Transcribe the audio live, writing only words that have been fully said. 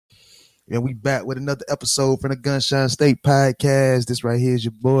And we back with another episode from the Gunshine State Podcast. This right here is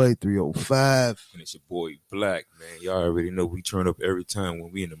your boy 305. And it's your boy Black, man. Y'all already know we turn up every time when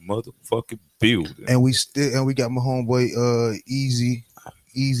we in the motherfucking building. And we got my homeboy Easy.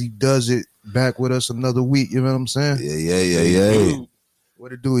 Easy does it back with us another week. You know what I'm saying? Yeah.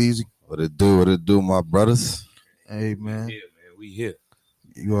 What it do, Easy? What it do, my brothers? Hey, man. We here.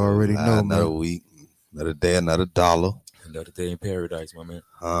 You already know, another man. week, another day, another dollar. Another day in paradise, my man.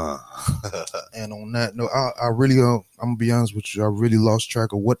 And on that note, I really, I'm gonna be honest with you. I really lost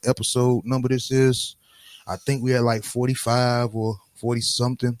track of what episode number this is. I think we had like 45 or 40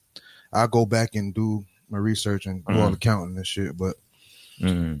 something. I'll go back and do my research and do all the counting and shit. But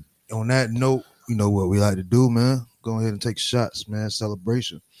on that note, you know what we like to do, man. Go ahead and take shots, man.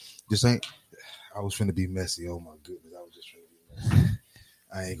 Celebration. This ain't. I was finna be messy. Oh my goodness, I was just finna be messy.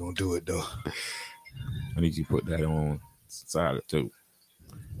 I ain't gonna do it though. I need you to put that on silent too.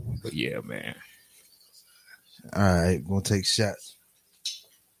 But yeah, man. All right, gonna take shots.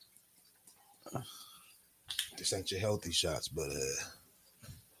 This ain't your healthy shots, but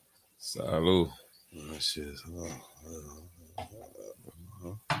Salud. Shit.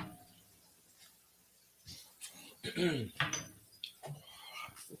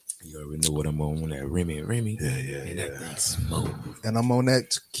 You already know what I'm on that Remy. Yeah. And that thing smoke. and I'm on that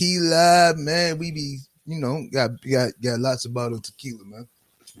tequila, man. We be, got lots of bottle of tequila, man.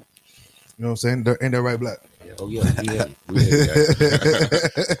 You know what I'm saying? Ain't that right, Black? Oh yeah.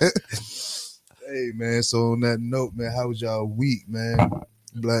 Hey, man. So on that note, man, how was y'all week, man?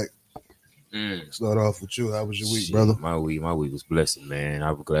 Black. Start off with you. How was your week, Shit, brother? My week was blessed, man.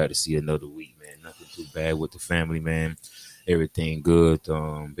 I was glad to see another week, man. Nothing too bad with the family, man. Everything good.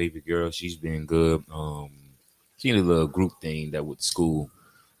 Baby girl, she's been good. She in a little group thing that with the school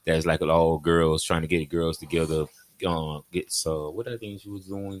that's like all girls trying to get girls together. What I think she was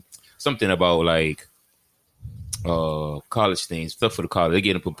doing something about like college things, stuff for the college. They're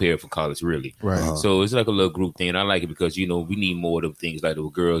getting prepared for college, really. Right. So it's like a little group thing. I like it because we need more of things like the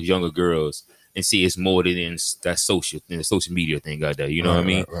girls, younger girls, and see it's more than that social media thing out there. You know what I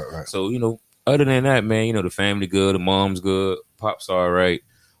mean? Right. So other than that, man, the family good, the mom's good, pops all right.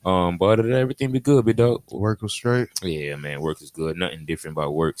 But other than that, everything be good, big dog. Work was straight. Yeah, man, work is good. Nothing different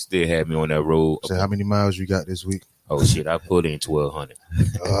about work. Still had me on that road. So how many miles you got this week? Oh shit, I put in 1,200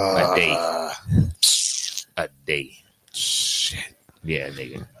 a day. Shit. Yeah,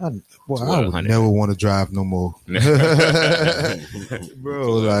 nigga. I would 1,200. never want to drive no more.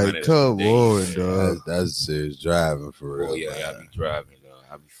 Bro, like, come on, dog. That's serious driving for real. Oh yeah, I be driving.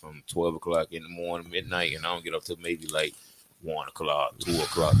 I be from 12 o'clock in the morning, midnight, and I don't get up till maybe like 1 o'clock, 2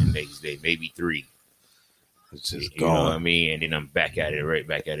 o'clock the next day, maybe 3. It's just You know what I gone. mean? And then I'm back at it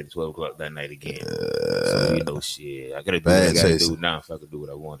at 12 o'clock that night again. So shit. I gotta do what Bad I gotta chasing. do now if I could do what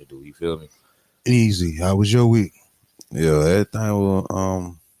I want to do. You feel me? Easy. How was your week? Yeah,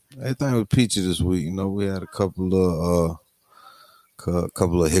 everything was peachy this week. We had a couple of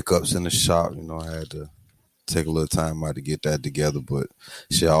hiccups in the shop. I had to take a little time out to get that together, but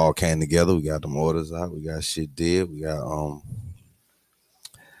shit all came together. We got them orders out. We got shit did. We got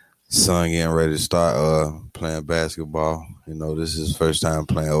son getting ready to start playing basketball. This is his first time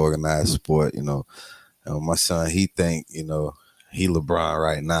playing organized sport. And my son, he think he LeBron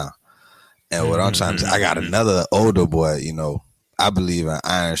right now. And what I'm trying to say, I got another older boy, I believe in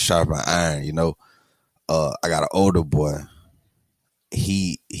iron sharpen iron, I got an older boy.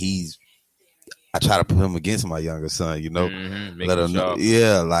 He's I try to put him against my younger son, Make let him him know. sharp.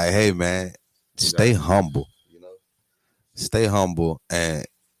 Yeah, like, hey man, stay humble. Stay humble, and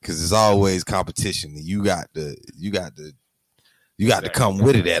because it's always competition. You got to come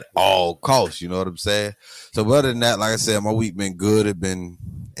with it at all costs. You know what I'm saying? So, but other than that, like I said, my week been good.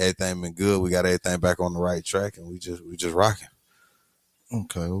 Everything been good. We got everything back on the right track, and we just rocking.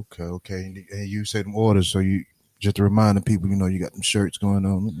 Okay. And you said them orders, so you just to remind the people, you got them shirts going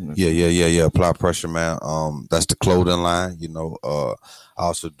on. Yeah. Apply pressure, man. That's the clothing line. I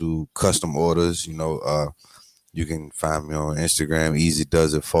also do custom orders. You can find me on Instagram. Easy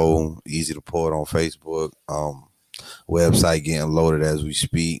does it for. Easy to pour it on Facebook. Website getting loaded as we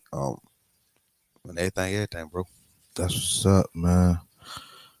speak. And everything, bro. That's what's up, man.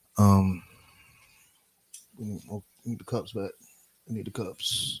 We need the cups back. We need the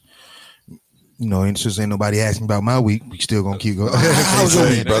cups. And since ain't nobody asking about my week, we still gonna keep going. How was your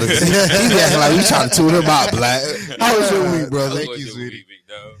week, brother? He be acting like we trying to tune him out, Black. How was your week, brother? How Thank was you, your sweetie. week, big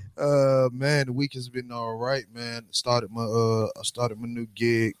dog? Man, the week has been all right, man. I started my new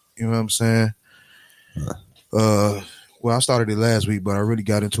gig. You know what I'm saying? Well, I started it last week, but I really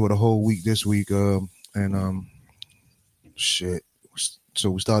got into it a whole week this week. Shit, So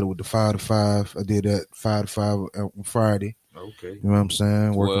we started with the 5 to 5. I did that 5 to 5 on Friday. Okay. You know what I'm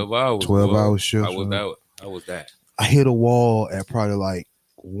saying? 12 hours. 12-hour shift. How was that? I hit a wall at probably like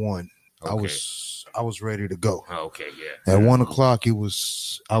 1. Okay. I was ready to go. Okay, yeah. At 1 o'clock, I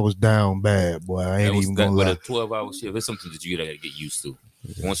was down bad, boy. I ain't even gonna lie. But a 12-hour shift, it's something that you gotta get used to.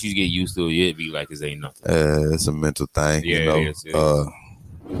 Once you get used to it, it'd be like it ain't nothing. It's a mental thing, Yeah, you know. it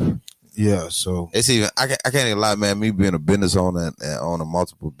is. Yeah, so It's even I can't even lie, man. Me being a business owner and on a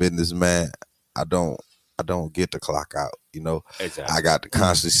multiple business, man, I don't get the clock out. You know, Exactly. I got to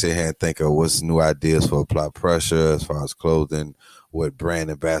constantly sit here and think of what's new ideas for Apply Pressure as far as clothing, what brand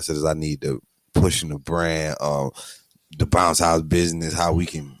ambassadors I need to push in the brand, the Bounce House business, how we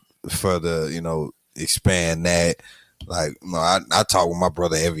can further, you know, expand that. Like, you know, I talk with my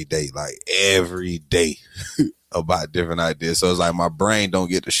brother every day about different ideas. So it's like my brain don't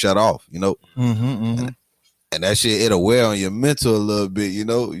get to shut off, you know. And that shit, it'll wear on your mental a little bit, you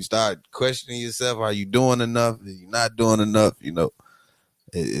know. You start questioning yourself. Are you doing enough? Are you not doing enough? You know,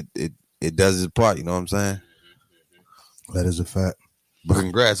 it does its part. You know what I'm saying? that is a fact. But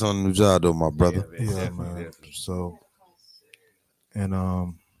congrats on the new job, though, my brother. Yeah, man. So, and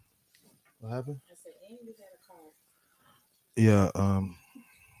what happened? Yeah,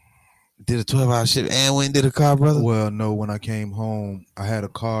 Did a 12-hour shift and went and did a car, brother? well, no, when I came home, I had a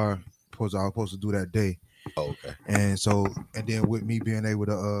car I was supposed to do that day. Oh, okay. And so, and then with me being able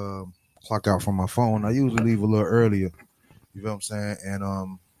to clock out from my phone, I usually leave a little earlier. You know what I'm saying?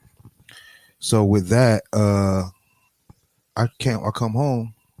 And so with that, I come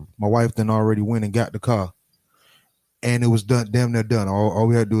home. My wife then already went and got the car, and it was damn near done. All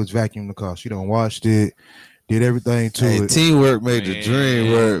we had to do is vacuum the car. She done washed it, did everything to it. Teamwork made the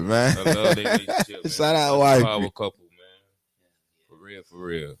dream work, man. I love that relationship, man. Shout out, That's wife. the power couple, man. For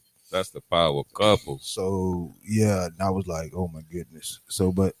real. That's the power couple. So yeah, I was like, oh my goodness.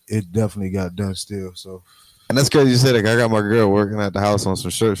 So, but it definitely got done still. So, And that's crazy you said it. I got my girl working at the house on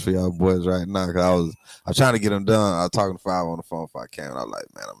some shirts for y'all boys right now. Cause I'm trying to get them done. I was talking to Five on the phone if I can. I was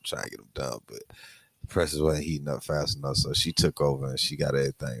like, man, I'm trying to get them done, but the presses wasn't heating up fast enough. So she took over and she got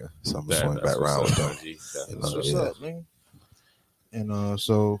everything. So I'm gonna swing back around with them. that's what's up, man. And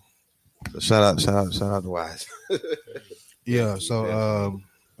so shout out to Wise. yeah, so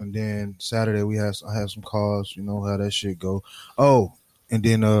and then Saturday I had some calls, you know how that shit go. Oh, and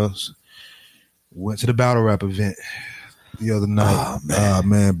then went to the battle rap event the other night. Oh,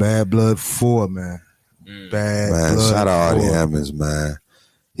 man. Bad Blood 4, man. Bad Blood. Shout out 4. Audie Emmons, man.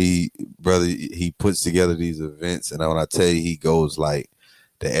 He puts together these events, and when I tell you he goes like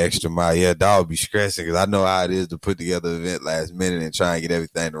the extra mile, yeah, dog be stressing because I know how it is to put together an event last minute and try and get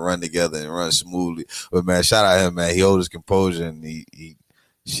everything to run together and run smoothly. But man, shout out him, man. He holds his composure and he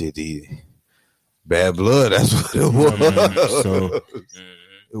Bad Blood. That's what it was. So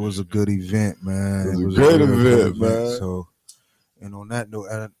it was a good event, man. It was a great event, man. So, and on that note,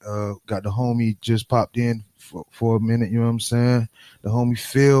 I got the homie just popped in for a minute. You know what I'm saying? The homie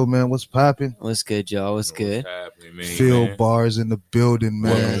Phil, man, what's popping? What's good, y'all? What's good? Phil man. Bars in the building,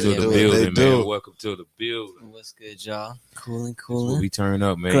 man. Welcome to the building, man. Welcome to the building. What's good, y'all? Cooling. We turn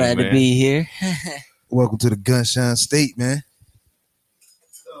up, man. Glad to be here. Welcome to the Gunshine State, man.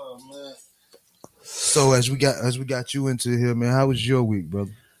 Oh man. So as we got you into here, man, how was your week,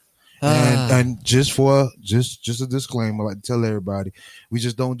 brother? And just a disclaimer, I like to tell everybody, we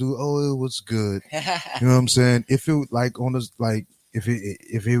just don't do it was good. You know what I'm saying? If it like on us, like if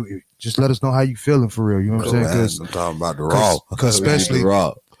it just let us know how you feeling for real. You know what I'm saying? Because I'm talking about the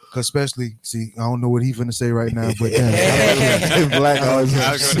raw, especially see, I don't know what he's finna say right now, but damn, Black always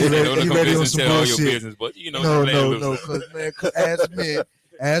you ready on some bullshit. But you know, no, because man,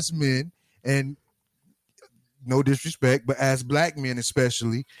 as men, and no disrespect, but as black men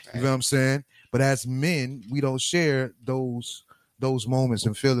especially, you know what I'm saying? But as men, we don't share those moments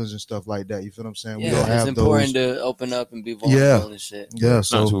and feelings and stuff like that. You feel what I'm saying? Yeah, we don't have it's important those. to open up and be vulnerable and shit. Yeah,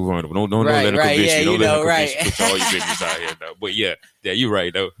 so not too vulnerable. Don't let it convince you. Don't let it convince you. Put all your business out here, though. But yeah, you're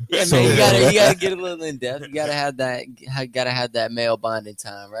right though. Yeah, So- man, you gotta get a little in depth. You gotta have that male bonding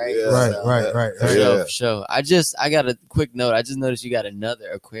time, right? Yeah. Right. For sure. I got a quick note. I just noticed you got another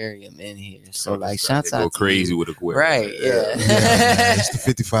aquarium in here. So like, shouts out go to crazy you. with aquarium. Right? Yeah. man, it's the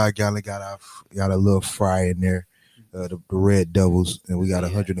 55 gallon got a little fry in there, the Red Devils, and we got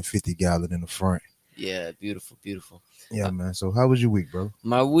 150 gallon in the front. Yeah, beautiful. Yeah, man. So how was your week, bro?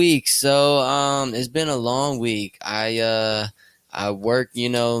 My week, so it's been a long week. I work,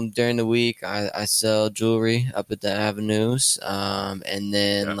 during the week. I sell jewelry up at the Avenues, and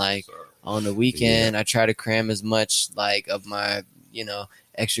then on the weekend, I try to cram as much of my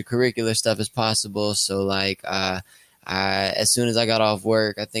extracurricular stuff as possible. So as soon as I got off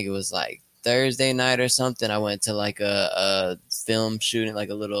work, I think it was like Thursday night or something, I went to like a film shooting, like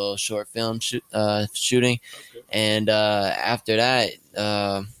a little short film shooting. Okay. And after that,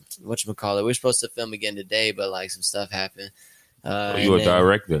 whatchamacallit, we were supposed to film again today, but like some stuff happened. You a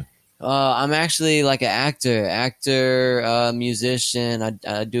director? I'm actually like an actor, musician.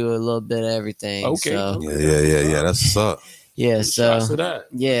 I do a little bit of everything. Okay. So. Yeah. That's what's up. Yeah, Shots so of that.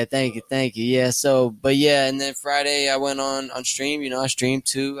 yeah, thank you. Yeah, so but yeah, and then Friday I went on stream. I stream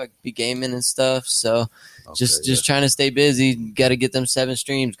too. I be gaming and stuff. So just trying to stay busy. Got to get them 7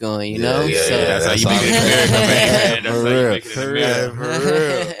 streams going. You know. Yeah, So, That's how you make it America, man. That's how you make it America. For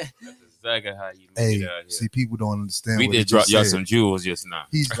real. That's exactly how you make Hey, it out here. see, people don't understand. We what he did drop just y'all said. some jewels just now.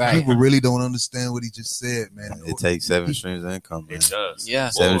 Right. People really don't understand what he just said, man. It takes 7 streams of income, man. It does. Yeah.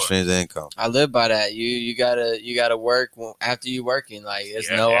 7 Boy. streams of income. I live by that. You gotta work after you working. Like it's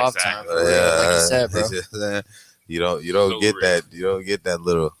Yeah, no off exactly. time. For real, like you said, bro. it's just, you don't So get real. that. You don't get that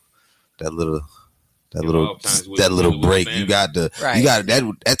little off times with break. family. You got the Right. you got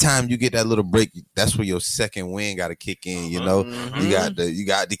that time you get that little break. That's where your second win got to kick in. You know, Mhm. you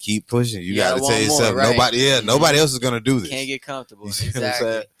got to keep pushing. You You got to gotta tell want more, yourself right. nobody else is gonna do this. Can't get comfortable. You see what I'm Exactly.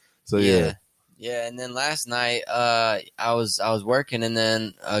 saying? So yeah. Yeah, and then last night, I was working, and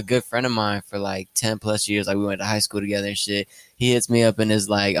then a good friend of mine for like 10 plus years, like we went to high school together and shit. He hits me up and is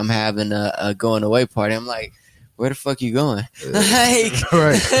like, "I'm having a going away party." I'm like, "Where the fuck you going?" Like,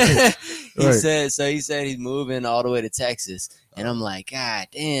 Right. he Right. said he's moving all the way to Texas, and I'm like, "God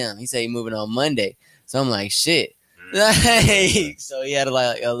damn!" He said he's moving on Monday, so I'm like, "Shit." Like, so he had a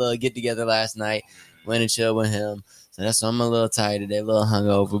little get together last night, went and chilled with him. So that's why I'm a little tired today, a little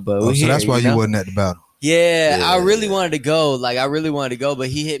hungover, but Oh, we so here, that's why you know? wasn't at the battle. Yeah, Yeah, I really yeah. wanted to go. Like, I really wanted to go, but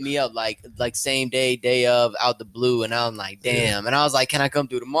he hit me up like same day of, out the blue, and I'm like, damn. And I was like, can I come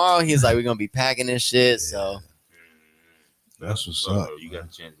through tomorrow? He was like, we're gonna be packing this shit. So That's what's So, up. You got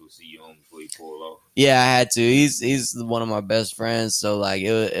a chance to see your home before you pull off. yeah, I had to. He's one of my best friends, so like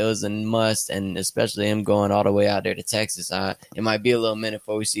it was a must, and especially him going all the way out there to Texas. It might be a little minute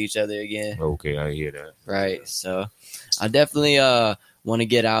before we see each other again. Okay, I hear that. Right. So I definitely want to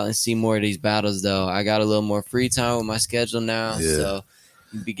get out and see more of these battles though. I got a little more free time with my schedule now. Yeah. So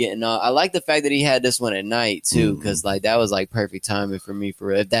be getting I like the fact that he had this one at night too, because like that was like perfect timing for me for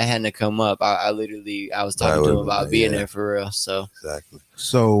real. If that hadn't come up, I was talking to him about being there for real. So Exactly.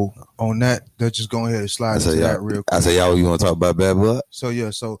 So on that, let's just go ahead and slide into that real quick. I say y'all, you want to talk about Bad Blood? So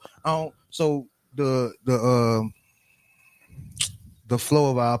yeah, so the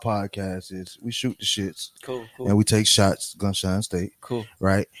flow of our podcast is we shoot the shits cool. and we take shots, Gunshine State, Cool.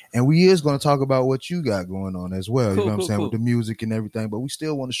 right? And we is going to talk about what you got going on as well. You Cool, know what I'm cool, saying, cool. with the music and everything. But we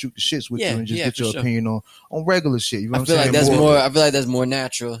still want to shoot the shits with Yeah, you and just yeah, get for your sure. opinion on regular shit. You know I what feel I'm like saying? that's more. I feel like that's more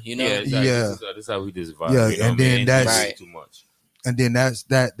natural. You know. Yeah, exactly. Yeah. This is how we just vibe. Yeah, you know and then what I mean? that's- Don't Right. too much. And then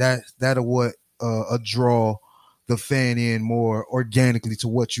that'll what a draw the fan in more organically to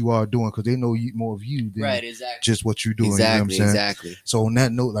what you are doing because they know more of you than Right. Exactly. just what you're doing. Exactly. You know what I'm saying? Exactly. So on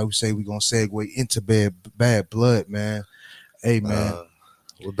that note, like we say, we're gonna segue into bad blood, man. Hey man,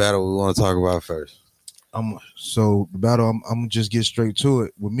 What battle we want to talk about first? so the battle I'm gonna just get straight to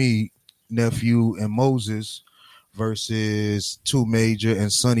it with me, Nephew and Moses versus Two Major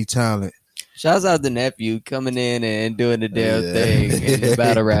and Sunny Talent. Shouts out to Nephew coming in and doing the damn Yeah. thing in the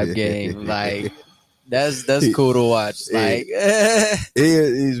battle rap game. Like that's cool to watch. Like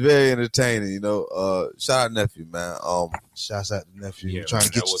He's very entertaining, you know. Shout out Nephew, man. Shouts out to Nephew. Yeah, We're trying to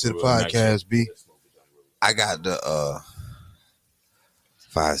man, get that you was to a the real nice podcast, show. B. I got the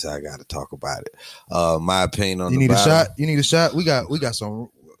fire side. I got to talk about it. My opinion on You the need a battle. shot? You need a shot? We got some.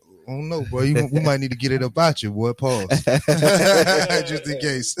 I don't know, boy. We might need to get it about you, boy. Pause. Just in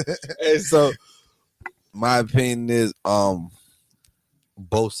case. And so my opinion is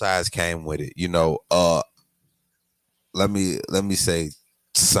both sides came with it, you know. Let me say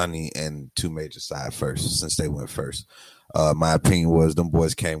Sonny and Two Major side first, since they went first. My opinion was them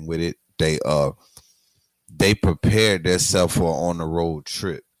boys came with it. They prepared themselves for an on the road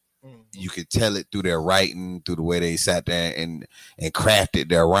trip. You could tell it through their writing, through the way they sat there and crafted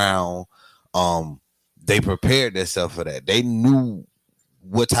their round. They prepared themselves for that. They knew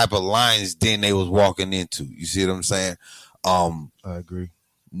what type of lines then they was walking into. You see what I'm saying? I agree.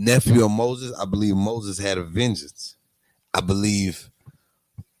 Nephew of Moses, I believe Moses had a vengeance. I believe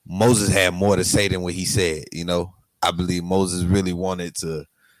Moses had more to say than what he said, you know. I believe Moses really wanted to,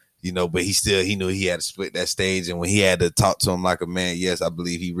 you know, but he knew he had to split that stage. And when he had to talk to him like a man, yes, I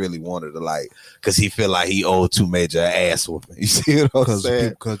believe he really wanted to, like, because he felt like he owed Two Major an ass whooping. You see what I'm saying?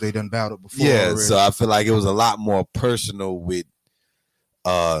 Because they done battled before. Yeah, already. so I feel like it was a lot more personal with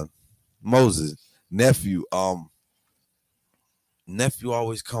Moses. Nephew, Nephew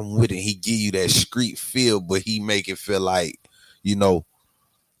always come with it. He give you that street feel, but he make it feel like, you know,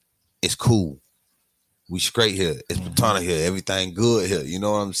 it's cool. We straight here. It's Patana here. Everything good here. You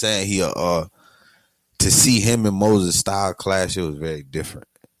know what I'm saying? To see him and Moses style clash, it was very different.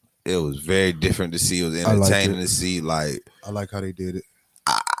 It was very different to see. It was entertaining to see. Like, I like how they did it.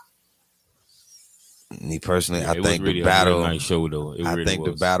 Me personally, Yeah, I it think was really the battle. a really nice show, though. It I really think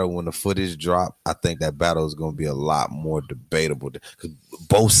the was. battle, when the footage dropped, I think that battle is going to be a lot more debatable because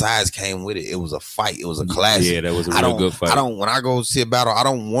both sides came with it. It was a fight. It was a classic. Yeah, that was a real good fight. When I go see a battle, I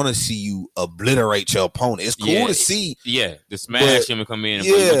don't want to see you obliterate your opponent. It's cool to see. Yeah, the smash him and come in.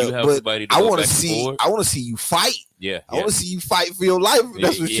 Yeah, but you have but somebody to I go want to back and see. forth. I want to see you fight. Yeah, I want to see you fight for your life.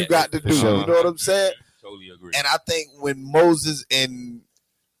 That's what you got to do. sure. You know what I'm saying? Totally agree. And I think when Moses and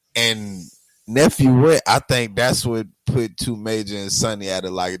Nephew went, I think that's what put Two Major and Sonny at a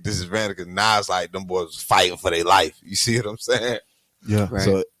like disadvantage because now it's like them boys fighting for their life. You see what I'm saying? Yeah. Right.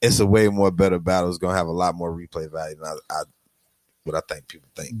 So it's a way more better battle. It's gonna have a lot more replay value than what I think people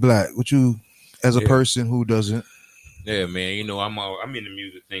think. Black, what you, as a Yeah. person who doesn't, Yeah, man. You know, I'm in the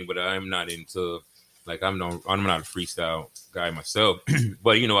music thing, but I'm not into like I'm not a freestyle guy myself.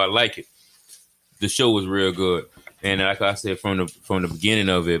 But you know, I like it. The show was real good, and like I said from the beginning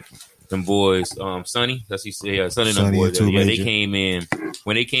of it, them boys, Sonny, that's you say, Sonny and them Sonny boys, and Two yeah, they Major. came in.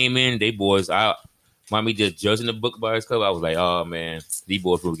 When they came in, they boys, mommy just judging the book by its cover. I was like, oh man, these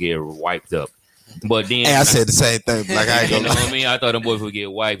boys will get wiped up. But then Hey, I said the same thing. Like I ain't you gonna know what I lie. mean? I thought them boys would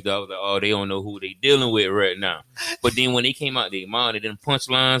get wiped out. I was like, oh, they don't know who they dealing with right now. But then when they came out their mind and then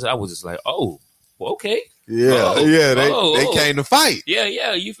punchlines, I was just like, oh, well, okay. Yeah, Oh, yeah. They oh. came to fight.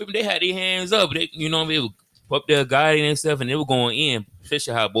 Yeah, you feel me? They had their hands up. They, you know what I mean? They were up there guiding and stuff, and they were going in,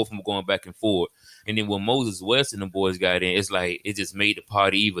 especially how both of them were going back and forth. And then when Moses West and the boys got in, it's like it just made the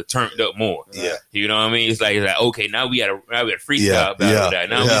party even turned up more. Yeah. You know what I mean? It's like okay, now we got a freestyle Yeah, battle yeah, that.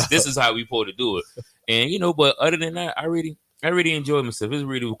 Now yeah. this is how we supposed to do it. And you know, but other than that, I really enjoyed myself. It was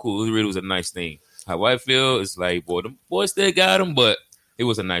really cool. It really was a nice thing. How I feel, it's like, boy, them boys still got them, but it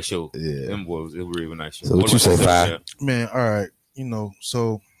was a nice show. Yeah. Them boys, it was really a nice show. So what you say, about Five? yourself? man, all right, you know,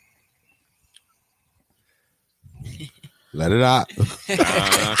 so Let it out.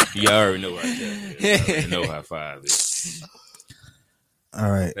 You already know how that. You know how 5 is.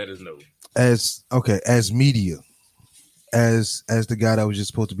 all right, Let us know. as media, as the guy that was just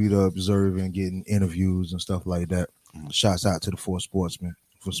supposed to be the observer and getting interviews and stuff like that. Shouts out to the Four Sportsmen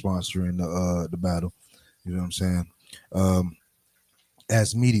for sponsoring the battle. You know what I'm saying?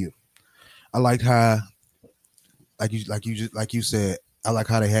 As media, I liked how, like you said, I like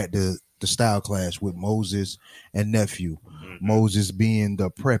how they had the style clash with Moses and Nephew. Mm-hmm. Moses being the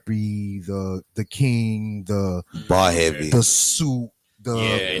preppy, the king, the Bar heavy. suit, Yeah,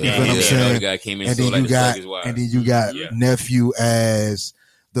 and you know what I'm then saying? another guy came in And so then like you the got Sluggish Wild. and then you got Yeah. Nephew as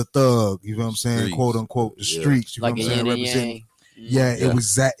the thug, you know what I'm saying? Streets. Quote unquote the Yeah. streets, you Like know a what I'm saying? yin and Representing. yang. Yeah, Yeah. it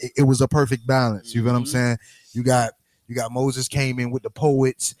was that it was a perfect balance. You know what I'm Mhm. saying? You got Moses came in with the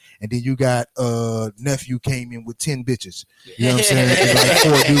poets, and then you got Nephew came in with 10 bitches. You know what I'm saying? And like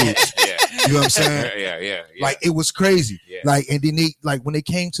 4 dudes. Yeah. You know what I'm saying? Yeah. Like it was crazy. Yeah. Like and then they like when they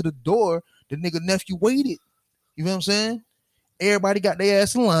came to the door, the nigga Nephew waited. You know what I'm saying? Everybody got their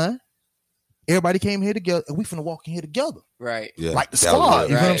ass in line. Everybody came here together, and we finna walk in here together. Right. Yeah. Like the That was squad. real.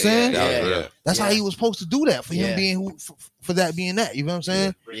 You know what I'm Right, saying? That was Yeah. real. That's how Yeah. he was supposed to do that for him Yeah. being who for that being that. You know what I'm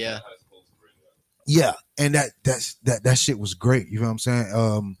saying? Yeah. Yeah. And that shit was great. You know what I'm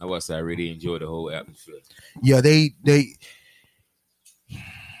saying? I was. I really enjoyed the whole atmosphere. Yeah, they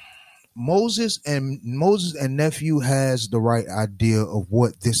Moses and Nephew has the right idea of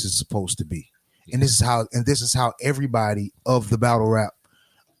what this is supposed to be. And this is how everybody of the battle rap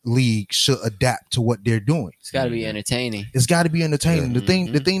league should adapt to what they're doing. It's got to be entertaining. It's got to be entertaining. Yeah.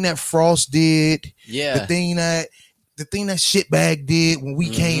 The thing that Frost did, Yeah. the thing that Shitbag did when we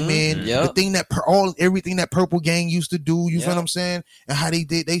came in, Yep. the thing that everything that Purple Gang used to do, you feel Yep. what I'm saying? And how they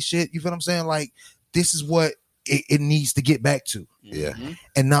did they shit, you feel what I'm saying? Like this is what it needs to get back to. Yeah. Mhm.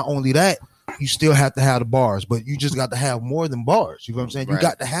 And not only that, you still have to have the bars, but you just got to have more than bars. You know what I'm saying? You Right.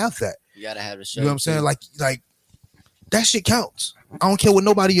 got to have that. You got to have the show. You know what I'm saying? too. Like that shit counts. I don't care what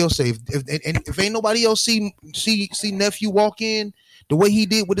nobody else say. If ain't nobody else see Nephew walk in the way he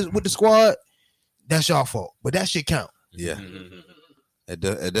did with the squad, that's y'all fault. But that shit count. Yeah. Mm-hmm. It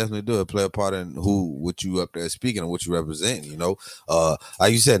definitely do. It play a part in what you up there speaking and what you represent. You know,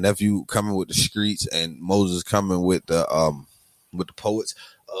 like you said, Nephew coming with the streets and Moses coming with the poets.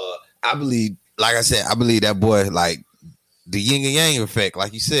 I believe, like I said, I believe that boy, like the yin and yang effect,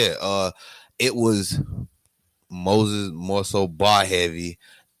 like you said, it was Moses more so bar heavy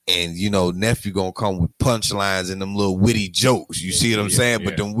And nephew gonna come with punchlines and them little witty jokes. You see what I'm saying?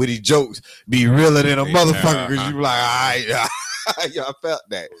 But them witty jokes be realer than a motherfucker because you be like, all right, yeah, I felt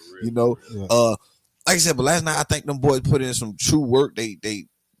that. Like I said, but last night I think them boys put in some true work. They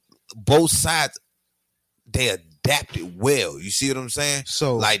both sides they adapted well. You see what I'm saying?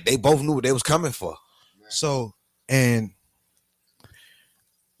 So like they both knew what they was coming for. So and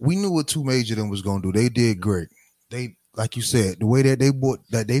we knew what Two Major them was gonna do. They did great. They, like you said, the way that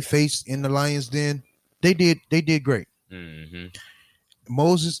they faced in the Lions Den, they did great. Mm-hmm.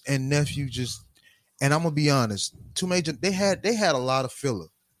 Moses and nephew and I'm gonna be honest, Two Major they had a lot of filler.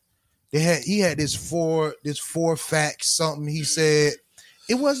 He had this four facts something he said.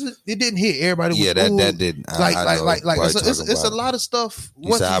 It didn't hit everybody. Yeah, that didn't. It's a lot of stuff.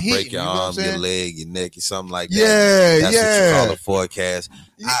 You said I break your arm, your leg, your neck, or something like that. Yeah, that's what you call a forecast.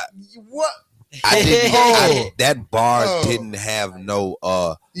 What? I didn't. That bar didn't have no.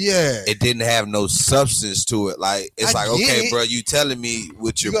 It didn't have no substance to it. Like it's okay, bro, you telling me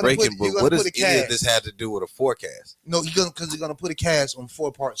what you're breaking, but what does any of this have to do with a forecast? No, because you're gonna put a cast on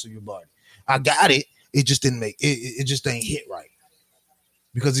 4 parts of your body. I got it. It just didn't make it. It just ain't hit right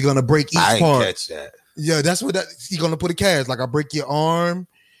because you're gonna break each part. I didn't catch that. Yeah, that's what you're gonna put a cast. Like I break your arm.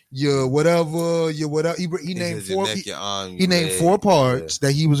 Your whatever. He named 4. He named 4 parts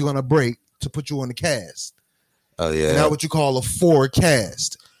that he was gonna break to put you on the cast. Oh yeah, now what you call a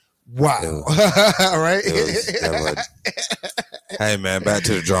forecast. Wow, all right. Hey man, back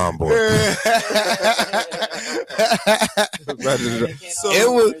to the drawing board. It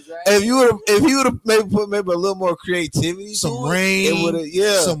was if you would have maybe put a little more creativity, some rain,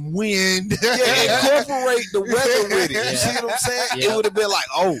 some wind, incorporate the weather with it. You see what I'm saying? Yeah. It would have been like,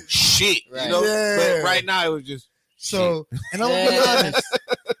 oh shit, right. But right now it was just so. And I'm gonna be honest.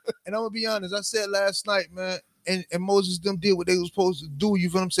 And I'm gonna be honest. I said last night, man, and Moses them did what they was supposed to do. You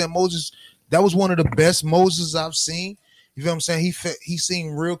feel what I'm saying? Moses, that was one of the best Moses I've seen. You feel what I'm saying? He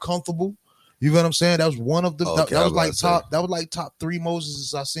seemed real comfortable. You feel what I'm saying? That was one of the that was like top 3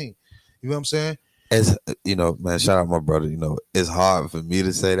 Moses I've seen. You know what I'm saying? As man, shout out my brother. It's hard for me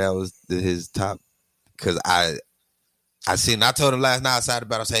to say that was his top because I told him last night outside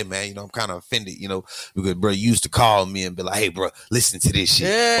about. I say, hey man, I'm kind of offended, because bro, you used to call me and be like, hey bro, listen to this shit.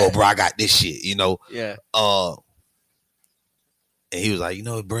 Yeah. Oh bro, I got this shit. Yeah. And he was like,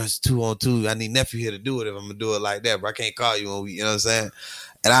 bro, it's 2-on-2. I need nephew here to do it if I'm gonna do it like that, bro. I can't call you when we, you know what I'm saying?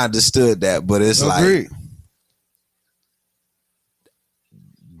 And I understood that, but it's like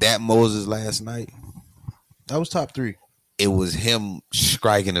that Moses last night. That was top 3. It was him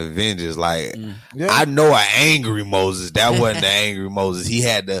striking Avengers. Like I know an angry Moses. That wasn't the angry Moses.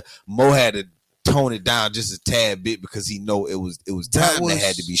 Mo had to tone it down just a tad bit because he know it was time that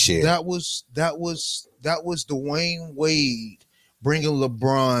had to be shared. That was Dwayne Wade bringing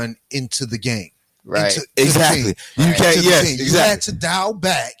LeBron into the game. Right. Exactly. You can't. Yes. Exactly. You had to dial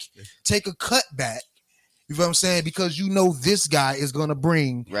back, take a cut back. You know what I'm saying? Because this guy is gonna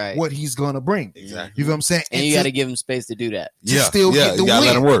bring what he's gonna bring. Exactly. You know what I'm saying? And you got to give him space to do that. To still get the win.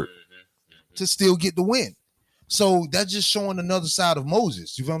 Let him work. To still get the win. So that's just showing another side of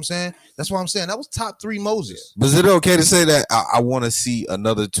Moses. You know what I'm saying? That's what I'm saying. That was top 3 Moses. Was it okay to say that I want to see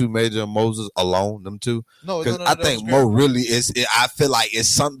another 2 Major Moses alone? Them 2? No, I think Mo really is. I feel like it's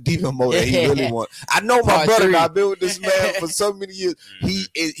something deep in Mo that he really wants. I know my brother. And I've been with this man for so many years.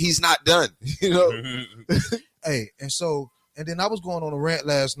 He's not done. Hey, and then I was going on a rant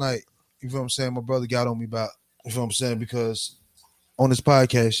last night. You know what I'm saying? My brother got on me about. You know what I'm saying? Because on this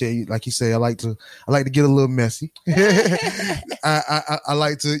podcast shit, like you say, I like to get a little messy. I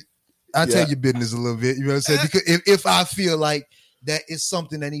like to tell your business a little bit. You know what I'm saying? Because if I feel like that is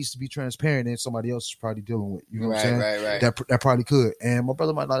something that needs to be transparent and somebody else is probably dealing with, you know what I'm saying? Right. That probably could. And my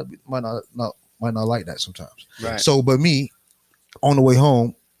brother might not like that sometimes. Right. So, but me on the way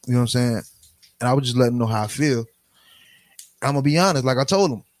home, you know what I'm saying? And I would just let him know how I feel. I'm gonna be honest, like I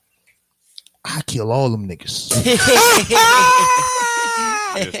told him, I kill all them niggas.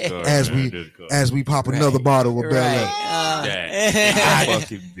 as we pop another bottle of Bel Air.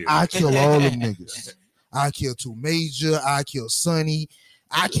 I kill all them niggas. I kill Two Major. I kill Sonny.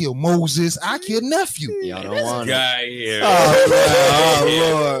 I kill Moses. I kill nephew. Y'all don't want guy here.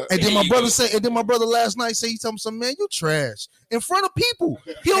 Lord. And then my brother last night say he told me something, man, you trash. In front of people.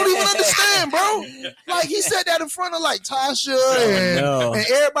 He don't even understand, bro. Like he said that in front of like Tasha and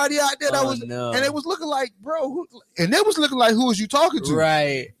everybody out there and it was looking like, bro, and they was looking like, who is you talking to?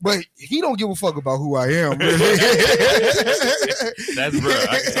 Right. But he don't give a fuck about who I am. That's bro.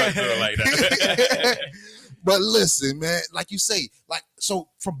 I can talk to her like that. But listen, man, like you say, like, so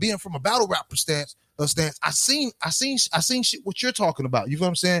from a battle rap stance, stance. I seen shit what you're talking about. You know what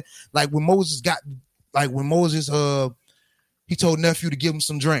I'm saying? Like when Moses he told nephew to give him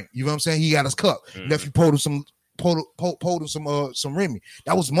some drink. You know what I'm saying? He got his cup. Mm-hmm. Nephew poured him some Remy.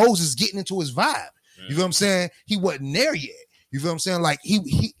 That was Moses getting into his vibe. Mm-hmm. You know what I'm saying? He wasn't there yet. You feel what I'm saying? Like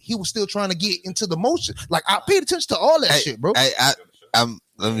he was still trying to get into the motion. Like I paid attention to all that shit, bro.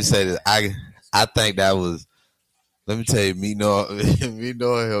 Let me say this. I think that was. Let me tell you, me knowing him,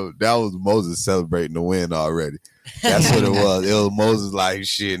 that was Moses celebrating the win already. That's what it was. It was Moses like,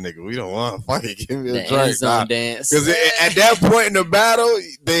 shit, nigga, we don't want to fucking give me a drink. Dance. Because at that point in the battle,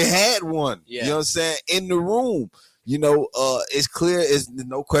 they had one. Yeah. You know what I'm saying? In the room. You know, it's clear. It's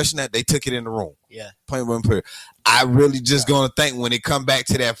no question that they took it in the room. Yeah. Plain one player. I really just going to think when it come back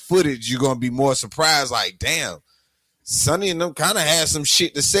to that footage, you're going to be more surprised. Like, damn. Sonny and them kind of had some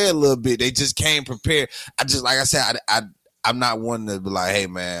shit to say a little bit. They just came prepared. Like I said, I'm not one to be like, hey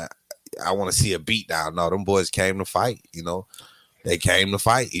man, I want to see a beat down. No, them boys came to fight. You know, they came to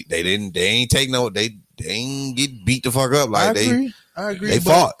fight. They ain't get beat the fuck up. Like I agree. They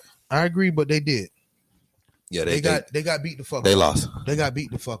fought. I agree, but they did. Yeah, they got beat the fuck up. They lost. They got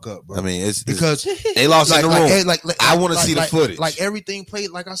beat the fuck up, bro. I mean, it's because they lost in the room. Like, I want to see the footage. Like everything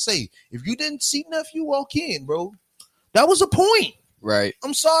played. Like I say, if you didn't see nephew walk in, bro. That was a point. Right.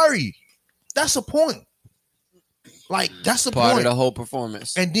 I'm sorry. That's a point. Like, that's a part point. Of the whole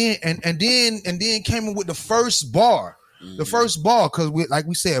performance. And then came in with the first bar. Mm-hmm. The first bar, because like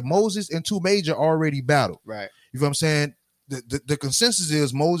we said, Moses and 2 Major already battled. Right. You know what I'm saying? The consensus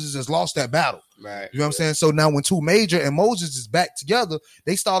is Moses has lost that battle. Right. You know what I'm saying? So now when 2 Major and Moses is back together,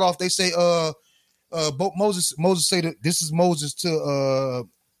 they start off, they say, Moses say that this is Moses to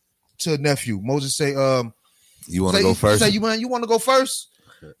nephew. Moses say, you want to go first? Say you want to go first?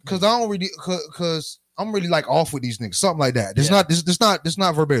 Because I'm really like off with these niggas. Something like that. It's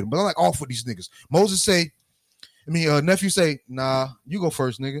not verbatim, but I'm like off with these niggas. Moses say, nephew say, nah, you go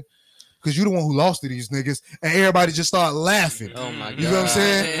first, nigga. Because you the one who lost to these niggas, and everybody just started laughing. Oh my god! You know what I'm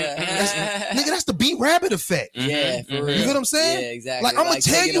saying? That's the beat rabbit effect. Yeah, for real. You know what I'm saying? Yeah, exactly. Like I'm gonna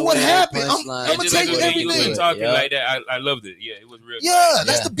tell you what happened. I'm gonna tell you everything. You were talking like that. I loved it. Yeah, it was real. Yeah,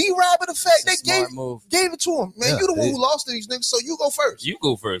 that's the beat rabbit effect. They gave it to him. Man, you the one who lost to these niggas, so you go first. You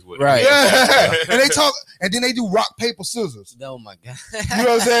go first with it. Right? Yeah. And they talk, and then they do rock paper scissors. Oh my god! You know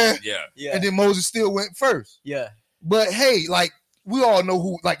what I'm saying? Yeah. And then Moses still went first. Yeah. But hey, like. We all know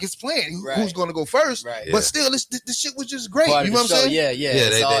who, like, it's playing who's going to go first. Right. But still, this shit was just great. Part you know what I'm saying? Yeah.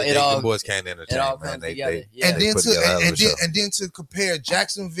 The boys can't entertain, it all man. comes together. And then to compare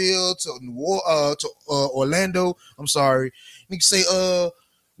Jacksonville to Orlando. I'm sorry. You can say,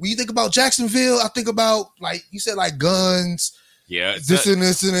 when you think about Jacksonville, I think about, like you said, like guns. Yeah. This and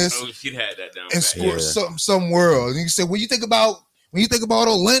this. Oh, she had that down. And sports, some world. And you can say, when you think about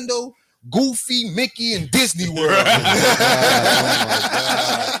Orlando. Goofy, Mickey, and Disney World. Oh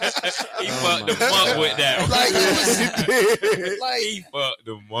he fucked them up with that. He fucked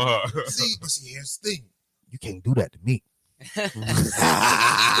them up. See, here's the thing. You can't do that to me. Well,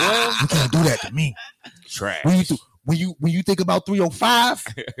 you can't do that to me. Trash. When you think about 305,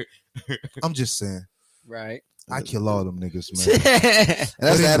 I'm just saying. Right. I kill all them niggas, man.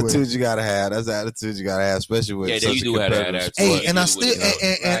 That's the attitude you gotta have. That's the attitude you gotta have, especially with such you do have that. Hey, and I'm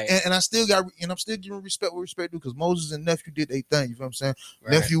still giving respect where respect due, because Moses and nephew did their thing. You know what I'm saying?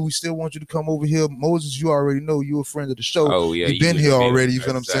 Right. Nephew, we still want you to come over here. Moses, you already know you're a friend of the show. Oh yeah, you've been here already. You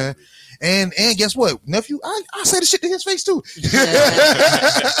feel what I'm saying? And guess what, nephew? I say the shit to his face too. You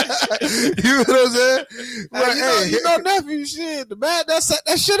know what I'm saying? But, you know, nephew, shit, the man that set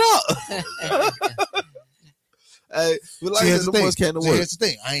that shit up. Hey, here's the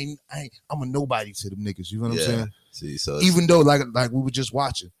thing. I'm a nobody to them niggas. You know what I'm saying? See, so even though like we were just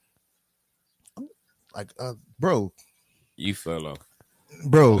watching, bro, you fell off,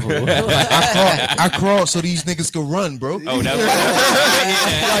 bro. I crawled so these niggas could run, bro. Oh,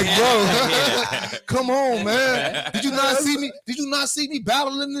 that's like, bro, come on, man. Did you not see me? Did you not see me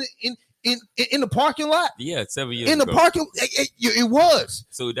battling in the parking lot? Yeah, 7 years in the ago. parking. It was.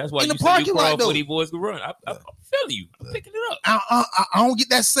 So that's why in you the parking lot, though. For these boys to run. I feel you. I'm picking it up. I don't get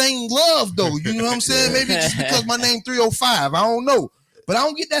that same love though. You know what I'm saying? Maybe just because my name 305. I don't know, but I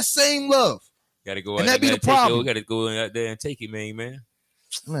don't get that same love. Got to go and out that be the problem. Got to go out there and take it, man.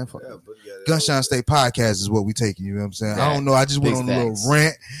 Fuck. Gunshine State Podcast is what we taking. You know what I'm saying? I don't know. I just went on a little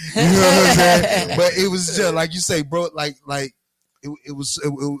rant. You know what I'm saying? But it was just like you say, bro. Like. It was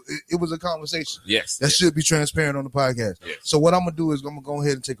a conversation. Yes, that should be transparent on the podcast. Yes. So what I'm gonna do is I'm gonna go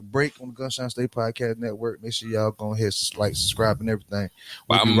ahead and take a break on the Gunshine State Podcast Network. Make sure y'all go ahead, like, subscribe, and everything.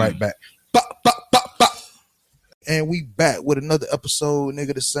 We'll be right back. And we back with another episode,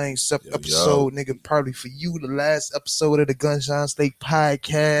 nigga. The same episode, nigga. Probably for you, the last episode of the Gunshine State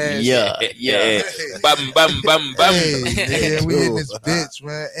podcast. Yeah. Bum, bum, bum, bum. Hey, yeah, we in this bitch,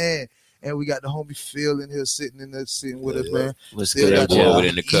 man. And we got the homie Phil in here sitting with us, man. What's Phil good, got Boy, your over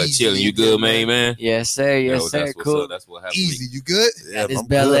in the cut, easy, chilling. You good, man? Yes, sir. Yes, sir. That's what's Cool. up. That's what happened. Easy, you good? Yeah, It's I'm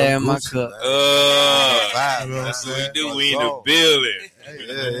Bel good. Air I'm in my Gucci, cup. man. You know what I'm That's what we saying? do. We in the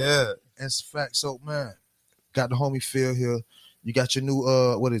building. Yeah. That's a fact. So, man, got the homie Phil here. You got your new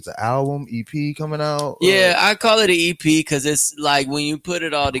what is the album EP coming out? Yeah, I call it an EP because it's like when you put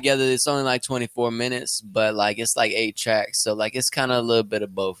it all together, it's only like 24 minutes, but like it's like 8 tracks, so like it's kind of a little bit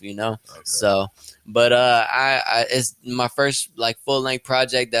of both, you know. Okay. So, but I it's my first like full length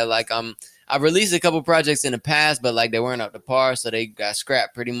project that like I've released a couple projects in the past, but like they weren't up to par, so they got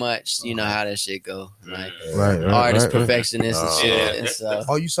scrapped pretty much. You know how that shit go, like right. artist, right. perfectionist, and shit. Yeah. And so,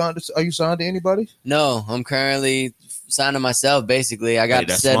 Are you signed to anybody? no, I'm currently signing myself. Basically, I Hey, got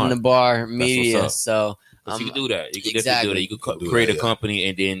that's set in smart. the bar what's media, up. so But you I'm can do that. You can Exactly. definitely do that. You Can can do create that, a yeah. company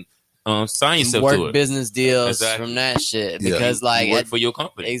and then sign yourself work to it. business deals Exactly. from that shit Yeah. because like you work at, for your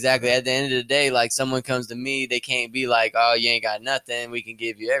company. exactly at the end of the day, like someone comes to me, they can't be like, oh, you ain't got nothing, we can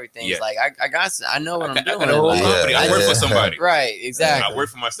give you everything. Yeah. It's like I know what I'm I doing. got a whole Like, company. I work Yeah. for somebody. right, exactly. I work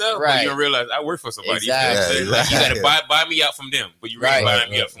for myself, but Right. you don't realize I work for somebody. Exactly. You know what I'm saying? Yeah, Like, you gotta buy me out from them, but you really Right. buying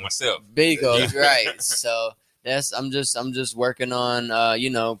me out for myself. Bigos, right? So that's I'm just working on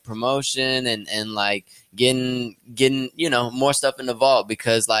promotion and like getting more stuff in the vault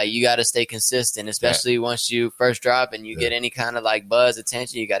because like you got to stay consistent, especially once you first drop and you get any kind of like buzz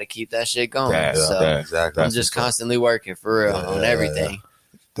attention, you got to keep that shit going. Yeah, So exactly. I'm just constantly working for real on everything.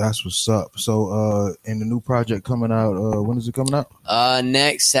 That's what's up. So, in the new project coming out, when is it coming out?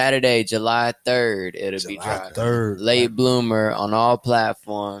 Next Saturday, July 3rd, it'll be July dropping. 3rd. Late bloomer on all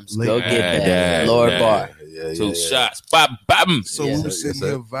platforms. Go Late- get that. Yeah, Lord yeah. Bar. Yeah, Two shots. Bam, bam. So Yeah. we were sitting Yes,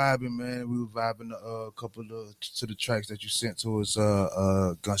 here vibing, man. We were vibing a couple to the tracks that you sent to us,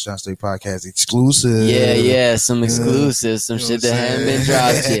 Gunshine State Podcast exclusive. Yeah, some exclusives, some You know shit what that I'm hadn't been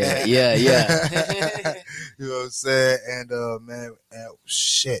saying? dropped yet. Yeah. You know what I'm saying? And man,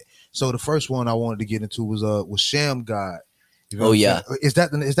 shit. So the first one I wanted to get into was Sham God. You know Oh, what I'm yeah. saying? Is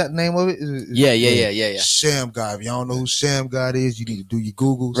that the name of it? Is Yeah. Sham God. If y'all don't know who Sham God is, you need to do your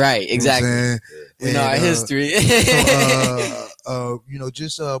Googles. Right, You know what I'm exactly. saying? We know our And, history.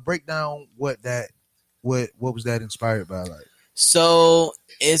 just break down what was that inspired by, like. So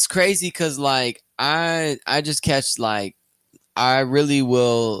it's crazy because like I just catch like I really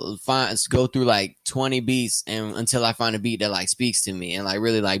will go through like 20 beats and until I find a beat that like speaks to me and like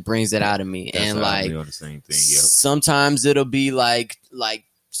really like brings it out of me. That's and how like we on the same thing. Yep. sometimes it'll be like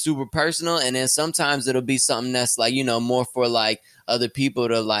super personal, and then sometimes it'll be something that's like more for like other people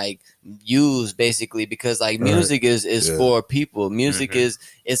to like use basically because like music is for people. Music is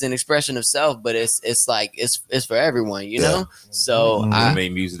an expression of self, but it's like it's for everyone, you know. So Mhm. I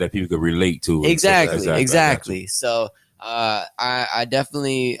made music that people could relate to. Exactly. So I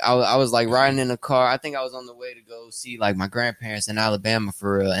definitely I was like riding in a car. I think I was on the way to go see like my grandparents in Alabama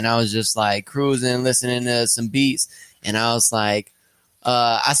for real, and I was just like cruising, listening to some beats, and I was like,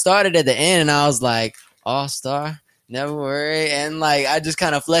 I started at the end, and I was like, All Star, Never Worry, and like I just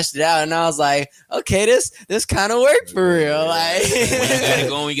kind of fleshed it out, and I was like, okay, this kind of worked for real, like. When you gotta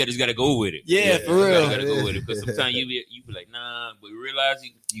go, you just gotta go with it. Yeah, for real. You gotta go with it because sometimes you be like, nah, but you realize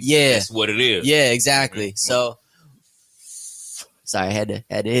Yeah. that's what it is. Yeah, exactly. So, sorry, I had to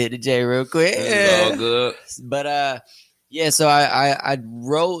hit the J real quick. It's all good. But so I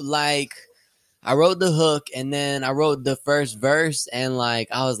wrote I wrote the hook and then I wrote the first verse and like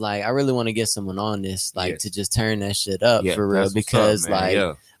I was like I really want to get someone on this like to just turn that shit up for real that's what's because up, man.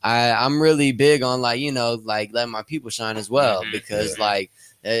 like I'm really big on like like letting my people shine as well because like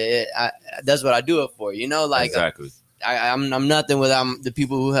that's what I do it for, like exactly. I'm nothing without the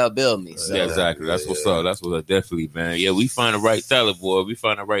people who help build me. So. Yeah, exactly. That's what's up. That's what's up. Definitely, man. Yeah, we find the right talent, boy. We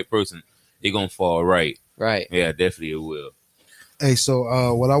find the right person, they gonna fall right. Right. Yeah, definitely it will. Hey,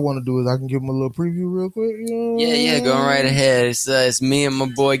 so what I want to do is I can give them a little preview real quick. Yeah, going right ahead. It's me and my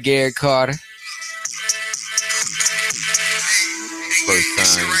boy Garrett Carter.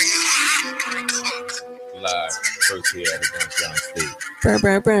 First time live, first here at the Gunshine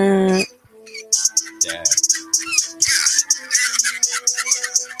State. Yeah.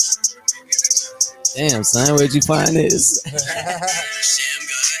 Damn, son, where'd you find this? Sham God,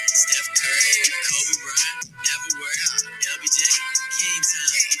 Steph Curry, Kobe Bryant, Never Worry, LBJ, King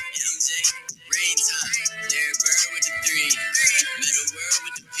Time, MJ, Rain Time, Derrick Bird with the 3, Middle World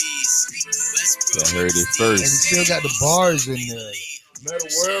with the peace, Westbrook. I heard it And first. you still got the bars in there. Metal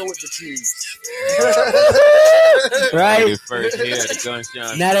world with the peas. Right? Your first hear the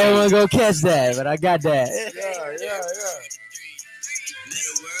gunshot. Not everyone gonna catch that, but I got that. Yeah.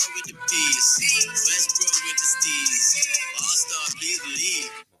 Meta world with the peas. Westbrook with the steez. All-star, please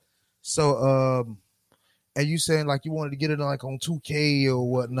believe. So, and you saying like you wanted to get it like on 2K or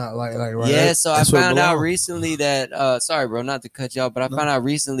whatnot, like right? Yeah, so I That's what found out belong. recently that sorry bro, not to cut you off, but I found out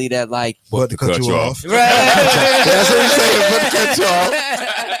recently that like But to cut you off. That's what he's saying. But to cut you off.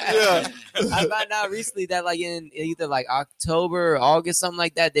 I found out recently that like in either like October or August, something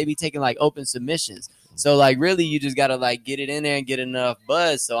like that, they be taking like open submissions. So like really you just gotta like get it in there and get enough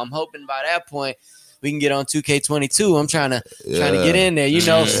buzz. So I'm hoping by that point we can get on 2K22. I'm trying to get in there, you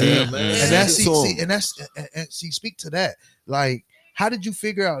know. Yeah, man. And that's speak to that. Like, how did you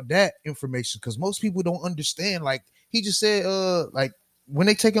figure out that information? Because most people don't understand. Like he just said, like when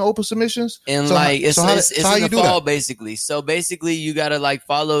they taking open submissions, And So like how- it's so how- it's so how in you the do fall that? basically. So basically you gotta like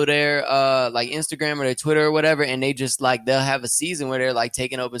follow their like Instagram or their Twitter or whatever, and they just like they'll have a season where they're like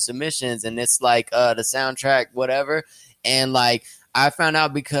taking open submissions, and it's like the soundtrack whatever. And like I found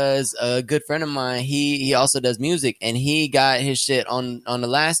out because a good friend of mine, he also does music, and he got his shit on the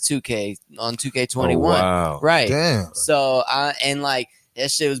last 2K on 2K21. Oh, wow. Right. damn. So and like that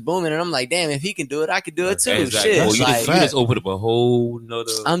shit was booming, and I'm like, damn, if he can do it, I could do it too. Exactly. Shit. Well, you, like, just, you just opened up a whole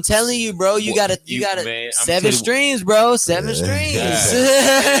nother. I'm telling you, bro, you Well, got man, I'm 7 telling- streams, bro. 7 Yeah. streams.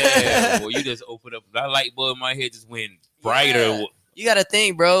 Yeah. Well, you just opened up. That light bulb in my head just went brighter. Yeah. You got to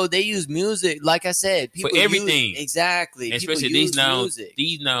think, bro. They use music, like I said, people everything. Exactly. And People especially use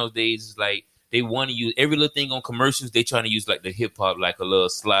these nowadays is like they want to use every little thing on commercials. They trying to use like the hip hop, like a little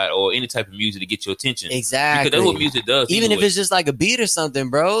slide or any type of music to get your attention. Exactly. Because that's what music does. Even if anyway. it's just like a beat or something,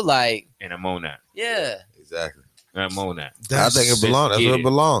 bro. Like, And I'm on that. yeah. Exactly. I'm on that. I think it belongs. That's get where it it.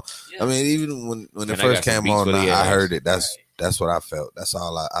 belongs. Yeah. I mean, even when it And I first got some came beats on, for the I ass. heard it. That's what I felt. That's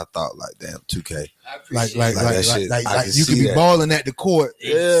all I thought. Like, damn, 2K. I Like, appreciate like, it. Like like, that like, shit, like, I like can you could see be that. balling at the court.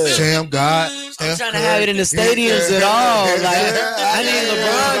 Yeah. Sam God. I'm Steph trying to Curry. have it in the stadiums and all. Like, I need Yeah.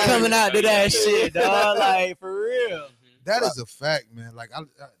 LeBron coming out to that shit, dog. Like, for real. That is a fact, man. Like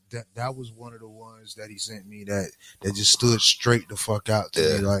that was one of the ones that he sent me that just stood straight the fuck out to me.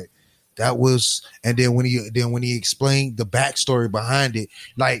 Yeah. Like that was, and then when he explained the backstory behind it,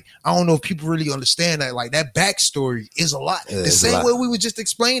 like I don't know if people really understand that. Like that backstory is a lot. Yeah, the it's a same lot. way we were just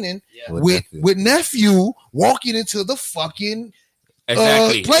explaining Yeah. with nephew walking into the fucking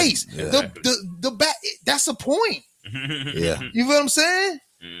Exactly. place. Yeah. The back. That's a point. Yeah. You know what I'm saying?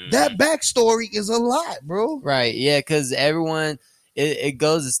 That backstory is a lot, bro. Right, yeah, because everyone it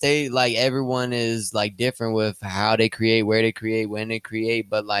goes to state like everyone is like different with how they create, where they create, when they create,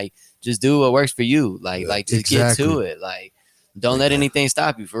 but like just do what works for you. Like just get to Exactly. it. Like don't let anything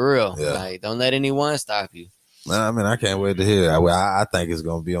stop you for real. Yeah. Like don't let anyone stop you. Man, I mean, I can't wait to hear. I think it's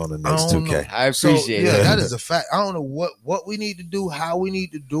gonna be on the next I don't 2K. I appreciate yeah, it. that is a fact. I don't know what we need to do, how we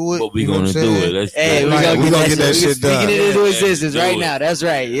need to do it. What we you know gonna I'm do saying? it? Let's Hey, do we it. Like, gonna we get gonna that get that shit. shit Speaking done. it into Yeah, existence do right it. now. That's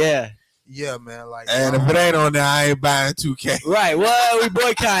right. Yeah. Yeah, man. Like, And if it ain't on there, I ain't buying 2K. Right. Well, we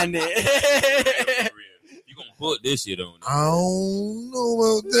boycotting it. You gonna put this shit on? I don't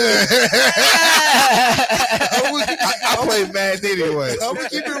know about that. I play Madden anyway. I'm gonna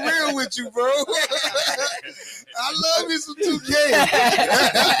keep it real with you, bro. I love me some 2K.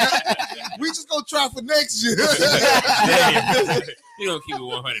 We just gonna try for next year. You gonna keep it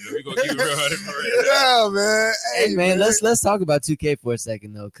 100? We gonna keep it 100 for real. Yeah, man. Hey man, let's talk about 2K for a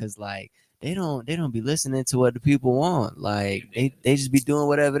second though, because like they don't be listening to what the people want. Like they just be doing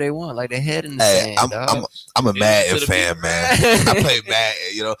whatever they want. Like their head in the Hey, sand. dog. I'm a Madden to the fan, people. man. I play Madden.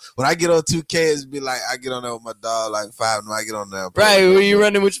 You know, when I get on 2K, it's be like I get on there with my dog, like 5, and I get on there. and play Right, with when you them.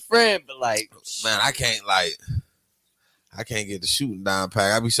 running with your friend, but like, Man, I can't get the shooting down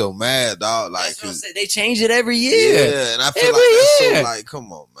pack. I be so mad, dog. Like, that's what I'm 'cause- saying. They change it every yeah, year. and I feel Every like that's year. so like,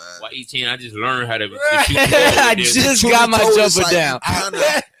 come on, man. Why 18? I just learned how to shoot Right. the ball I with this. just Truly got my told, it's jumper like, down.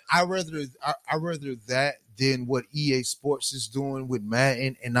 I rather that than what EA Sports is doing with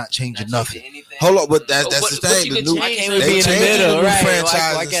Madden and not changing nothing. Hold on, but that's But the thing. you The can new, Why change can't we they be in the changing the middle? new Right? franchise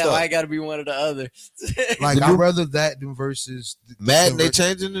Why and can't stuff. I got to be one or the other? Like The I'd new- rather that than versus Madden, they than-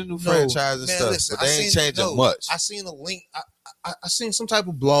 changing the new No, franchise and man, stuff, listen, but they I ain't seen- changing no, much. I seen a link. I seen some type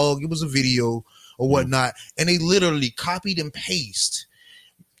of blog. It was a video or whatnot, and they literally copied and paste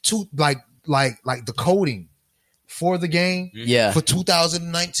to like the coding for the game Yeah. for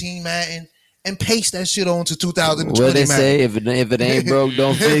 2019 Madden and paste that shit on to 2020 What they Madden. say? If it ain't broke,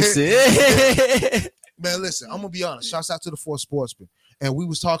 don't fix it. Man, listen, I'm gonna be honest. Shouts out to the Four Sportsmen, and we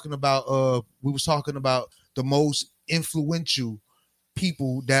was talking about the most influential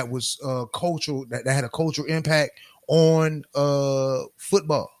people that was cultural that had a cultural impact on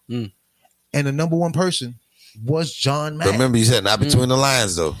football. Mm. And the number one person was John Madden. Remember, you said not between the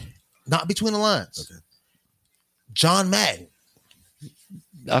lines though. Not between the lines. Okay. John Madden.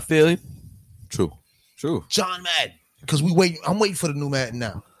 I feel you. True. John Madden. Because I'm waiting for the new Madden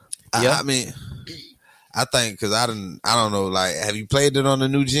now. Yeah. I mean, I think because I don't know. Like, have you played it on the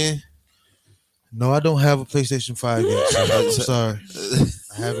new gen? No, I don't have a PlayStation 5 yet. So I'm sorry.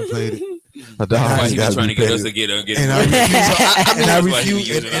 I haven't played it. That's why he was trying to get us to get And I refuse.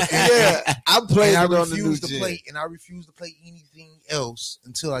 Yeah, I played And it I on the new refuse to gen. play. And I refuse to play anything else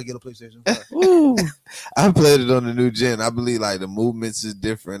until I get a PlayStation 5. I played it on the new gen. I believe like the movements is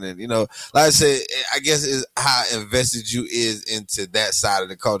different, and like I said, I guess it's how invested you is into that side of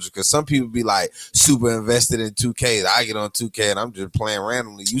the culture. Because some people be like super invested in 2K. I get on 2K and I'm just playing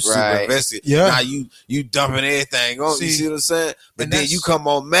randomly. You super Right. invested. Yeah. Now you dumping everything on. See, you see what I'm saying? But and then that's- you come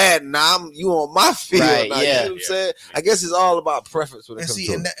on Madden. Now you on my field. Right, now, yeah. You know what I'm saying? I guess it's all about preference when it And comes see,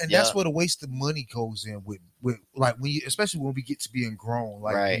 to and, it. and Yeah. that's where the waste of money goes in with like when you, especially when we get to being grown,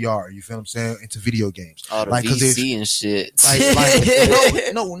 like Right. we are. You feel what I'm saying? Into video games. All the Like, 'cause VC and shit.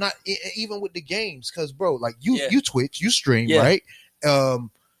 Like no, not even with the games, because bro, like Yeah. you Twitch, you stream, Yeah. right?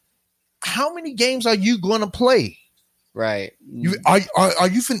 How many games are you gonna play? Right. You are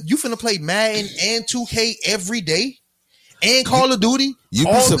you finna play Madden and 2K every day, and Call of Duty? You be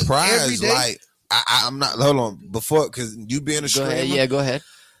all every surprised. day? Like I'm not. Hold on. Before, because you being a Go streamer, ahead. Yeah, go ahead.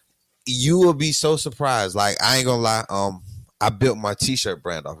 you will be so surprised. Like I ain't gonna lie. I built my t-shirt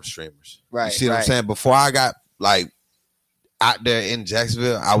brand off of streamers. Right. You see what I'm right. saying? Before I got like out there in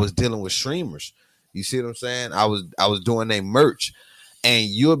Jacksonville, I was dealing with streamers. You see what I'm saying? I was doing their merch. And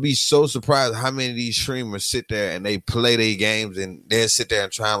you'll be so surprised how many of these streamers sit there and they play their games and they'll sit there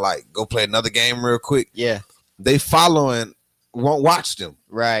and try and like go play another game real quick. Yeah. They following won't watch them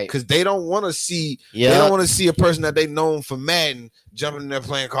Right. because they don't want to see. Yeah. They don't want to see a person that they known for Madden jumping in there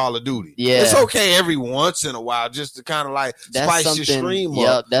playing Call of Duty. Yeah. It's okay every once in a while just to kind of like spice your stream Yep,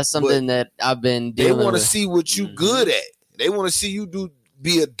 up. that's something that I've been They dealing want to with. see what you Mhm. good at. They want to see you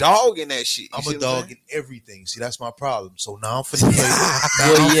be a dog in that shit. You I'm see a what I'm dog saying? in everything. See, that's my problem. So now I'm finna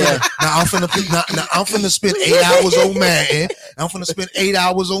play. Well, yeah. Now I'm finna spend 8 hours on Madden. I'm finna spend 8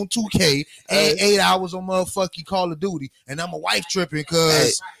 hours on 2K and 8 hours on motherfucking Call of Duty. And I'm a wife tripping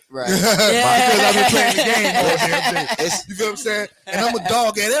because Right. because I've been playing the game all damn day. You feel what I'm saying? And I'm a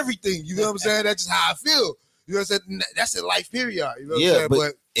dog at everything. You feel what I'm saying? That's just how I feel. You know what I'm saying? That's a life period. You know what I'm saying?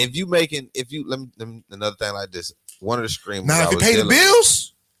 but if you let me another thing like this, one of the screamers. Now, I if you was pay the dealing with-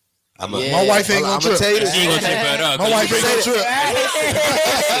 bills, Yeah. my wife ain't I'm gonna gonna trip. tell you this. She ain't gonna trip at all. My wife ain't gonna trip. Hey,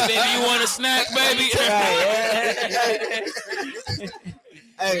 baby, you want a snack, baby?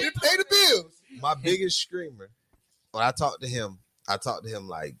 Hey, You pay the bills. my biggest screamer. When I talk to him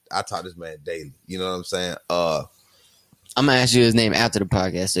like I talk to this man daily. You know what I'm saying? I'm gonna ask you his name after the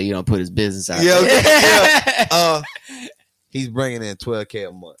podcast, so you don't put his business out. Yeah, there. yeah. He's bringing in $12K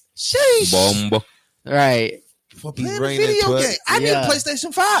a month. Sheesh. Bomba. Right. For He's playing the bringing in video 12 game. I need Yeah. a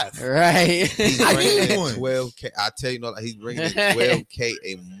PlayStation 5. Right. He's I bringing need in one. 12K. I tell you, no, he's bringing in $12K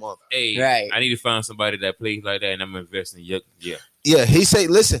a month. Hey, Right. I need to find somebody that plays like that, and I'm investing. Yeah, Yeah, he say,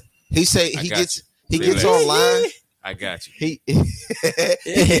 listen. He say I he got gets you. he Say gets less. online. I got you. He I got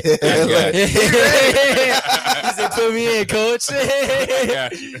he you. said, "Put me in, coach." I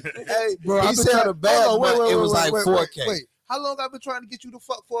got you. hey, Bro, he I've been said trying- on a bad Hold on, month, wait, it was wait, like wait, 4K. Wait, how long I've been trying to get you to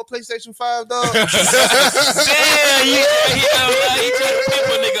fuck for a PlayStation 5, dog? Damn, he trying to pimp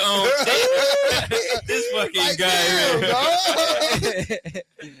a nigga on. This fucking Like, guy, damn, man. dog.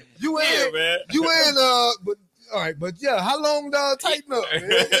 You Yeah, ain't, man. but all right, but yeah, how long, dog? Tighten up, man.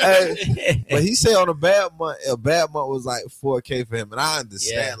 Hey, but he said on a bad month was like 4K for him, and I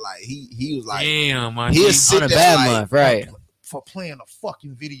understand. Yeah. Like he was like Damn, my he'll G. sit On a there bad like, month, right? For playing a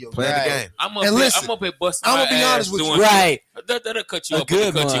fucking video playing game. the Right. game. I'm up And here, listen, I'm up here busting I'ma my be ass honest with you. doing Right. That'll cut you A up.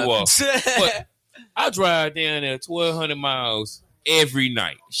 good Cut you month. off. But I drive down there 1,200 miles every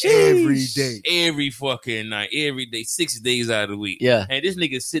night. Every day. Every fucking night. Every day. 6 days out of the week. Yeah. And this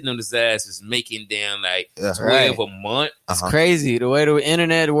nigga sitting on his ass is making down like Yeah. 12 a month. It's crazy the way the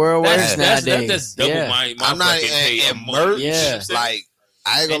internet world works That's nowadays. just double yeah. my I'm not fucking pay a in month. merch. Yeah. Like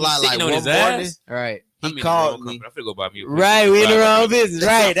I ain't gonna And lie. he's Like sitting on one his morning, ass. Right. I'm in the called wrong me. company. I'm finna go buy me a Right. We in the PlayStation wrong 5. business.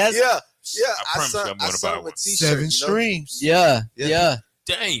 Right. That's yeah. I promise you I'm I gonna sent buy him a one. t-shirt. 7 you know? streams. yeah. Yeah. Yeah.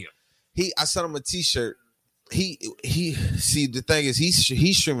 Damn. I sent him a t-shirt. He see the thing is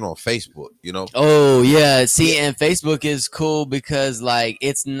he's streaming on Facebook. You know. Oh yeah. See, and Facebook is cool because like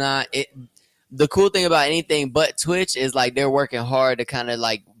it's not it. The cool thing about anything but Twitch is like they're working hard to kind of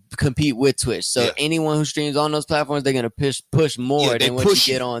like compete with Twitch. So Yeah. anyone who streams on those platforms, they're gonna push more Yeah, they than what push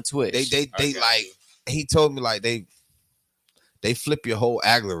you you. get on Twitch. They Okay. like he told me like they flip your whole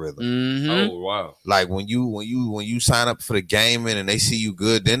algorithm. Mhm. Oh wow. Like when you sign up for the gaming and they see you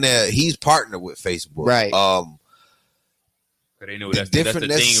good, then he's partnered with Facebook. Right. They know The that's the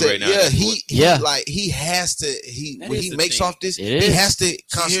thing right now. Yeah, That's he what- like he has to That when is he the makes thing. off this, It he is. has to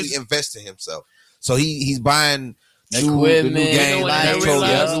constantly invest in himself. So he's buying the new Equipment, game, You know what I lights,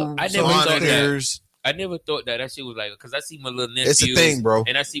 realized? yeah. I never thought that. monitors. I never thought that shit was like, because I see my little nephews. It's a thing, bro.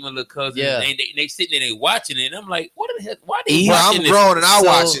 And I see my little cousins, Yeah. and they sitting there, they watching it, and I'm like, what the hell? Why they Bro, watching I'm this? grown and I So-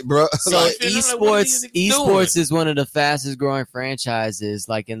 watch it, bro. So Like, I'm like, what are these niggas esports doing? is one of the fastest growing franchises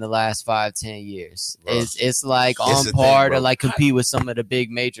like in the last 5-10 years. Bro. It's like It's on a par thing, to bro. like compete with some of the big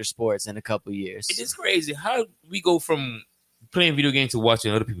major sports in a couple years. It is crazy how we go from playing video games to watching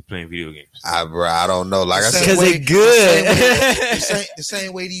other people playing video games. I don't know. Like I The said, same Because way- it's good. the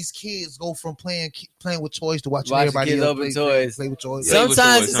same way these kids go from playing with toys to watching Watching everybody kids else open play toys. with toys. Yeah.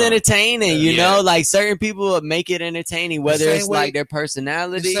 Sometimes toys, it's huh? entertaining, you Yeah. know. Like certain people make it entertaining, whether same it's way- like their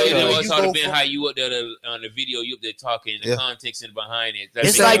personality. the So same or- it way was you hard to go be from- how you up there on the video, you up there talking, the Yeah. context and behind it.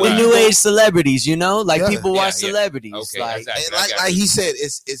 It's same like the way new you go- age celebrities, you know. Like Yeah. people watch Yeah, yeah. celebrities, Okay, like exactly. and I got like you. he said,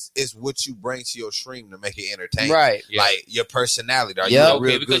 it's what you bring to your stream to make it entertaining. right. Yeah. Like your personality. Are Yep. you a Okay,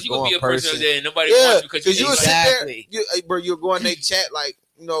 real because good you gonna be going a person person? there and nobody Yeah, wants you because you would sit there, Exactly. hey, bro, you'll go in their chat like,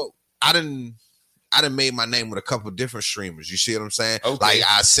 you know, I done made my name with a couple different streamers. You see what I'm saying? Okay. Like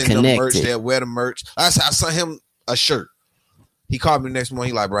I send them merch, Connected. they'll wear the merch. I sent him a shirt. He called me the next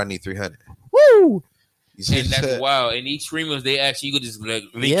morning. He like, bro, I need 300. Woo! You see And what I'm that's saying? wild. And these streamers, they actually you could just like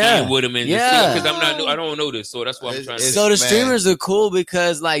link Yeah. in with them and Yeah. because I don't know this, so that's why I'm trying to. It's- So the man. streamers are cool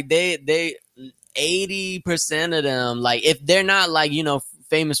because like they 80% of them, like if they're not like, you know,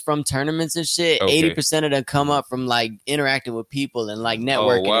 famous from tournaments and shit, Okay. 80% of them come up from like interacting with people and like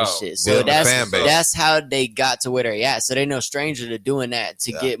networking wow. and shit. So Building a fan base. that's how they got to where they're at. So they're no stranger to doing that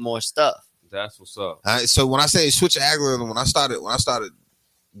to Yeah. get more stuff. That's what's up. So when I say switch the algorithm, when I started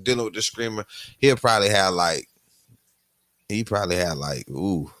dealing with the streamer, he probably had like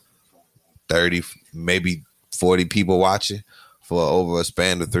 30, maybe 40 people watching for over a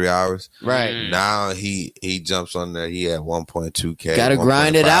span of 3 hours. Right. Mm. Now he jumps on there. He had 1.2K. Gotta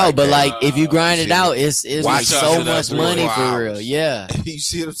grind it out, but 1.5K. like if you grind You it see out, me? it's Watch like out so for that much 3 or money 4 for real. hours. Yeah. you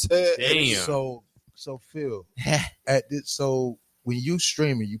see what I'm saying? Damn. So Phil, so when you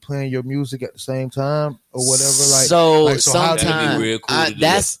streaming, you playing your music at the same time or whatever. Like so like, so how- That'd be sometimes real cool to do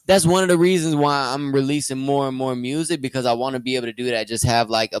that's one of the reasons why I'm releasing more and more music because I want to be able to do that. Just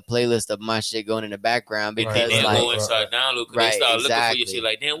have like a playlist of my shit going in the background And because then Right, go like inside download because Right, they start looking for exactly. your shit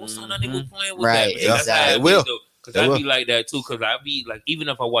like, damn, what song that nigga Mhm. playing with Right, that? That's how exactly. I It will. Because It I will. be like that too. Because I be like, even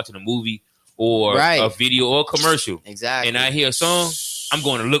if I'm watching a movie or Right. a video or a commercial, exactly. and I hear a song, I'm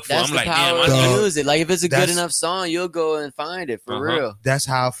going to look for. it. that's I'm the like, power damn, of Dog. music. Like if it's a good That's- enough song, you'll go and find it for Uh-huh. real. that's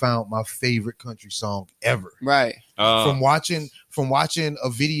how I found my favorite country song ever. Right. From watching a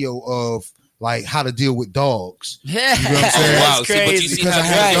video of like how to deal with dogs. Yeah. You know what I'm saying? Oh, wow. That's See, but you crazy. see Because how I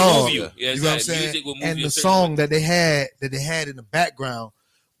had music a move dog. you. Yeah, You know what I'm exactly. saying? Music will move And you the a certain song way. that they had in the background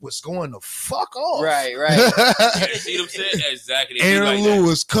was going the fuck off. Right, right. Yeah, see what I'm saying? Exactly. They be Aaron like that.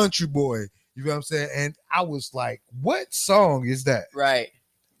 Lewis, Country Boy. You know what I'm saying? And I was like, what song is that? Right.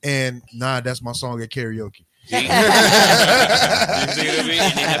 And that's my song at karaoke. See? You see what I mean?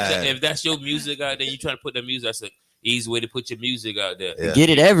 And if that's your music out there, you trying to put the music, that's an easy way to put your music out there. Yeah. Get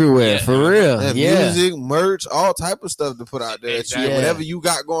it everywhere Yeah. for real. Yeah, Yeah. music, merch, all type of stuff to put out there. Exactly. Yeah. Whatever you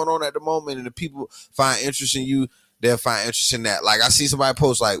got going on at the moment, and the people find interest in you, they'll find interest in that. Like I see somebody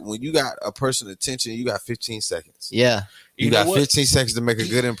post, like when you got a person's attention, you got 15 seconds. Yeah. You know got what? 15 seconds to make a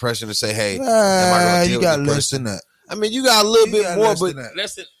good impression and say, "Hey, am I gonna deal you with got the less person? than that. I mean, you got a little You bit got more, less but than that.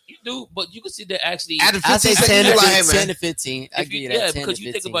 Listen, you do, but you can see that actually. after I 15 say seconds, 10 you to, like, hey, 10 man, to 15. I If give you, you that yeah, 10 because to you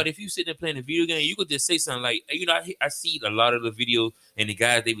 15. think about it, if you sit there playing a video game, you could just say something like, you know, I see a lot of the videos and the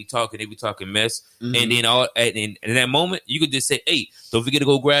guys they be talking mess, Mhm. and then all and in that moment you could just say, hey, don't forget to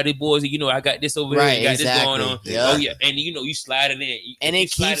go grab the boys. You know, I got this over Right, here, I got this going exactly. on. Yeah. Oh yeah, and you know, you slide it in, and you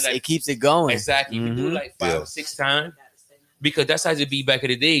it slide keeps it going. exactly. You do it Mhm. like 5 Yeah. or 6 times because that's how it be back in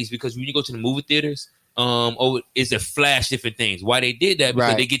the days. Because when you go to the movie theaters. It's a flash different things. Why they did that? Because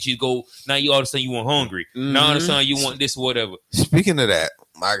Right. they get you to go. Now you all of a sudden you want hungry. Now all of a Mhm. sudden you want this or whatever. Speaking of that,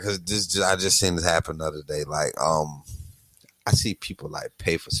 because I just seen this happen the other day. Like, I see people like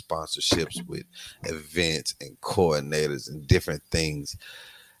pay for sponsorships with events and coordinators and different things.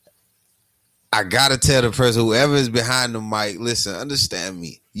 I gotta tell the person, whoever is behind the mic, listen, understand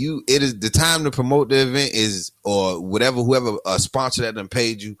me. It is the time to promote the event or whoever a sponsor that done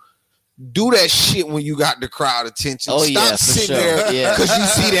paid you. Do that shit when you got the crowd attention. Oh, Stop yeah, for sitting sure. there Yeah. because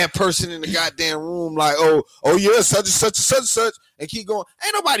you see that person in the goddamn room like, oh yeah, such and such and such and such, and keep going.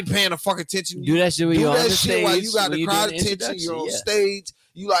 Ain't nobody paying the fucking attention. Do that shit when Do you're on that the shit stage. while you got when the you crowd doing the attention. You're on introduction, stage.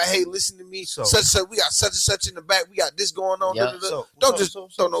 You like, hey, listen to me. So- Such. We got such and such in the back. We got this going on. Yep. Da, da, da. Don't just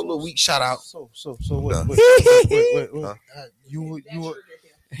throw no little weak shout out. So Huh? wait. Huh? You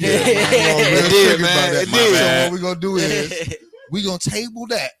Yeah. It did, man. It So did. what we're gonna do is we're gonna table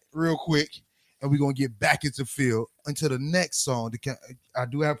that real quick, and we're gonna get back into field until the next song. I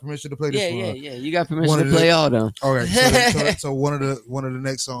do have permission to play this one. Yeah. You got permission One to of play the- all them. All right. So one of the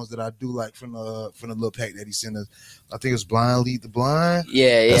next songs that I do like from the little pack that he sent us, I think it's "Blind Lead the Blind."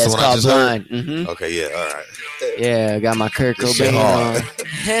 Yeah. That's the It's one I called just heard? Blind. Mm-hmm. Okay, yeah, all right. Yeah, I got my Kurt This shit Cobain on.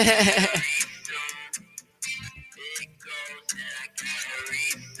 hard.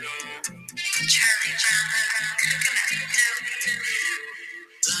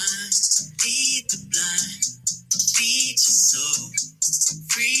 Lead the blind, feed your soul,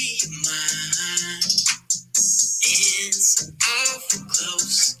 free your mind. It's awful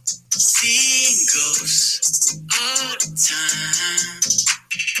close, seeing ghosts all the time.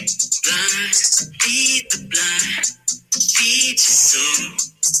 Blind, lead the blind, feed your soul,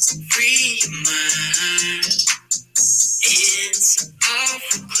 free your mind. It's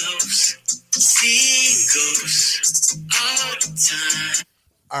awful close, seeing ghosts all the time.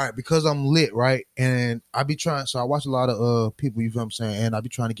 All right, because I'm lit, right? And I be trying, so I watch a lot of people, you feel what I'm saying? And I be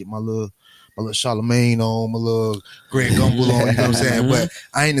trying to get my little Charlemagne on, my little Greg Gumbel on, you know what I'm saying? But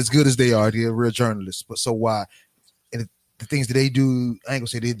I ain't as good as they are. They're real journalists. But so why? And the things that they do, I ain't gonna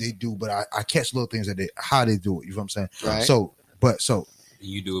say they do, but I catch little things how they do it, you know what I'm saying? Right. So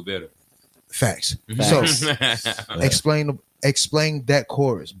You do it better. facts. Facts. So explain that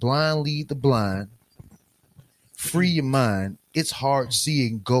chorus. Blind lead the blind, free your mind. It's hard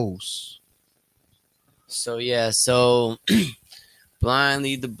seeing ghosts. So blind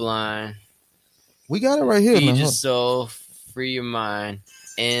lead the blind. We got it right here. Feed Man. your Huh? soul, free your mind.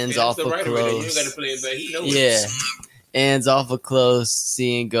 Ends Yeah, off that's the of right way. You close. gotta play it back. He knows Yeah. Ends off of close,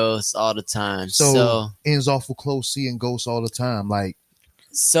 seeing ghosts all the time. So ends awful close, seeing ghosts all the time. Like,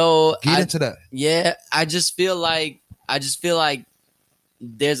 So get I, into that. yeah, I just feel like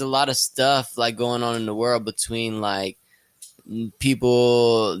there's a lot of stuff like going on in the world between like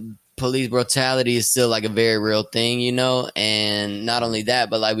people. Police brutality is still like a very real thing, you know, and not only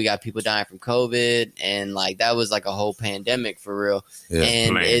that, but like we got people dying from COVID, and like that was like a whole pandemic for real. Yeah.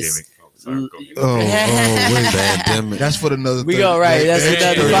 And it's Oh, wait. Pandemic. That's for another. we go right. That's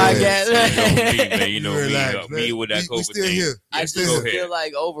another podcast. Man, you know Relax, me with that we COVID still thing. here. I Still just here. feel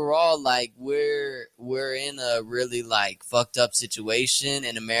like overall, like we're in a really like fucked up situation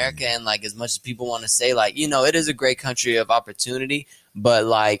in America, and like as much as people want to say, like, you know, it is a great country of opportunity, but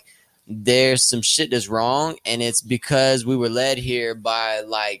like there's some shit that's wrong, and it's because we were led here by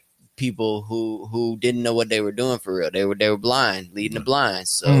like people who didn't know what they were doing for real. They were blind, leading the blind.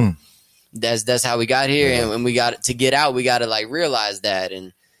 So Mm. that's how we got here, Yeah. and when we got to get out, we got to like realize that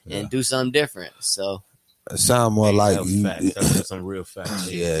and do something different. So. It sound more like you. That's some real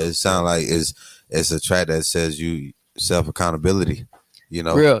facts. Yeah, it sound like it's a track that says you self accountability. You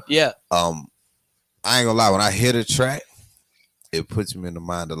know, Real, yeah. I ain't gonna lie. When I hear the track, it puts me in the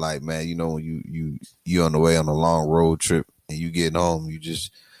mind of like, man, you know, when you on the way on a long road trip and you getting home, you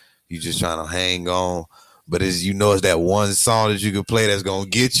just trying to hang on. But it's it's that one song that you can play that's gonna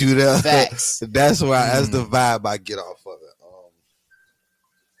get you there. Facts. That's the vibe I get off of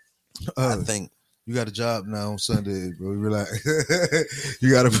it. I think You got a job now on Sunday, bro. Relax.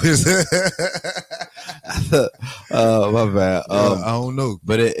 You got to put. my bad. I don't know,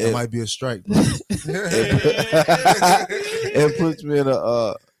 But it it might be a strike, bro. it puts me in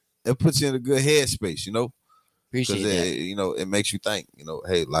it puts you in a good headspace, you know, because Appreciate that. it makes you think,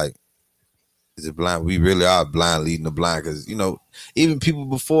 hey, like, is it blind? We really are blind leading the blind, because even people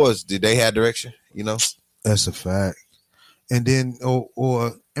before us, did they have direction? That's a fact. And then,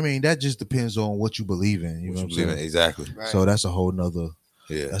 or I mean, that just depends on what you believe in. You know what I'm saying? Exactly. Right. So that's a whole nother.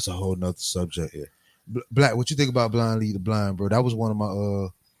 Yeah. That's a whole nother subject. Yeah. Black, what you think about Blind Lead the Blind, bro? That was one of my.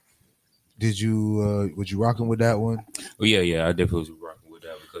 Did you was you rocking with that one? Well, yeah, I definitely was rocking with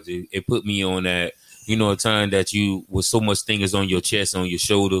that because it put me on that, a time that you with so much things on your chest, on your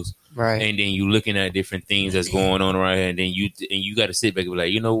shoulders, Right. and then you looking at different things that's going on right here, and then you got to sit back and be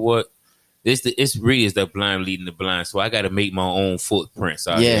like, you know what? It's really is the blind leading the blind, so I got to make my own footprints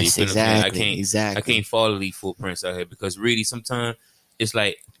out here. You Yes, feel what I'm saying? exactly. Exactly. I can't follow these footprints out here because really sometimes it's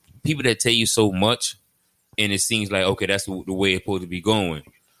like people that tell you so much, and it seems like okay, that's the way it's supposed to be going.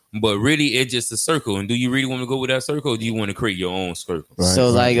 But really, it's just a circle. And do you really want to go with that circle, or do you want to create your own circle? Right, So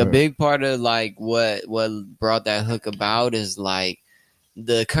like a right. big part of like what brought that hook about is like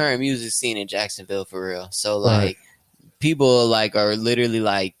the current music scene in Jacksonville for real. So like people like are literally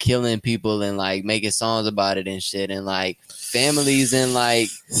like killing people and like making songs about it and shit, and like families and like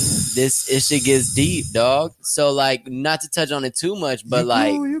this shit gets deep, dog. So like, not to touch on it too much, but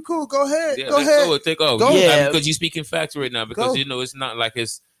you cool. Go ahead. Yeah, Go let's ahead. Go, take off. Go. Yeah, because you're speaking facts right now. Because Go. it's not like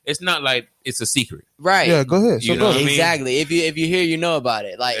it's a secret. right? Yeah, go ahead. So You know what I mean? Exactly. If you hear, you know about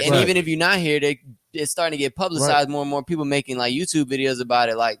it. Like, and Right. even if you're not here, it's starting to get publicized. More and more people making like YouTube videos about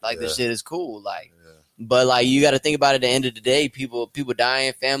it. Like this shit is cool. Like, but like you got to think about it. At the end of the day, people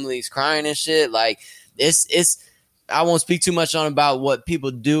dying, families crying and shit. Like it's. I won't speak too much on about what people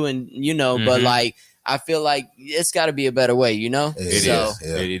do, and but like I feel like it's got to be a better way. You know, It It So- is.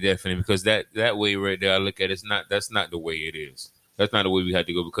 yeah. It is definitely, because that way right there, I look at that's not the way it is. That's not the way we have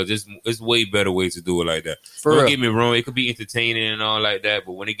to go, because it's way better ways to do it like that. for Don't real. get me wrong, it could be entertaining and all like that,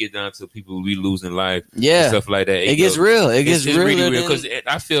 but when it get down to people we losing life and Yeah, stuff like that, it gets real. It gets it's really really real, real. because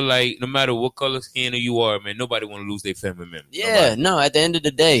I feel like no matter what color skin you are, man, nobody want to lose their family member. Yeah, Nobody. no. At the end of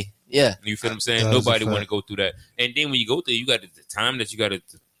the day, yeah, You feel what I'm saying? That's a Nobody fact. want to go through that. And then when you go through, you got the time that you got to,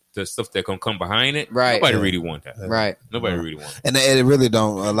 the stuff that gonna come behind it. Right. Nobody Yeah. really want that. right. Nobody really want it. And it really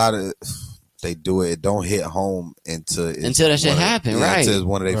don't. A lot of they do it. It don't hit home until Until that shit happen, right. Until it's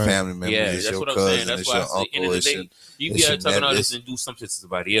one of their Right. family members. Yeah, it's that's your what I'm saying. cousin. That's It's why your I say, end uncle. of the It's day, your, you it's be your out talking all nephew. this and do something to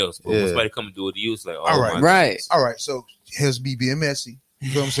somebody else. But Yeah. when somebody come and do it to you, it's like, oh, All right. my Right. goodness. All right, so here's me being messy. You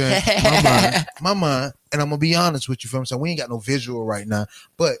feel what I'm saying? My mind, and I'm gonna be honest with you. Feel what I'm saying? We ain't got no visual right now,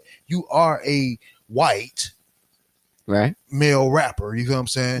 but you are a white Right. male rapper. You feel what I'm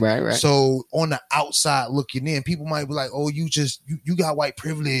saying? Right. Right. So on the outside looking in, people might be like, "Oh, you got white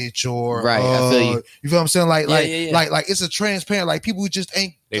privilege," or Right, I feel you. You feel what I'm saying? Like, Yeah. like it's a transparent. Like people who just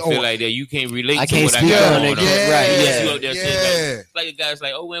ain't. They oh, feel like that you can't relate I to can't what I speak got on going it. on. Yeah, Right, yeah. You out there saying, yeah. like a guy's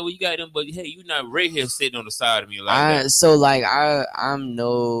like, oh man, well you got them, but hey, you're not right here sitting on the side of me like I that. so like I'm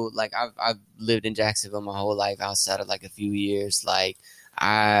no like I've lived in Jacksonville my whole life outside of like a few years. Like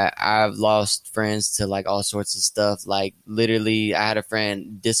I've lost friends to like all sorts of stuff. Like literally, I had a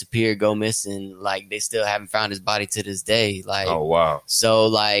friend disappear, go missing. Like they still haven't found his body to this day. Like Oh wow. so,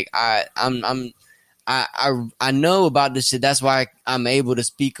 like I know about this shit. That's why I'm able to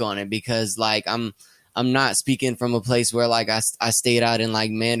speak on it, because like I'm not speaking from a place where like I stayed out in like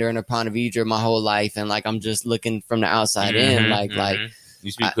Mandarin or Ponte Vedra my whole life, and like I'm just looking from the outside in. Like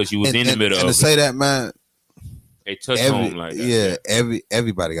you speak because you was in the middle and of to say it. that, man, They touch home like that.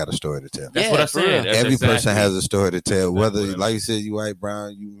 everybody got a story to tell. That's Yeah, what I for real. said. That's Every person exactly- has a story to tell. Whether, Exactly. like you said, you white,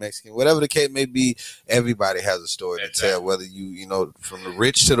 brown, you Mexican, whatever the case may be, everybody has a story to Exactly. tell. Whether you know, from the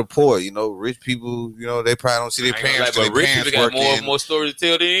rich to the poor, rich people, they probably don't see their I ain't gonna parents. lie, till but their rich parents people got working. more stories to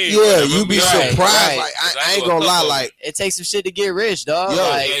tell than Yeah, you be Right, surprised. right. Like I I ain't know a gonna lie. couple. Like it takes some shit to get rich, dog. Yo,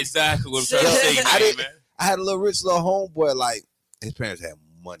 like, Yeah, exactly what I'm trying to say, I didn't- man. I had a little rich little homeboy. Like his parents had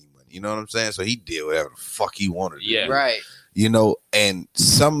money. You know what I'm saying? So he did whatever the fuck he wanted to do. Yeah. right. And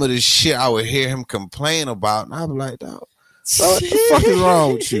some of the shit I would hear him complain about, and I'd be like, dog, what the fuck is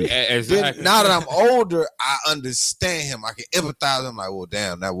wrong with you? Then, Exactly. now that I'm older, I understand him. I can empathize. I'm like, well,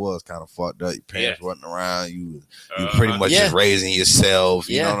 damn, that was kind of fucked up. Your parents Yeah. wasn't around. You pretty much Yeah. just raising yourself.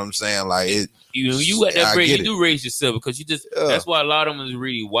 You Yeah. know what I'm saying? Like it. You at that I break, get you it. do raise yourself, because you just. Yeah. That's why a lot of them is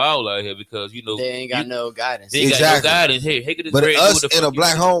really wild out here, because They ain't got no guidance. They ain't Exactly. got no guidance. Hey, get this But bread, do us what the in fuck a you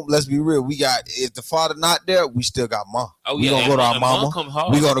black do. home, let's be real. We got, if the father not there, we still got mom. Oh, We yeah, gonna and go to our mom- and mama. come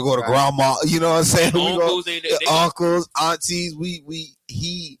hard. We gonna go to Right. grandma. You know what I'm saying? We gonna, Uncles, they uncles, aunties.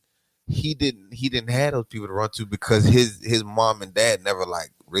 He didn't have those people to run to because his mom and dad never like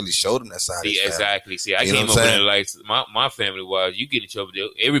really showed him that side. of his See, family. exactly. See, I You know came what up I'm with it saying? like my family was. You get in trouble,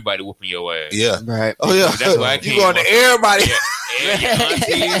 everybody whooping your ass. Yeah. Right. Oh yeah. That's why I you came going to up- everybody. Yeah. And your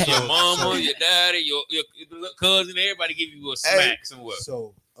aunties, your mama, your daddy, your cousin, everybody give you a smack somewhere.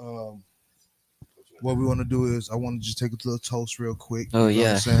 So, what we want to do is I want to just take a little toast real quick. Oh, You know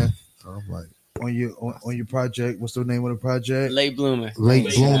yeah. what I'm saying? Like on your project. What's the name of the project? Late bloomer.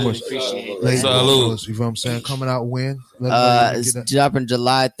 Late Bloomers. Appreciate it. Late Salute. Bloomers. You know what I'm saying? Coming out when? Let everybody It's get that. dropping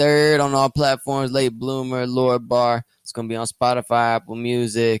July 3rd on all platforms. Late Bloomer, Lord Bar. It's gonna be on Spotify, Apple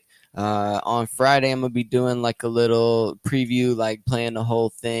Music. On Friday, I'm gonna be doing like a little preview, like playing the whole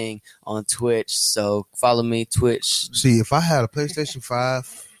thing on Twitch. So follow me, Twitch. See, if I had a PlayStation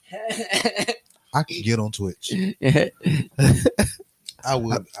 5, I could get on Twitch. I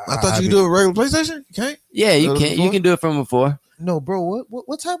would. I thought you could do a regular PlayStation. You can't. Yeah, you Go to can. the You floor? can do it from before. No, bro.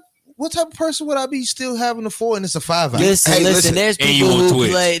 What type of person would I be still having a 4 and it's a 5? Listen, Hey, listen. listen. There's And people you on who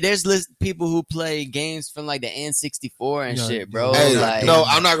Twitch. play. There's people who play games from like the N64 and No, shit, bro. Hey, like, no,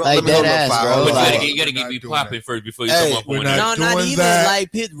 I'm not gonna. like let me hold dead up ass, 5. bro. Hold But up. Like- you gotta We're get me not doing popping that. first before you Hey, come up we're on not that. no, not doing even that.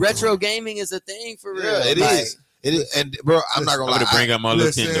 like retro gaming is a thing for real. Yeah, it Like, is. It is, and bro, I'm not gonna I'm lie. gonna bring out my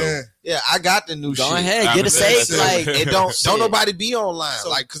Nintendo. Yeah, I got the new shit. Go ahead, I'm get a saying, safe. Like, It don't Shit. nobody be online,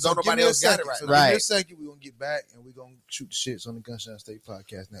 because don't give nobody me a else got it second. right So now. give me a Right. second. We're gonna get back and we're gonna shoot the shits on the Gunshot State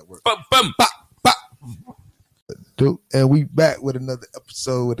Podcast Network. Bum, bum. Dude, and we back with another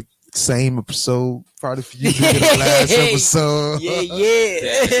episode with the same episode. Probably for you did the last episode. yeah.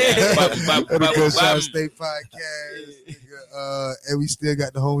 of the Gunshot State Podcast. Nigga. And we still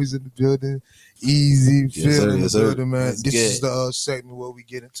got the homies in the building. Easy, Yes, Phil sir, in the yes, sir. building, man. That's This is good. the segment where we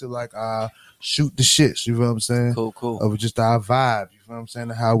get into like shoot the shits. You know what I'm saying? Cool. Of just our vibe. You know what I'm saying?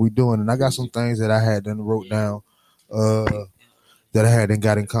 How we doing? And I got some things that I had done wrote down that I had and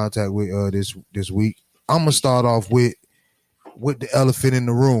got in contact with this week. I'm gonna start off with the elephant in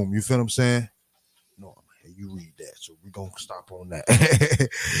the room. You feel what I'm saying? No, you read that, so we're gonna stop on that.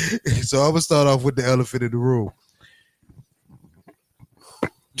 So I'm gonna start off with the elephant in the room.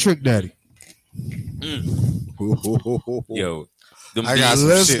 Trick Daddy. Yo, them I got bees, some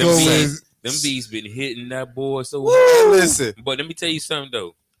Let's shit go to say. with them bees been hitting that boy so Woo, hard. listen. But let me tell you something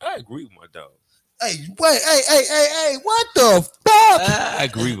though. I agree with my dog. hey, wait, hey, what the fuck? I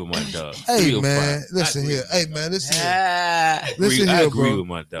agree with my dog. Hey Real man, fine. listen I agree here. with Hey my man, dog. listen here. Ah. Listen I here, agree bro. with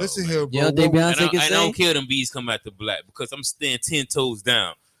my dog. Listen man. here, bro. You don't think What- Beyonce can And I don't sing? care them bees come out the black because I'm staying 10 toes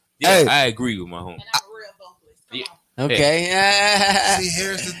down. Yeah, Hey. I agree with my home. And I'm a real vocalist. Come Yeah. on. Okay. See,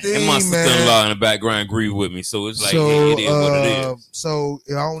 here's the thing, And my man. sister-in-law in the background agree with me, so it's like So, hey, it is what it is. So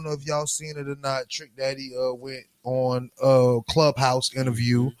I don't know if y'all seen it or not. Trick Daddy went on Clubhouse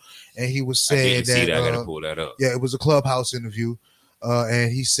interview, and he was I saying didn't see that. I that gotta pull that up. yeah, it was a Clubhouse interview,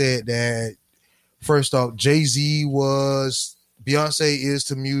 and he said that first off, Jay-Z was Beyonce is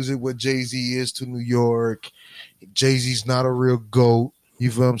to music what Jay-Z is to New York. Jay-Z's not a real GOAT. You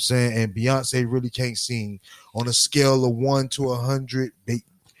feel what I'm saying? And Beyonce really can't sing. On a scale of 1 to 100,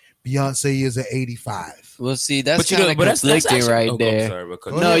 Beyonce is an 85. Well, see, that's you kind know, of but that's conflicting actually, right I'm there. sorry, but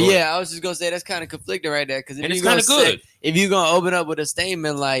cut No, you No, off. yeah, I was just gonna say that's kind of conflicting right there because And it's kind of good. if you're gonna open up with a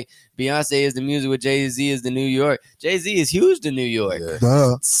statement like Beyonce is the music with Jay-Z is the New York, Jay-Z is huge to New York. Yeah.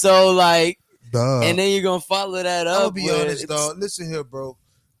 Duh. So like, Duh. and then you're gonna follow that I'll up. be with, honest, dog. Listen here, bro.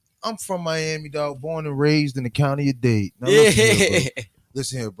 I'm from Miami, dog. Born and raised in the county of Dade. Now, Yeah,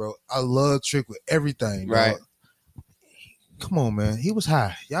 listen here, bro. I love Trick with everything, dog. Right. Come on, man. He was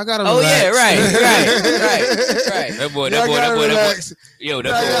high. Y'all gotta Oh, relax. yeah, right. That boy, Y'all gotta relax. yo, Y'all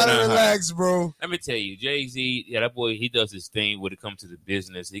that boy gotta not high. relax, bro. Let me tell you, Jay-Z, yeah, that boy, he does his thing when it comes to the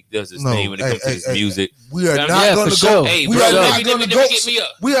business. He does his No, thing when it comes to his music. We are Yeah, not for gonna go. sure. Hey, we bro, are not let gonna me go. get me up.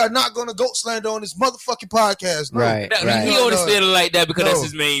 We are not gonna goat slander on this motherfucking podcast. No. Right. Now, he only said it like that because No. that's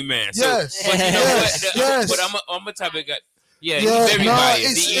his main man. So, Yes. but you know Yes. what? Yes. But I'm a type of guy. Yeah, Yeah, he's very no,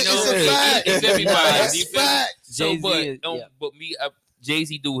 biased. it's- You know, it's a fact. he's very biased. You It's feel me? fact. So, Jay-Z but is- yeah. but me,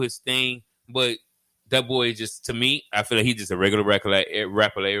 Jay-Z do his thing, but that boy just to me, I feel like he's just a regular rapper like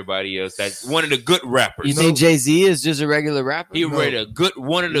everybody else. That's one of the good rappers. You think Jay-Z is just a regular rapper? He read a good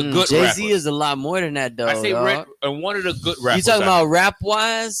one of the good Jay-Z rappers. is a lot more than that, though. I say dog. one of the good You rappers. talking about rap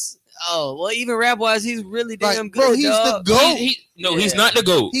wise? Oh, well, even rap wise, he's really damn Like, good. bro, he's dog. the GOAT. He's Yeah. not the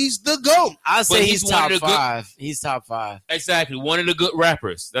GOAT. He's the GOAT. I'll say But he's he's one top of the good- five. He's top five. Exactly, one of the good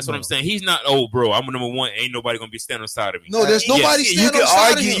rappers. That's what No. I'm saying. He's not, oh, bro, I'm number one. Ain't nobody gonna be standing on side of me. No, there's Yeah, nobody you standing could on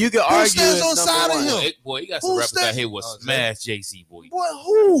side argue- of him. you could Who argue stands it's on number side of one. him? Boy, he got some Who rappers out stands- here with Oh, Jay. smash JC, boy. Boy,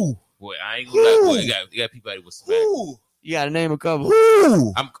 who? Boy, I ain't gonna lie, boy. You got people out here with smash. Who? You got to name a couple.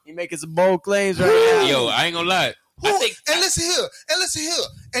 Who? You making some bold claims right now. Yo, I ain't gonna lie. Who? I think And listen here.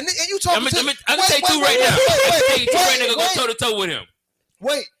 And you talking to... I'm gonna say two right now. I'm gonna say two right now. Go wait. toe to toe with him.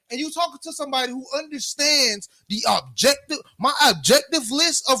 Wait, and you talking to somebody who understands my objective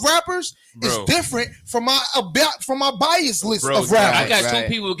list of rappers is Bro. different from my bias list Bro, of rappers. I got Right.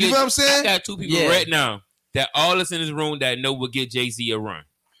 two people. You know what I'm saying? I got two people Yeah. right now that all us in this room that know will get Jay-Z a run.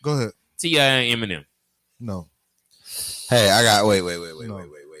 Go ahead. T.I. and Eminem. No. Hey, I got wait. No.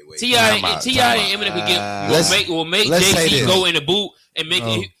 T.I. Time out, and time Eminem could get Let's- will make let's say Jay-Z this. go in the boot and make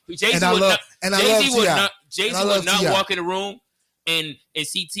No. it. Jay-Z And I would love not. and I Jay-Z love would T.I. not. Jay-Z And I would love not T.I. walk in the room and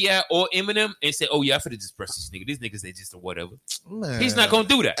see T.I. or Eminem and say, "Oh yeah, I finna just press this nigga. These niggas they just or whatever." Man. He's not gonna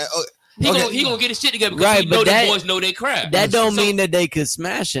do that. He Okay. gonna get his shit together because Right, he know but the that- boys know they crap. That don't So- mean that they could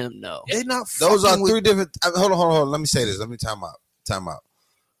smash him, though. They not Those are fucking with- three different. Hold on. Let me say this. Let me time out.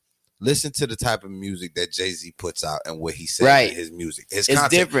 Listen to the type of music that Jay-Z puts out and what he says Right. in his music. His It's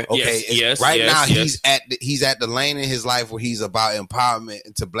content. different. Okay, Yes, right yes, now yes. he's at the lane in his life where he's about empowerment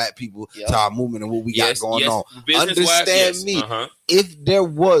to black people, Yep. to our movement and what we got going on. Business-wise, Understand yes. me. Uh-huh. If there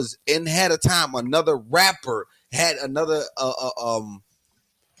was and had a time another rapper had another I'm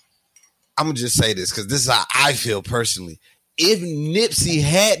gonna just say this because this is how I feel personally. if Nipsey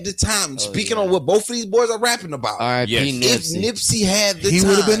had the time, speaking on what both of these boys are rapping about, R.I.P. Yes. if Nipsey. Nipsey had the He time,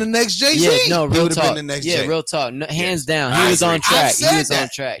 would have been the next Jay-Z. Yeah, no, He real would've been talk. the next Yeah, Jay. real talk. No, hands down, I he was agree. on track. I said He was that. on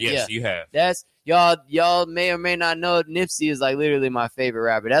track. Yes, Yeah, you have. that's y'all may or may not know Nipsey is like literally my favorite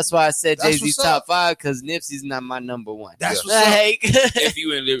rapper. That's why I said That's Jay-Z's what's top up. 5 because Nipsey's not my number one. That's what's up. Like, If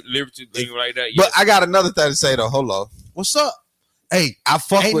you in Liberty thing like that, But yes. I got another thing to say though. Hold on. What's up? Hey, I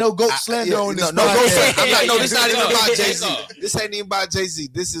fuck ain't with, no goat I- slander yeah, on this no goat podcast. slander. I'm like, no, this not even about Yeah. Jay-Z. This ain't even about Jay-Z.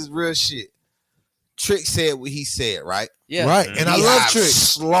 This is real shit. Trick said what he said, right? yeah, Right, and I He love have Trick.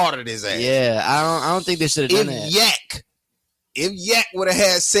 slaughtered his ass. yeah. I don't think they should have done that. If Yak would have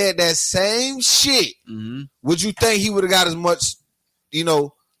had said that same shit, Mhm. would you think he would have got as much,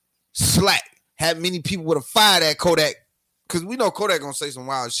 slack? Had many people would have fired at Kodak, because we know Kodak gonna say some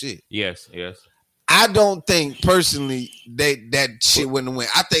wild shit. Yes. I don't think personally that shit wouldn't have went.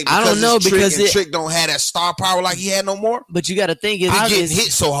 I think I don't because know, it's Trick because and it- Trick don't have that star power like he had no more. But you got to think He it's getting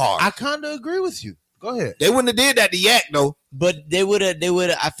hit so hard. I kind of agree with you. Go ahead. They wouldn't have did that to Yak though. But they would have.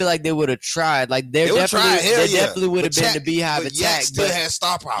 I feel like they would have tried. Like They would've tried, hell they yeah. definitely would have But been Yak- the Beehive but Yak attack. still But had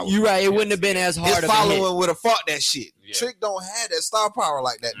star power. you're right. It Yes. wouldn't have been as His hard of a hit. following would have fought that shit. Yeah. Trick don't have that star power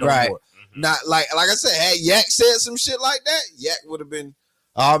like that no Right. more. Not like I said, had Yak said some shit like that, Yak would have been,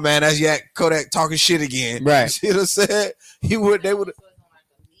 oh man, that's Yak Kodak talking shit again. Right. You see what I'm saying? They would have.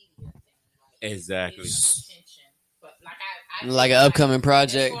 Exactly. Like an upcoming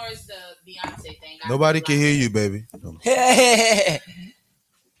project. As far as the Beyonce thing, I Nobody feel can like- hear you, baby.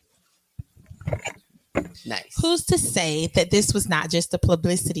 Nice. Who's to say that this was not just a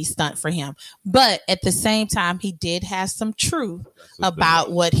publicity stunt for him? But at the same time, he did have some truth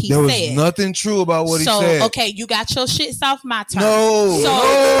about what he There was said. nothing true about what so, he said. okay, you got your shits off my turn. No,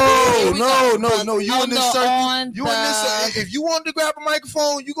 So, here no, we no, go. no, no. You On in this the- circle. on You in this. the- If you want to grab a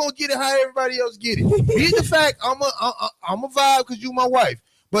microphone, you gonna get it how everybody else get it. Here's the fact. I'm a vibe because you my wife.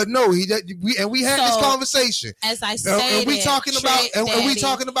 But no, we had this So, conversation. As I said, And we talking about Trick and we Daddy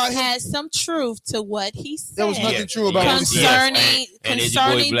talking about him. had some truth to what he said. There was nothing Yes. true about what he said. Concerning- And as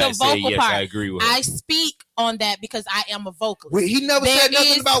concerning your boy Black the said, vocal yes, part. I agree with her. I speak on that because I am a vocalist. He never There said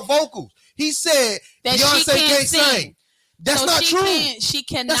nothing is- about vocals. He said That she Beyonce can't sing. sing. That's So not true. She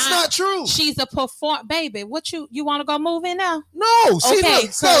cannot. That's not true. She's a perform, baby. What you want to go move in now? No, see, Okay,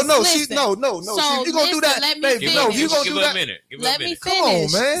 look, so no, listen. see, no. See, So if you gonna do listen, that, let me baby, finish. no, if you gonna give do her a that, minute. Give her Let a me minute. Come on,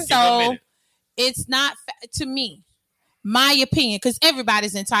 finish. man. Give her a So minute. it's not to me, my opinion, because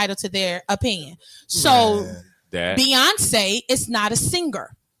everybody's entitled to their opinion. So That Beyonce is not a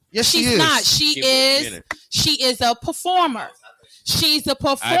singer. yes, she She's is. not. She Give her a is. minute. She is a performer. She's a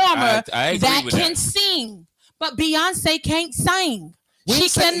performer I agree that with can that. sing, but Beyonce can't sing. We She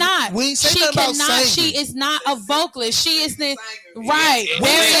ain't say- cannot. we ain't say She nothing about cannot. singing. She is not a vocalist. She is the right. We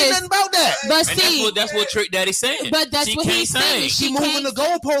ain't say There nothing is, about that. but And see, that's what Trick Daddy saying. but that's She what can't he's saying. sing. She She moving the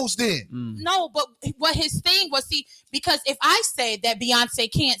can't- goalpost then. no, but what his thing was, see, because if I say that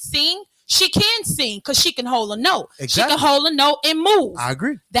Beyonce can't sing, she can sing because she can hold a note. Exactly. She can hold a note and move. I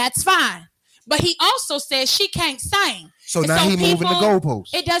agree. That's fine. But he also says she can't sing. So And now so he moving the people- goalpost.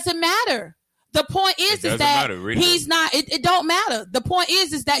 It doesn't matter. The point is doesn't that matter, really. he's not. It don't matter. The point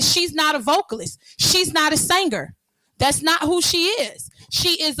is that she's not a vocalist. She's not a singer. That's not who she is.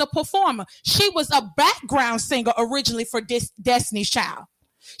 She is a performer. She was a background singer originally for Destiny's Child.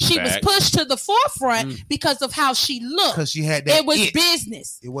 She was Facts. pushed to the forefront because of how she looked. Because she had that. It was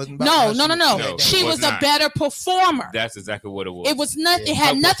business. It wasn't about how No. she No, She it was was a not. better performer. That's exactly what it was. It was nothing. It Her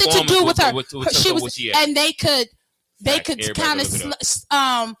had nothing to do performance with her. was what She took was, what she had. and they could Facts. Everybody kind of look it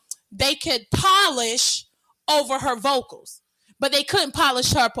up. they could polish over her vocals, but they couldn't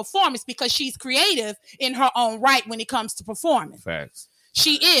polish her performance because she's creative in her own right when it comes to performing. Facts.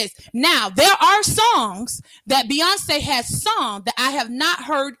 She is. Now, there are songs that Beyonce has sung that I have not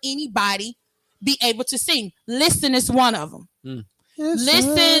heard anybody be able to sing. Listen is one of them.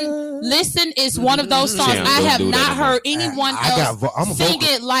 Listen is one of those songs. Tim, I don't have do that not no more. heard anyone else I'm a sing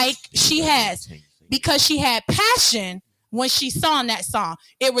vocal. it like she has because she had passion when she sung that song.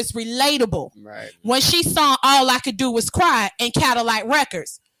 It was relatable. Right. When she sung All I Could Do Was Cry in Cadillac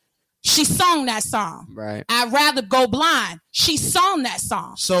Records, she sung that song. Right. I'd rather go blind. She sung that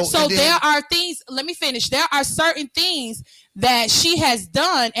song. So, and then- there are things, let me finish. There are certain things that she has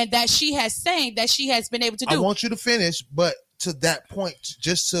done and that she has sang that she has been able to I do. want you to finish, but to that point,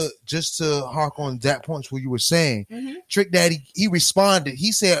 just to hark on that point where you were saying, Mhm. Trick Daddy, he responded.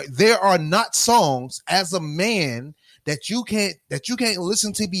 He said, "There are not songs as a man that you can't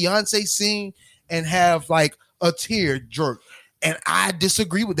listen to Beyonce sing and have like a tear jerk." And I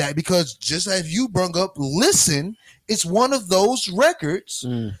disagree with that because just as you brung up, listen it's one of those records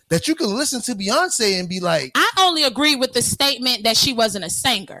Mm. that you can listen to Beyonce and be like, I only agree with the statement that she wasn't a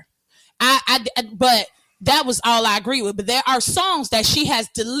singer. But that was all I agree with. But there are songs that she has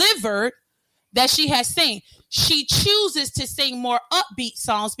delivered that she has sing. She chooses to sing more upbeat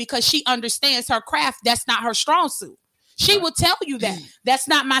songs because she understands her craft. That's not her strong suit. She will tell you that. That's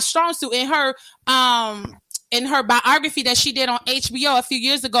not my strong suit. In her biography that she did on HBO a few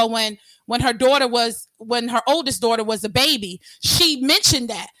years ago when her oldest daughter was a baby, she mentioned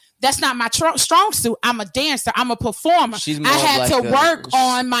that. That's not my strong suit. I'm a dancer. I'm a performer. I had to work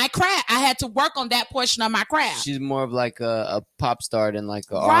on my craft. I had to work on that portion of my craft. She's more of like a pop star than like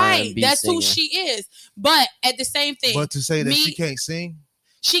a right. R&B That's singer. who she is. But at the same thing, but to say that she can't sing,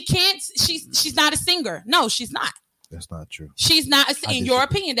 she can't. She's not a singer. No, she's not. That's not true. She's not, in your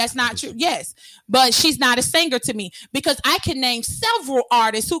opinion, that's not true. Yes, but she's not a singer to me because I can name several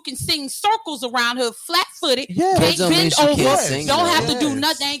artists who can sing circles around her flat-footed, can't bend over, don't have to do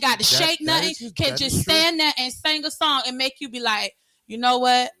nothing, ain't got to shake nothing, can just stand there and sing a song and make you be like, you know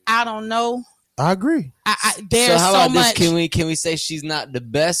what? I don't know. I agree. There's so how so about much. this? Can we say she's not the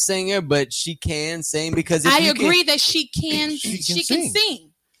best singer, but she can sing? Because if I agree that she can sing.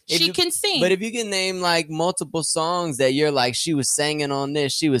 She can sing. But if you can name like multiple songs that you're like, she was singing on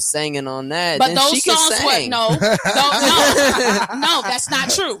this, she was singing on that, but then those she can songs, sing. no, that's not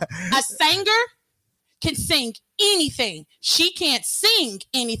true. A singer can sing anything. She can't sing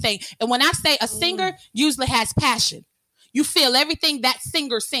anything. And when I say a singer, usually has passion. You feel everything that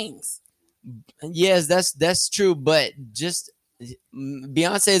singer sings. Yes, that's true. But just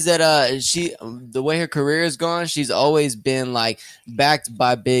Beyonce is that the way her career is gone, she's always been like backed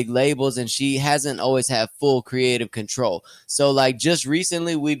by big labels and she hasn't always had full creative control. So like just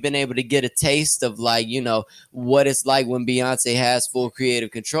recently we've been able to get a taste of like, you know, what it's like when Beyonce has full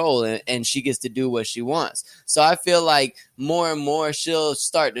creative control and she gets to do what she wants. So I feel like more and more she'll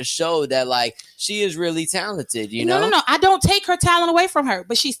start to show that like she is really talented, you know? No. I don't take her talent away from her,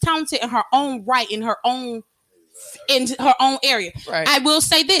 but she's talented in her own right, in her own area. Right. I will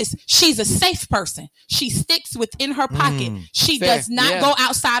say this: she's a safe person. She sticks within her pocket. She does not go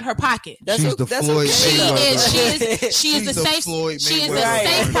outside her pocket. She's the Floyd Mayweather. She is a safe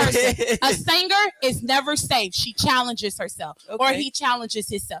person. A singer is never safe. She challenges herself, or he challenges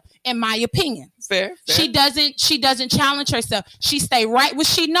himself. In my opinion, fair. She doesn't challenge herself. She stay right where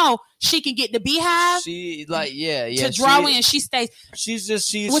she know she can get the beehive. She like to draw in. She stays. She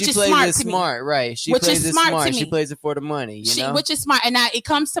plays it smart, right? She plays it smart. She plays it for the money, you know? Which is smart. And now it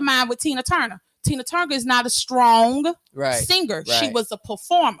comes to mind with Tina Turner. Tina Turner is not a strong singer. Right. She was a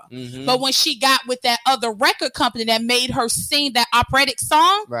performer. Mm-hmm. But when she got with that other record company that made her sing that operatic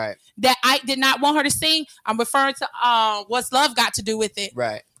song that I did not want her to sing, I'm referring to What's Love Got to Do with It.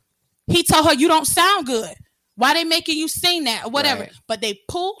 Right. He told her, you don't sound good. Why they making you sing that or whatever? Right. But they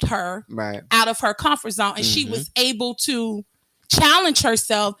pulled her out of her comfort zone and she was able to challenge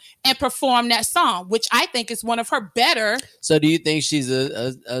herself and perform that song, which I think is one of her better. So do you think she's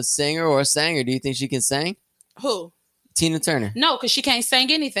a singer or a singer? Do you think she can sing? Who? Tina Turner. No, because she can't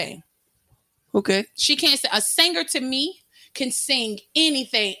sing anything. Okay. She can't sing. A singer to me can sing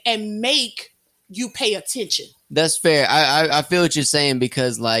anything and make you pay attention. That's fair. I feel what you're saying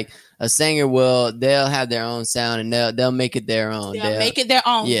because like a singer they'll have their own sound and they'll make it their own. They'll make it their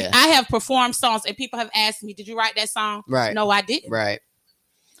own. Yeah. I have performed songs and people have asked me, did you write that song? Right. No, I didn't. Right.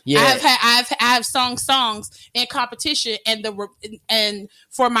 Yeah. I have sung songs in competition and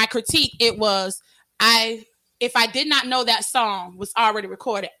for my critique it was if I did not know that song was already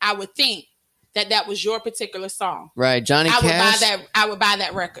recorded, I would think that was your particular song. Right. I would buy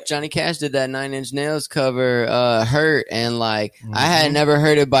that record. Johnny Cash did that 9 Inch Nails cover, Hurt, and like I had never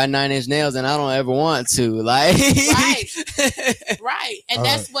heard it by 9 Inch Nails and I don't ever want to. Like Right. And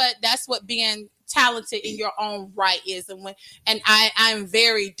that's what being talented in your own right is. And I'm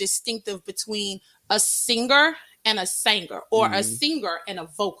very distinctive between a singer and a singer or a singer and a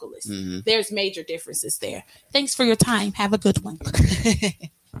vocalist. There's major differences there. Thanks for your time. Have a good one.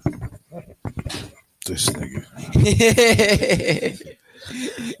 This nigga.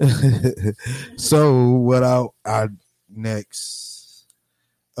 So what our next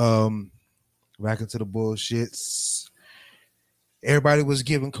back into the bullshits. Everybody was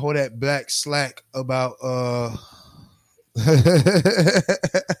giving Kodak Black slack about this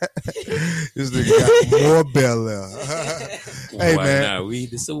nigga got more Bel Air. Hey man,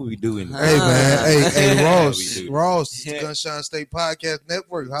 this is what we doing. Hey man, hey Ross, Gunshine State Podcast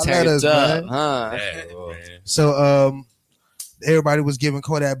Network. Holla at us, man. Man. So everybody was giving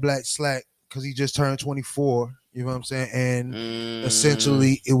Kodak Black slack because he just turned 24. You know what I'm saying? And Mm.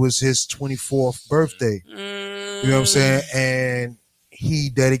 essentially, it was his 24th birthday. You know what I'm saying? And he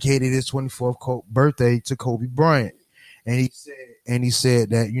dedicated his 24th birthday to Kobe Bryant. And he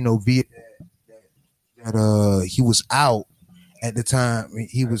said that, you know, via that he was out at the time.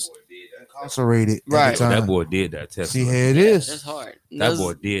 He was incarcerated Right. at the time. That boy did that Tesla. See, here it is. That's hard. That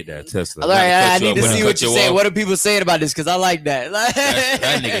boy did that Tesla. All right, I Not need to cut you see off, what not you cut say. off. What are people saying about this? Because I like that.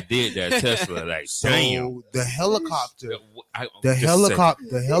 That nigga did that Tesla. Like, So damn. the helicopter, I- the just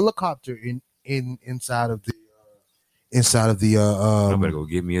a helicopter inside of the I better go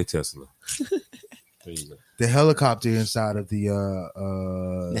get me a Tesla. There you go. the helicopter inside of the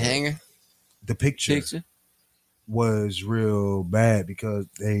hangar the picture was real bad because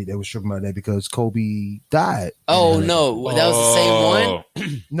they were tripping about that because Kobe died. Oh no, that was the same one.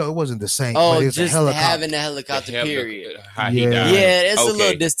 one. No, it wasn't the same. Oh, but it was a just helicopter. having the helicopter. Period. How he Yeah. died. Yeah, it's a Okay.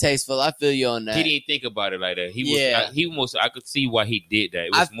 little distasteful. I feel you on that. He didn't think about it like that. He was. Yeah. I could see why he did that.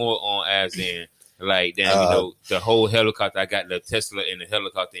 It was more on as in like, damn, you know, the whole helicopter. I got the Tesla in the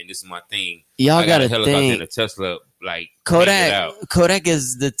helicopter, and this is my thing. Y'all I got gotta a helicopter think. and a Tesla. Like painted out. Kodak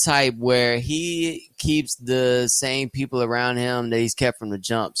is the type where he keeps the same people around him that he's kept from the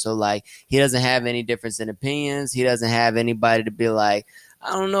jump. So like he doesn't have any difference in opinions. He doesn't have anybody to be like,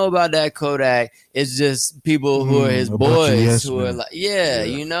 I don't know about that Kodak. It's just people who are his a bunch of boys yes who are men. like, yeah,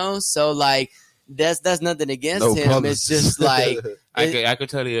 you know. So like that's nothing against No him. publicists. It's just like I could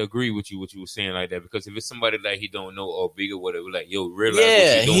totally agree with you what you were saying like that because if it's somebody like he don't know or big or whatever, like yo, realize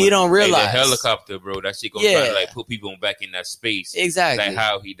Yeah, what you he don't realize. Like, the helicopter, bro. That shit gonna try to like put people back in that space. exactly. Like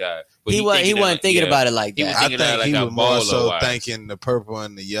how he died. But He wasn't thinking about it like He was that. I thinking think like he a was more so baller-wise. thinking the purple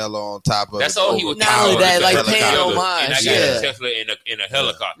and the yellow on top of That's it. all he was Not thinking only about, that, the like helicopter. paying And homage, I got yeah. a Tesla in a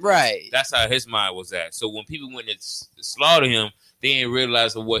helicopter. Right. That's how his mind was at. So when people went to slaughter him, they didn't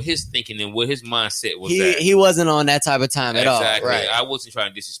realize what his thinking and what his mindset was at. He wasn't on that type of time at all. Exactly. Right. I wasn't trying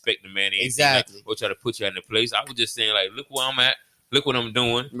to disrespect the man. Anything Exactly. Like, or try to put you in the place. I was just saying, like, look where I'm at. Look what I'm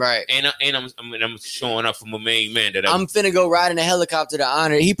doing. Right. And I'm showing up for my main man. That I'm finna go ride in a helicopter to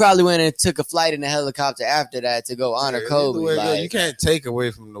honor. He probably went and took a flight in a helicopter after that to go honor Kobe. You Like, can't take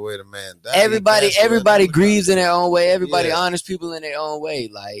away from the way the man died. everybody grieves in their own way. Everybody Yeah. honors people in their own way.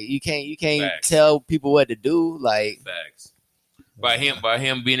 Like you can't Facts. tell people what to do. Like facts. By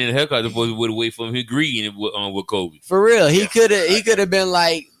him being in the helicopter, the boys would wait for him agreeing with Kobe. for real, he could have been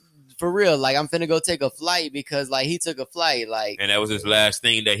like, for real, like I'm finna go take a flight because like he took a flight. Like And that was his last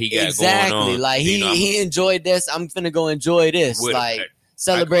thing that he got exactly. going on. Like You know, he enjoyed this. I'm finna go enjoy this. with him. Like I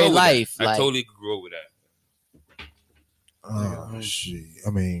celebrate could grow with that. life. I Like totally could grow with that. Oh shit! I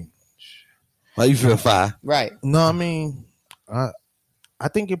mean, How you feel, Fi? right. no, I mean, I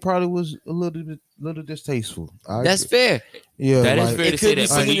think it probably was a little distasteful. That's fair. Yeah, That is like, fair it to could say be that.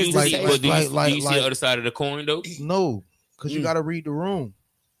 But seen do as you, distasteful. but do you, like- do you see like- the other side of the coin, though? no, because you got to read the room.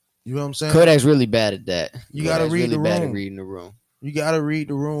 You know what I'm saying? Kodak's really bad at that. You gotta Kodak's read really the bad room. at reading the room. You got to read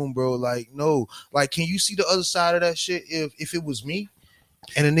the room, bro. Like, no, like, can you see the other side of that shit? If it was me,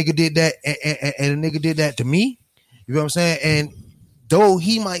 and a nigga did that, and a nigga did that to me, you know what I'm saying? And though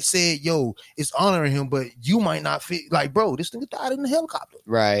he might say, "Yo, it's honoring him," but you might not feel like, bro, this nigga died in the helicopter.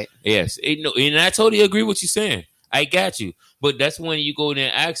 Right. Yes, and I totally agree with you saying. I got you, but that's when you go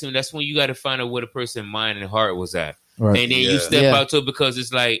there and ask him. That's when you got to find out where the person's mind and heart was at, Right. and then Yeah. you step Yeah. out to it because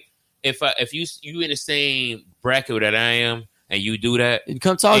it's like if you in the same bracket that I am, and you do that,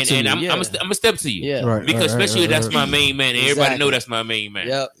 Come talk and, to and me. I'm yeah. a step to you. Yeah. Right. Because especially that's right. my main man, and everybody Exactly. know that's my main man.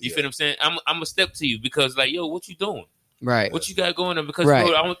 Yep. You feel what I'm saying? I'm a step to you because like, yo, what you doing? Right. What you got going on? Because Right.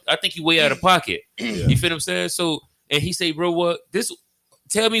 bro, I think you way out of pocket. Yeah. You feel what I'm saying? So, and he say, bro, what this?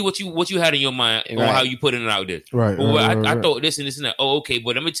 Tell me what you had in your mind on Right. how you putting it out there. Right. Well, right, I right. thought this and this and that. Oh, okay,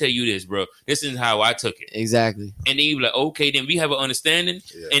 but let me tell you this, bro. This is how I took it. Exactly. And then you be like, okay, then we have an understanding,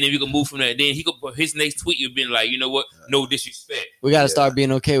 Yeah. and then we can move from that. Then he could his next tweet you been like, you know what? No disrespect. We got to Yeah. start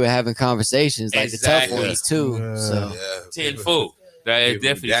being okay with having conversations, like Exactly. the tough ones too. Yeah. So Yeah. Tenfold. That is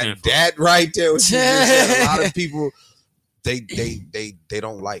definitely that, tenfold. that right there. What you just said. A lot of people they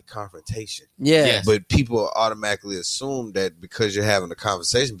don't like confrontation, yeah, Yes. but people automatically assume that because you're having a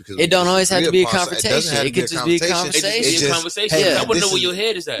conversation, because It don't always have to be a it doesn't confrontation. have to It could just be a It conversation. just be It's a just, conversation. hey, I want to this know where is- your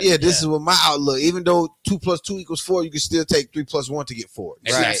head is at. Yeah, this is what my outlook. Even though 2 + 2 = 4, you can still take 3 + 1 to get 4.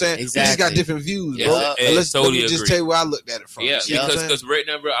 You see what I'm Right, saying? We just exactly. got different views, Yeah, bro. I And let totally me just agree. tell you where I looked at it from. Yeah, You see what I'm saying? because right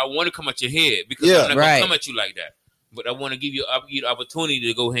now, bro, I want to come at your head because Yeah. I'm not Right. gonna come at you like that. But I want to give you the opportunity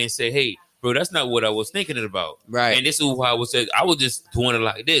to go ahead and say, hey, bro, that's not what I was thinking about. Right. And this is why I was saying, I was just doing it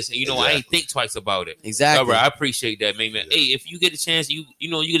like this. And, you know, I ain't think twice about it. Exactly. All right, I appreciate that, man. Hey, if you get a chance, you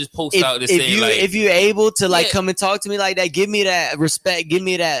know, you can just post out this saying, like. If you're able to, like, come and talk to me like that, give me that respect, give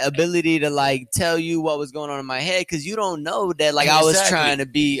me that ability to, like, tell you what was going on in my head, because you don't know that, like, I was trying to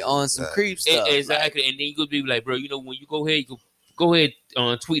be on some creep stuff. Exactly. And then you could be like, bro, you know, when you go ahead, you go ahead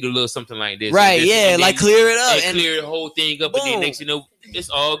tweet a little something like this. Right, this, yeah, like clear it up. And clear the whole thing up. Boom. And then next you know, it's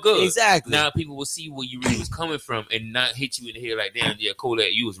all good. Exactly. Now people will see where you really was coming from and not hit you in the head like, damn, yeah,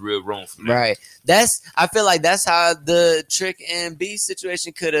 Colette, you was real wrong for that. Right. I feel like that's how the Trick and B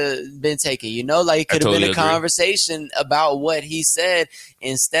situation could have been taken. You know, like it could have been a conversation about what he said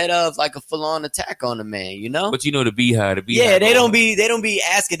instead of like a full on attack on the man, you know? But you know the Beehive. Yeah, they don't be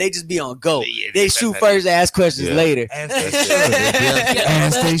asking, they just be on go. Yeah, they shoot first, ask questions later.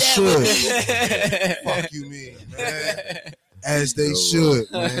 As they should. Fuck you mean, man. As they should,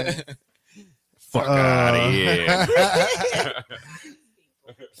 man. Fuck out of here.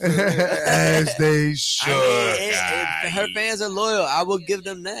 As they should. Her fans are loyal. I will give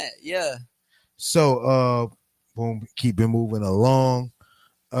them that. Yeah. So, boom, keep it moving along.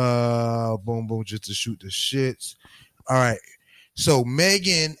 Boom, boom, just to shoot the shits. All right. So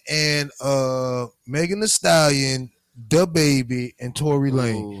Megan and Megan Thee Stallion, the Baby, and Tory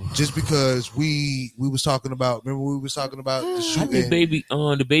Lane. Just because we was talking about, remember we was talking about the shooting.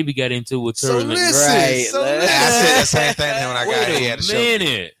 The baby got into it with Tory Lane. Right. I said the same thing when I got here.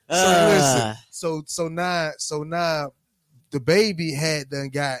 Minute. So now the Baby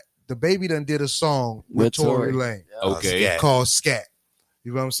done did a song with Tory Lane. Okay. Called Scat.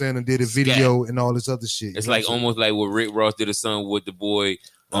 You know what I'm saying? And did a video and all this other shit. It's like almost like what Rick Ross did a song with the boy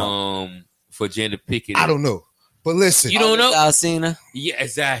for Jada Pinkett. I don't know. But listen. You don't know? Alcina? Yeah,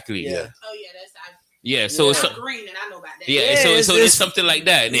 exactly. Yeah. Oh yeah, that's yeah, so it's green, and I know about that. Yeah, so it's something like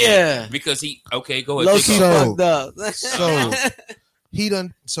that. Yeah, because he go ahead. Low-key fucked up.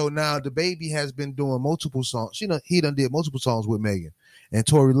 So now the Baby has been doing multiple songs. He done did multiple songs with Megan, and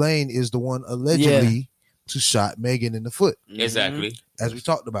Tory Lane is the one allegedly to shot Megan in the foot. Exactly, as we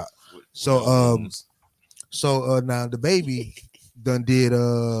talked about. So now the Baby done did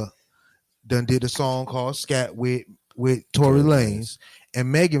a song called Scat with Tory Lanez,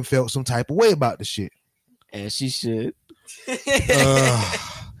 and Megan felt some type of way about the shit. And she should.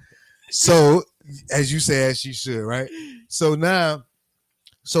 So as you say, as she should, right? So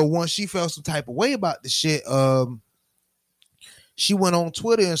once she felt some type of way about the shit, she went on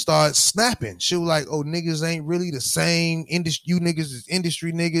Twitter and started snapping. She was like, "Oh, niggas ain't really the same. You niggas is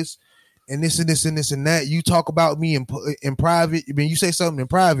industry niggas, and this and this and this and that. You talk about me in private. I mean, you say something in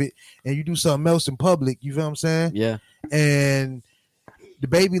private, and you do something else in public. You feel what I'm saying? Yeah. And the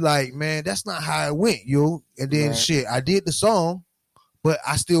Baby like, man, that's not how it went, yo. And then shit, I did the song, but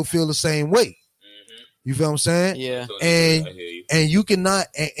I still feel the same way. You feel what I'm saying? Yeah. And you cannot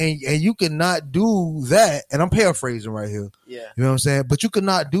and you cannot do that. And I'm paraphrasing right here. Yeah. You know what I'm saying? But you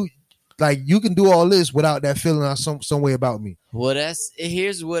cannot do, like, you can do all this without that feeling some way about me. Well,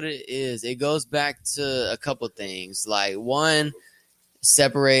 here's what it is. It goes back to a couple things. Like, one,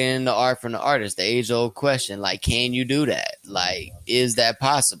 separating the art from the artist, the age-old question. Like, can you do that? Like, is that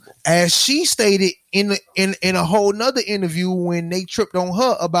possible? As she stated in a whole nother interview when they tripped on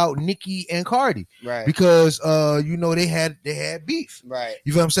her about Nicki and Cardi, right? Because they had beef, right?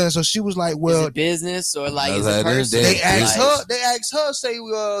 You feel what I'm saying? So she was like, "Well, is it business or like is it person?" They asked her, say,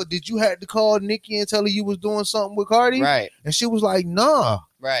 "Did you have to call Nicki and tell her you was doing something with Cardi?" Right? And she was like, "Nah."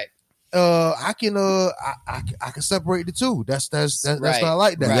 Right. I can separate the two. That's not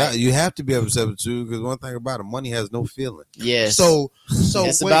like that. Right. You have to be able to separate the two, because one thing about it, money has no feeling. Yes. So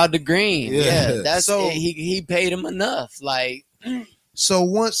it's about the green. Yeah. That's so he paid him enough. Like so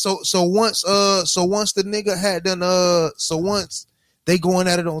once the nigga had done once they going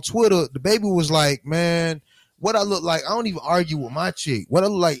at it on Twitter, the Baby was like, man, what I look like, I don't even argue with my chick. What I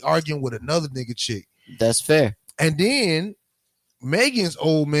look like arguing with another nigga chick. That's fair. And then Megan's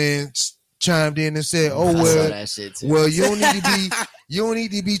old man chimed in and said, "Oh well, you don't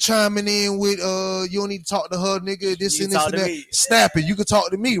need to be chiming in with you don't need to talk to her, nigga. This and this and that. Snapping, you can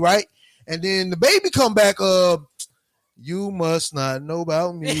talk to me, right?" And then the Baby come back, "You must not know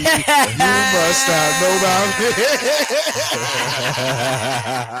about me. You must not know about me."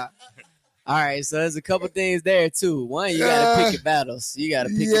 All right, so there's a couple things there too. One, you gotta pick your battles. Your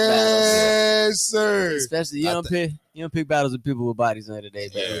battles. Yes, sir. Especially you don't pick battles with people with bodies on today,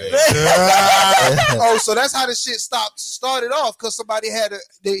 baby. Oh, so that's how the shit started off, because somebody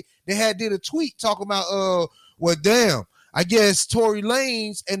did a tweet talking about well, damn, I guess Tory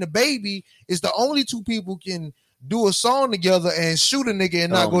Lanez and the Baby is the only two people can do a song together and shoot a nigga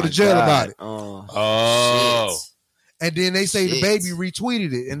and not Oh go to my jail God. about it. Oh. shit. And then they say the Shit. baby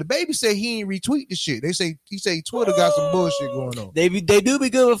retweeted it, and the baby said he ain't retweet the shit. He say Twitter got some bullshit going on. They do be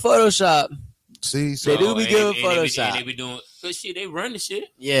good with Photoshop. See, They so do be good with and Photoshop. they be doing good shit. They run the shit.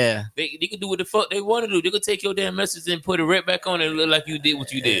 Yeah. They can do what the fuck they want to do. They could take your damn message and put it right back on and look like you did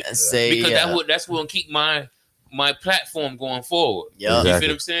what you did. Say Because yeah. that's what will keep my platform going forward. Yup. You feel Exactly.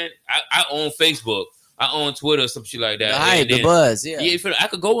 what I'm saying? I own Facebook. I own Twitter, some shit like that. The hype, And the then- buzz. Yeah. Yeah, you feel, I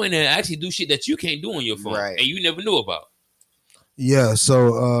could go in there and actually do shit that you can't do on your phone, Right. and you never knew about. yeah,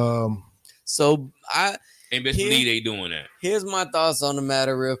 so So And best Here- believe they doing that. here's my thoughts on the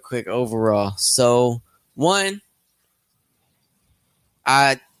matter real quick overall. So one,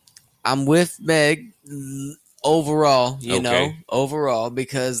 I'm with Meg overall, overall,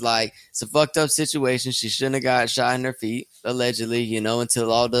 because like it's a fucked up situation. She shouldn't have got shot in her feet, allegedly,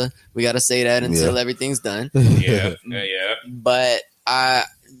 until we gotta say that until everything's done. Yeah, yeah. But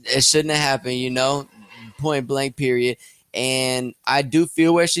it shouldn't have happened, point blank period. And I do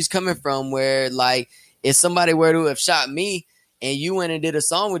feel where she's coming from, where like if somebody were to have shot me and you went and did a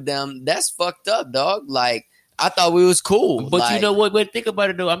song with them, that's fucked up, dog. Like I thought we was cool. But like, you know what? But think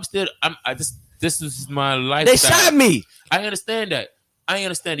about it though. This is my they lifestyle. shot me. I understand that.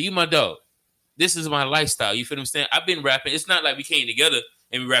 You my dog. This is my lifestyle. You feel what I'm saying? I've been rapping. It's not like we came together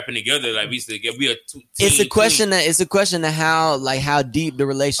and we rapping together like we used to get. We are team. It's a question of how deep the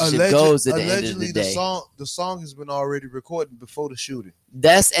relationship goes at the end of allegedly the day. the song has been already recorded before the shooting.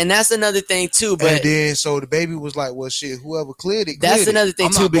 That's another thing too. But And then so the baby was like, well, shit, whoever cleared it. that's cleared it. another thing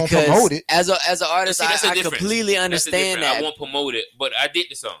I'm too, not gonna because promote it. as an artist, See, that's the I difference. completely That's the understand difference. that. I won't promote it, but I did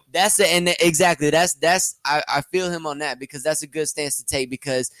the song. Exactly. That's I feel him on that, because that's a good stance to take,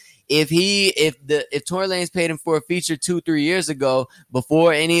 because if Tory Lanez paid him for a feature 2-3 years ago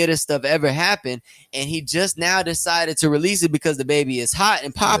before any of this stuff ever happened, and he just now decided to release it because the baby is hot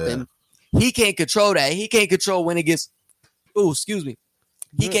and popping, he can't control that. He can't control when it gets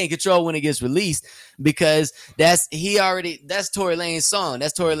He can't control when it gets released, because that's Tory Lanez's song.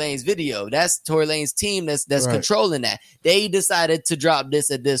 That's Tory Lanez's video. That's Tory Lanez's team that's Right. controlling that. They decided to drop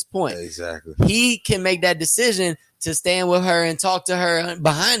this at this point. Exactly. He can make that decision to stand with her and talk to her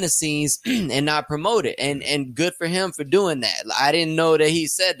behind the scenes and not promote it. And good for him for doing that. I didn't know that he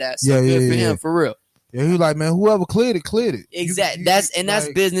said that. So good for him, for real. Yeah, he was like, man, whoever cleared it, cleared it. Exactly. You- That's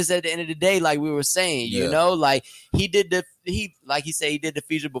like, business at the end of the day, like we were saying, like he did the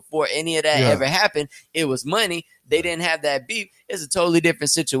feature before any of that Yeah. ever happened. It was money. They didn't have that beef. It's a totally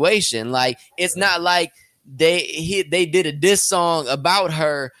different situation. Like it's not like they did a diss song about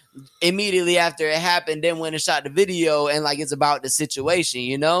her immediately after it happened, then went and shot the video, and like it's about the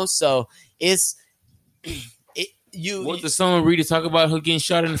situation, So it's What the song really talk about her getting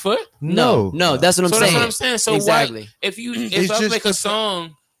shot in the foot? no, that's what I'm So saying. that's what I'm saying. So exactly. why, if It's I just make a the-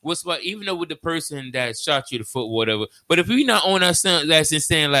 song with even though with the person that shot you the foot, whatever, but if we not on that sound that's just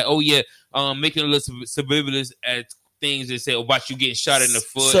saying like, oh yeah, making a little subliminals at things that say about you getting shot in the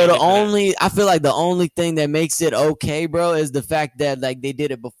foot. So and I feel like the only thing that makes it okay, bro, is the fact that like they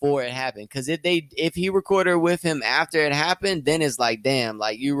did it before it happened. Because if he recorded with him after it happened, then it's like, damn,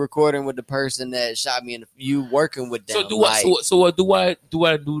 like you recording with the person that shot me and you working with them. So do like,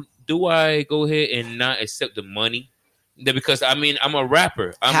 do I go ahead and not accept the money? Because I mean I'm a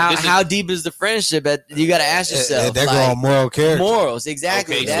rapper. how deep is the friendship? You got to ask yourself. That go like, on moral character. morals,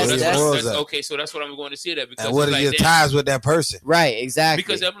 exactly. Okay, that's- so that's- that's okay. So that's what I'm going to see that because And what it's are like, your damn, ties with that person? right, exactly.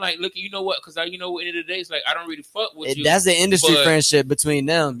 because I'm like, look, you know what? Because at the end of the day, it's like I don't really fuck with you. That's the industry but- friendship between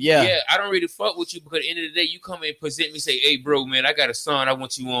them. Yeah. I don't really fuck with you because at the end of the day, you come and present me, say, "Hey, bro, man, I got a song I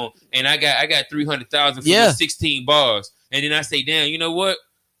want you on, and I got 300,000 for Yeah. 16 bars," and then I say, "Damn, you know what?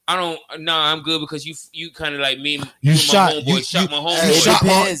 I'm good because you kind of like me. You and shot- my homeboy, you- shot you- my Hey, homeboy. It shot my-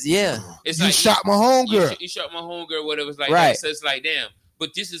 depends. Yeah. It's You like shot my homegirl. You shot my homegirl, whatever. It's like Right. that. So it's like, damn.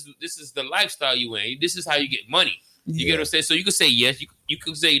 But this is the lifestyle you in. This is how you get money. You get what I'm saying? So you can say yes. You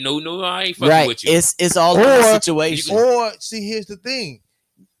can say no. I ain't fucking Right. with you. It's all in the situation. Or see, here's the thing.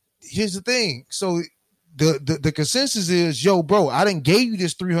 So the consensus is, yo, bro, I done gave you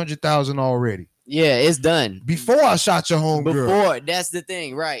this 300,000 already Yeah, it's done. before I shot your homegirl. Before, that's the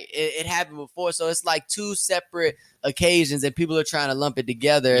thing, right? It happened before, so it's like two separate occasions, and people are trying to lump it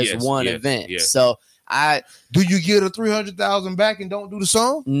together as Yes, one yes, event. yes. So Do you get a 300,000 back and don't do the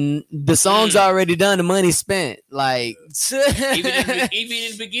song? the song's already done, the money's spent. Like, even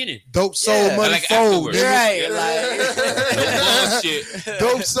in the beginning. Dope soul Yeah. money Like fold. afterwards. right? No bullshit.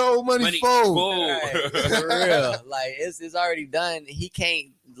 Dope soul money fold. Fold. For real, like it's already done. He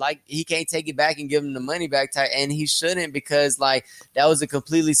can't take it back and give him the money back, and he shouldn't, because like that was a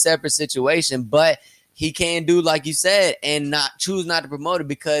completely separate situation. But he can do like you said and not choose not to promote it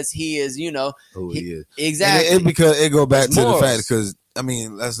because he is, Who he is. exactly. And it because it go back It's to morals. the fact because I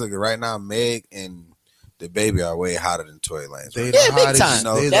mean, let's look at right now. Meg and the baby are way hotter than Tory Lanez. They Right? the Yeah, big hottest-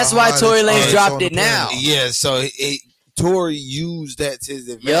 time. they the That's why hottest Tory Lanez artists dropped on the it now. planet. Yeah, so Tory used that to his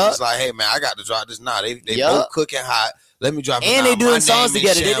advantage. Yup. Like, hey man, I got to drop this now. They Yup. both cooking hot. Let me drop it And now. they doing My songs name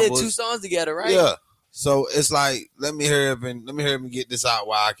in together. They did shambles. 2 songs together, right? Yeah. So it's like let me hurry up and get this out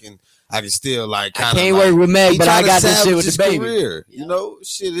while I can still like I kind of. can't work with Meg, he but I tryna got this shit salvage with his the baby. Career. You know,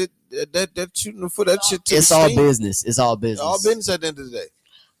 shit. That shooting for that shit. To It's the all sink. business. It's all business. All business at the end of the day.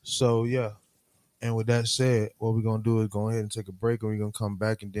 So yeah. And with that said, what we're gonna do is go ahead and take a break, and we're gonna come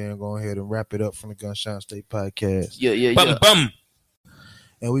back and then go ahead and wrap it up from the Gunshine State Podcast. Yeah. Bum.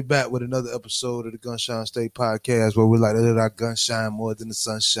 And we back with another episode of the Gunshine State Podcast where we like to let our gun shine more than the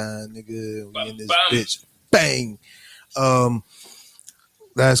sunshine, nigga. We in this bitch. Bang.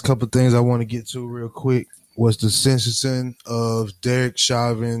 Last couple of things I want to get to real quick was the sentencing of Derek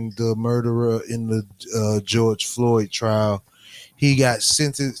Chauvin, the murderer in the George Floyd trial. He got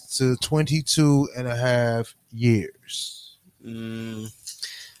sentenced to 22 and a half years.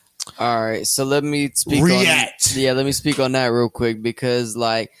 All right, so let me speak React. let me speak on that real quick because,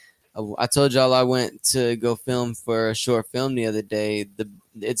 like, I told y'all I went to go film for a short film the other day.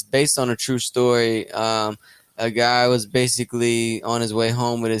 It's based on a true story. A guy was basically on his way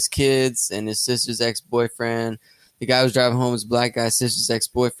home with his kids and his sister's ex-boyfriend. The guy was driving home was a black guy. Sister's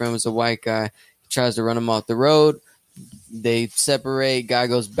ex-boyfriend was a white guy. He tries to run him off the road. They separate. Guy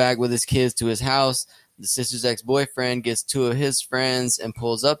goes back with his kids to his house. The sister's ex-boyfriend gets 2 of his friends and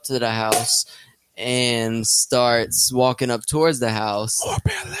pulls up to the house and starts walking up towards the house.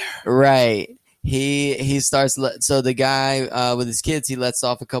 Right. He starts. So the guy with his kids, he lets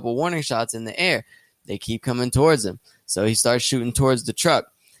off a couple warning shots in the air. They keep coming towards him. So he starts shooting towards the truck.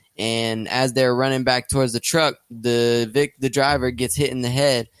 And as they're running back towards the truck, the driver gets hit in the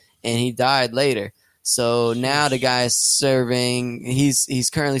head and he died later. So now the guy is serving.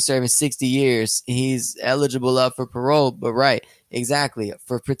 He's currently serving 60 years. He's eligible up for parole, but right, exactly,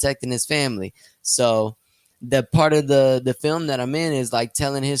 for protecting his family. So the part of the film that I'm in is like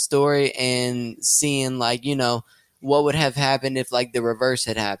telling his story and seeing, like, what would have happened if like the reverse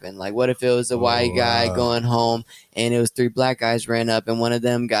had happened. Like, what if it was a white guy going home and it was 3 black guys ran up and one of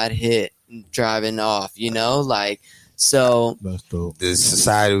them got hit driving off, like. So That's dope. The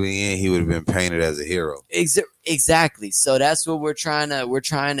society we in, he would have been painted as a hero. Exactly. So that's what we're trying to.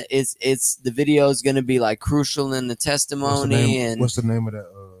 It's the video is going to be like crucial in the testimony, What's the name of that?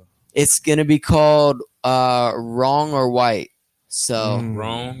 it's going to be called Wrong or White. So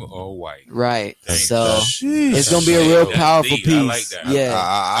Wrong or white. right. Thanks. So Jeez. it's going to be a real That's powerful deep. piece. I like that. Yeah.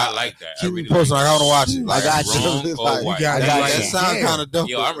 I like that. I Keep really me posted. like I want to watch it. I got you. Wrong or Like, white. got that, you. that sounds Yeah. kind of dope.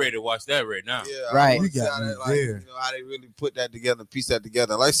 Yo, I'm ready to watch that right now. Yeah, Right. I wanna You see got how me that, like, there. how they really put that together, piece that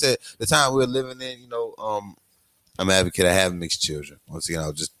together. Like I said, the time we're living in, I'm an advocate of having mixed children. Once again, I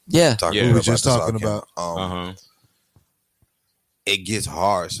was just Yeah. talking Yeah. about We were just this talking off about. camera. It gets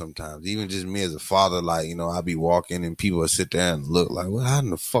hard sometimes. Even just me as a father, like, I'll be walking and people will sit there and look like, well, how in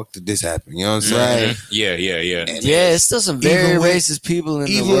the fuck did this happen? You know what I'm saying? Right. Yeah. And Yeah, it's still some very Even with- racist people in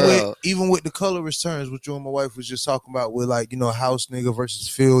the world. Even with the color returns, which you and my wife was just talking about, with like house nigga versus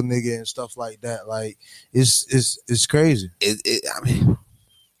field nigga and stuff like that. Like it's crazy. I mean,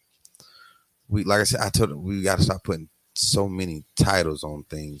 like I said, I told them we got to stop putting so many titles on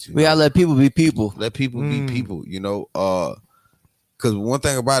things. We gotta let people be people. Let people be people, because one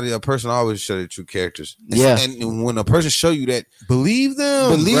thing about it, a person always show their true characters. Yeah. And when a person show you that, Believe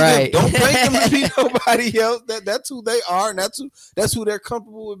them. believe Right. them. Don't paint them to be nobody else. That's who they are, and that's who they're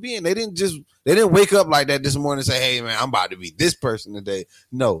comfortable with being. They didn't wake up like that this morning and say, "Hey man, I'm about to be this person today."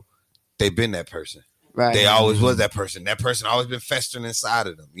 No, they've been that person. Right. They always was that person. That person always been festering inside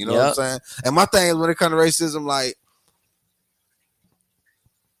of them. You know what I'm Yep. saying? And my thing is, when it comes to racism, like,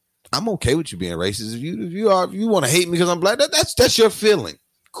 I'm okay with you being racist. If you want to hate me because I'm black, that's your feeling.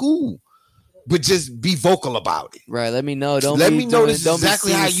 Cool. But just be vocal about it. Right. Let me know. Don't Let be me know doing- this is don't be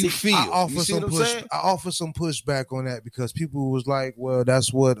exactly how seeing you se- feel. I offer You see some what I'm push. saying? I offer some pushback on that because people was like, "Well,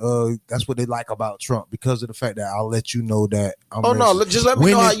 that's what they like about Trump because of the fact that I'll let you know that." I'm Oh no, racist." just let me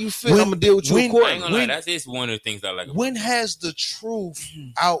When know how it- you feel. when- I'm gonna deal with you when- I ain't accordingly. gonna lie, that's just one of the things I like. About When has the truth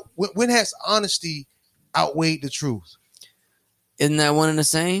out? When has honesty outweighed the truth? Isn't that one and the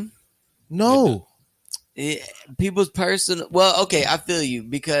same? No. People's personal. Well, okay, I feel you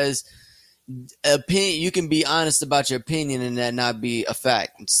because opinion. You can be honest about your opinion and that not be a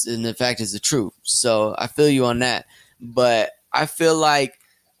fact, and the fact is the truth. So I feel you on that. But I feel like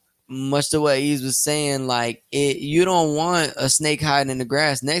much to what Ease was saying, like you don't want a snake hiding in the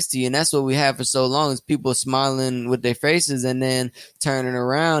grass next to you, and that's what we have for so long is people smiling with their faces and then turning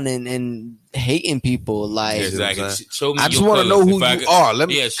around and hating people. Like Exactly. Show me I just your want to colors. know who If you I are. could-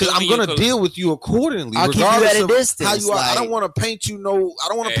 Because show I'm me your gonna colors. deal with you accordingly, I'll keep you regardless at a of distance, how you are. I like- don't want to paint you. I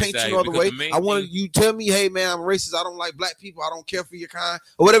don't want to paint you Exactly, no other because way. the main I want thing- you tell me, hey man, I'm racist. I don't like black people. I don't care for your kind,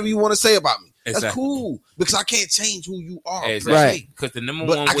 or whatever you want to say about me. That's Exactly. cool because I can't change who you are. per Exactly. se. Because the number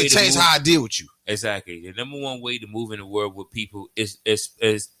But one I way can to change move, how I deal with you. exactly the number one way to move in the world with people is just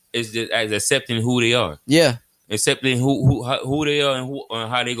as accepting who they are, yeah, accepting who they are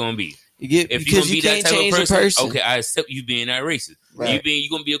and how they gonna be. you get If you're because gonna you be that can't type change of a person. okay, I accept you being that racist. Right. You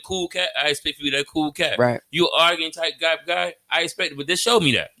gonna be a cool cat, I expect you to be that cool cat. Right. You an arguing type guy, I expect it, but just show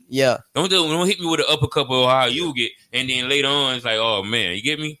me that. Yeah. Don't hit me with an uppercut or how you get, and then later on it's like, oh man, you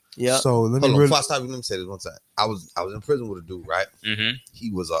get me? Yeah. So let me Hold on, really, before I stop you, let me say this one time. I was in prison with a dude, right? Mm-hmm.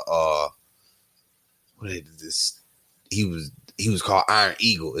 He was he was called Iron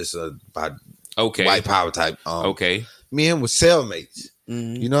Eagle. It's a by Okay. white power type. Okay. Me and him was cellmates.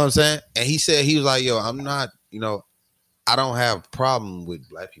 Mhm. You know what I'm saying? And he said, he was like, yo, I'm not, I don't have a problem with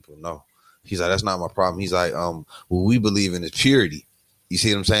black people. No. He's like, that's not my problem. He's like, what we believe in is purity. You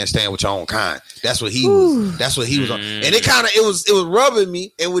see what I'm saying? Stand with your own kind. That's what he was. That's what he was on. And it was rubbing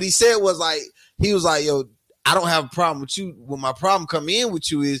me. And what he said was like, he was like, yo, I don't have a problem with you. When my problem come in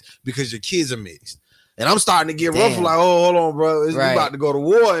with you is because your kids are mixed. And I'm starting to get rough. Damn. Like, oh, hold on, bro. We Right. about to go to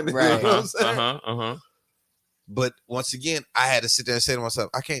war. And, Right. You know what I'm saying? Uh-huh. But once again, I had to sit there and say to myself,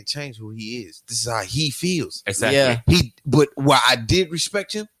 I can't change who he is. This is how he feels. Exactly. Yeah. But why I did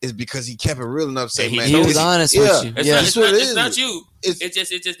respect him is because he kept it real enough to say, And he man, He was this- honest yeah. with you. It's Yeah. not, That's what it it's is. not you. It's It's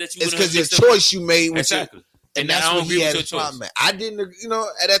just that you. it's wouldn't because have the fixed it. choice you made with Exactly. you. And that's I don't what agree he with had your his choice. problem at. I didn't,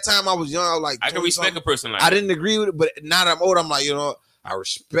 at that time I was young. I was like, I can 20 respect something. a person like I that. didn't agree with it, but now that I'm older, I'm like, I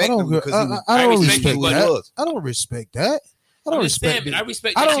respect him because he was, I don't respect respect you, but that. I don't respect that. I don't respect it. it. I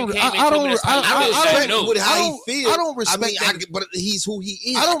respect I that don't- you came I and told don't- me that's how I- you I- feel. I Say respect no. with how I he don't- feels. I don't respect that. But he's who he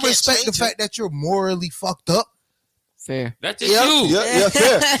is. I don't can't respect the change him. fact that you're morally fucked up. Fair. That's just Yeah, you. yeah,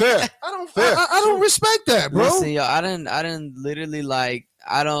 fair. I don't respect that, bro. Listen, yo, I didn't literally like.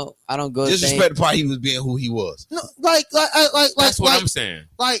 I don't go. Just think- respect the part he was being who he was. No, That's what I'm saying.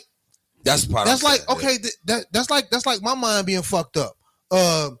 like That's the part. that's I'm like saying, okay, that's like my mind being fucked up.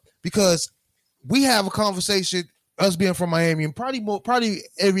 Because we have a conversation, us being from Miami and probably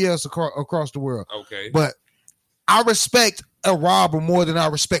every else across the world. Okay. But I respect a robber more than I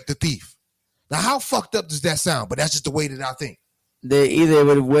respect a thief. Now, how fucked up does that sound? But that's just the way that I think. They either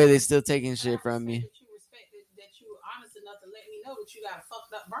with the way they still taking shit from me. That you honest enough to let me know that you got a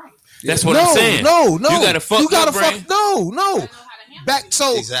fucked up brain. That's what I'm saying. No, You got a fucked up brain. No. You know how to handle Back. it.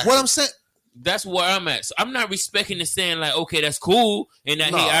 So Exactly. what I'm saying. That's where I'm at. So I'm not respecting the saying like, okay, that's cool, and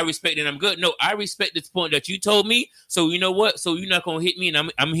that No. hey, I respect it and I'm good. No, I respect the point that you told me. So you know what? So you're not gonna hit me,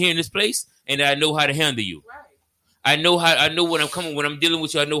 and I'm here in this place, and I know how to handle you. Right. I know when I'm coming, when I'm dealing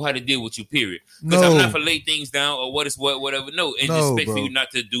with you, I know how to deal with you. Period. Because No. I'm not for lay things down or what is what, whatever. No, and No, expect for bro. you not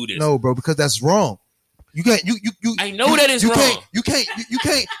to do this. No, bro, because that's wrong. You can't. You. I know that is wrong. You can't. You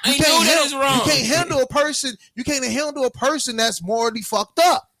can't. I know that is wrong. You can't handle a person. You can't handle a person that's morally fucked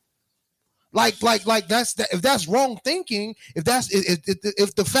up. Like that's that. If that's wrong thinking, if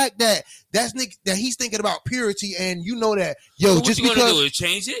the fact that that he's thinking about purity, and you know that So what just you gonna do because is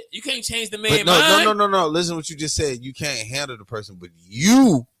change it? You can't change the But man's mind. no. Listen to what you just said. You can't handle the person, but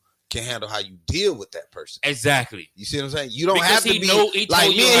you can handle how you deal with that person. Exactly. You see what I'm saying? You don't Because have to he be told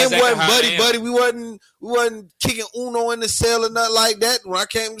like you me and him exactly wasn't how I buddy am. buddy. We wasn't kicking Uno in the cell or nothing like that. When I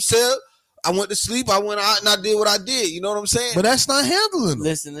came to cell, I went to sleep. I went out and I did what I did. You know what I'm saying? but that's not handling them.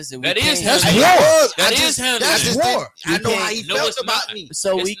 Listen. We That is can't- That's handling. war. That I is just- handling. I That's just war. think- I know how he No, felt it's about not. me.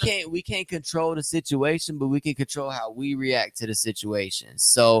 So It's we can't control the situation, but we can control how we react to the situation.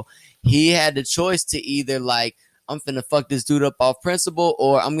 So he had the choice to either like, I'm finna fuck this dude up off principle,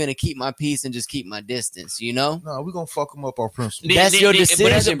 or I'm gonna keep my peace and just keep my distance. You know? No, we're gonna fuck him up our principle. That's your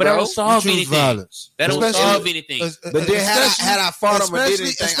decision, but that bro. don't solve We choose anything. violence. That don't Especially- solve anything. But then had I fought him or did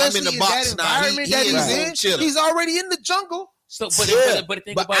anything, I'm in especially the box that now. environment He that is he's home in. chilling. He's already in the jungle. So, Yeah, but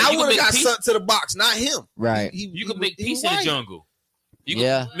think but about it. I You would can have got make peace. sent to the box, not him. Right. You can make he peace in the right. jungle. You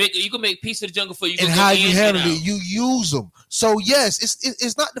Yeah. can make peace in the jungle for you. And can how go you in handle and it, out. you use them. So yes,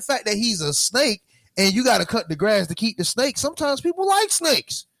 it's not the fact that he's a snake and you got to cut the grass to keep the snake. Sometimes people like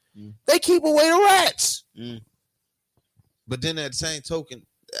snakes. Mm. They keep away the rats. But then at the same token,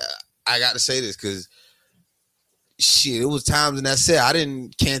 I got to say this because shit, it was times in that set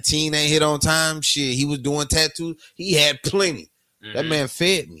Canteen ain't hit on time. Shit, he was doing tattoos. He had plenty. That Mhm. man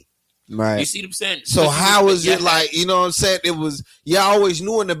fed me. Right. You see what I'm saying? So how is it Yeah. like, you know what I'm saying? It was, I always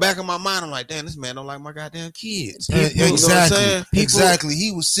knew in the back of my mind, I'm like, damn, this man don't like my goddamn kids. You know what I'm Exactly. saying? Exactly.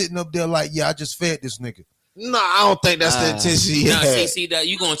 He was sitting up there like, yeah, I just fed this nigga. No, I don't think that's the intention he Nah, had. see that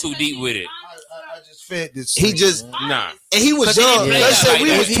you going too deep with it. I just fed this. He nigga, just, man. Nah. and he was 'Cause he young. didn't play Let's out say like we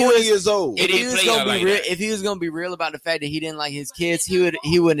that. was If he 20 was- years old. It If he didn't was play gonna out be like real, that. if he was gonna be real about the fact that he didn't like his kids, he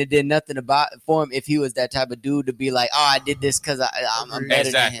wouldn't have did nothing about for him if he was that type of dude to be like, oh, I did this because I'm better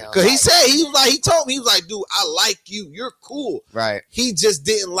Exactly. than him. Cause he Like, said, he told me, he was like, dude, I like you. You're cool. right. He just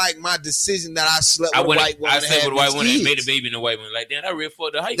didn't like my decision that I slept with a white woman. I and slept had with a white these woman and kids. made a baby in a white woman. Like, damn, I real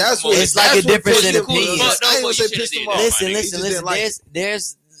fucked up. How you That's come what over It's there? like a that's what difference pissed in him off. opinion. I ain't gonna You say should've pissed did him that, off. my Listen, nigga. He listen, just listen. didn't like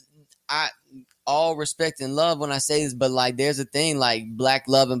There's all respect and love when I say this, but like there's a thing like black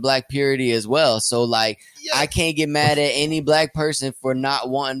love and black purity as well. So like I can't get mad at any black person for not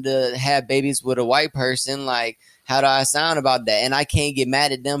wanting to have babies with a white person. Like, how do I sound about that? And I can't get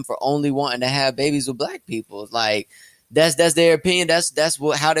mad at them for only wanting to have babies with black people. Like that's their opinion. That's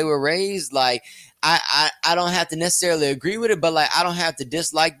how they were raised. Like I don't have to necessarily agree with it, but like I don't have to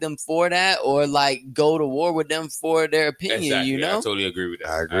dislike them for that or like go to war with them for their opinion. Exactly. You know? I totally agree with that.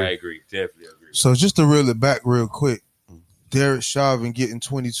 I agree. I agree. Definitely agree. So just to reel it back real quick, Derek Chauvin getting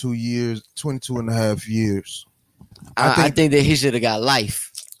 22 and a half years. I think that he should have got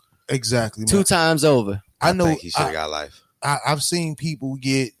life Exactly. 2 man. times over. I know. think he should have got life. I've seen people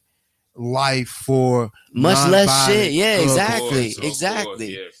get life for Much less non-violent shit. Yeah, drug- exactly. Of course,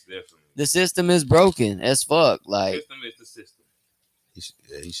 Exactly. yes, definitely. The system is broken as fuck. Like System is the system.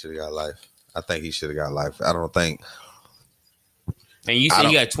 He should have got life. I think he should have got life. I don't think. And you I said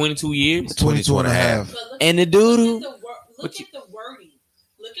don't- you got 22 years? 22 and a half. But look And the at- dude look who- at the look at the wording.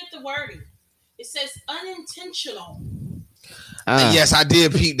 Look at the wording. It says unintentional. Yes, I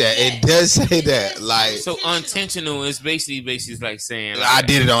did peep that. It does say that. Like, So unintentional is basically like saying like, I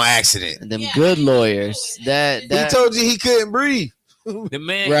did it on accident. them Yeah, good I know lawyers. it. That He told you he couldn't breathe. the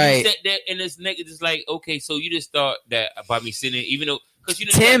man Right. said that and this nigga just like, okay, so you just thought that about me sitting, even though because you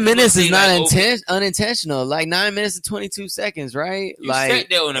didn't 10 minutes is not okay, unintentional. Like 9 minutes and 22 seconds, right? you Like sat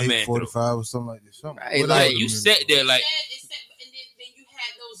there on a man. 8:45 or something like this. Something. Right, Whatever like, the You minute sat there was. like It said, and then you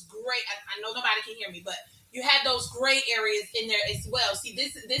had those great. I know nobody can hear me, but you had those gray areas in there as well. See,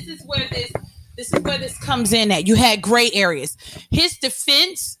 this is where this comes in at. You had gray areas. His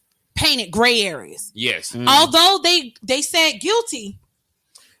defense painted gray areas. yes. Although they said guilty,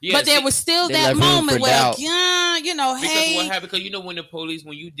 yes. but there was still They that left room moment for where, doubt. yeah, you know, Because hey, what happened? Because you know when the police,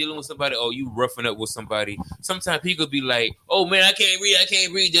 when you dealing with somebody, or you roughing up with somebody, sometimes people be like, "Oh man, I can't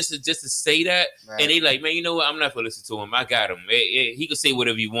read," just to say that, Right. and they like, "Man, you know what? I'm not gonna listen to him. I got him. He can say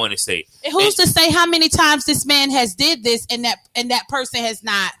whatever you want to say." who's to say how many times this man has did this and that person has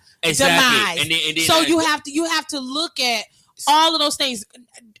not demised? And then So you have to look at all of those things.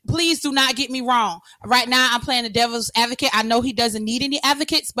 Please do not get me wrong. Right now, I'm playing the devil's advocate. I know he doesn't need any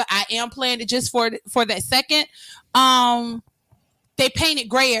advocates, but I am playing it just for that second. They painted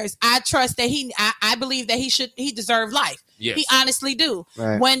gray areas. I trust that I believe that he deserved life. yes, He honestly do.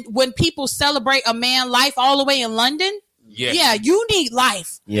 Right. When people celebrate a man life all the way in London, yes. yeah, you need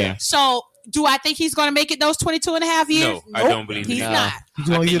life. Yeah. So do I think he's going to make it those 22 and a half years? No, I don't believe he's it. No. not. He's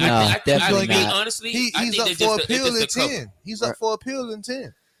gonna get it. I definitely think not. honestly, He's I think up they're for just appeal in it's just a couple. 10. He's up for appeal in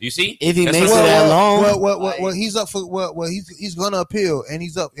 10. You see, If he That's makes it what- that long, Well, he's up for well, he's gonna appeal and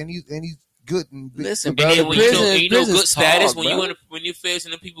he's up and he's good and big. listen, And bro. then The when you know prison's good status, talk, when bro. when you're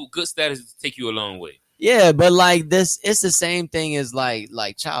facing the people, good status take you a long way. Yeah, but like this, it's the same thing as like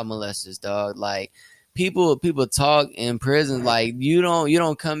child molesters, dog. Like people talk in prison, like you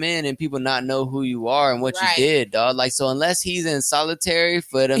don't come in and people not know who you are and what Right. you did, dog. Like so, unless he's in solitary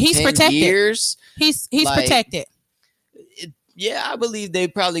for them He's 10 protected. years, He's Like, protected. yeah, I believe they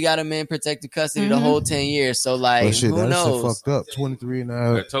probably got him in protected custody the Mhm. whole 10 years. So like, But shit, who that shit knows? fucked up. 23 and a I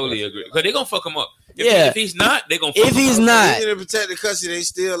half. totally agree because they're gonna fuck him up. Yeah. If he's not, they're gonna. Fuck If him he's up. not, Even in protected custody, they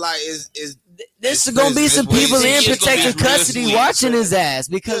still like is this is it's gonna be prison. some It's people what he in is. It's gonna be protected real custody sweet. watching his ass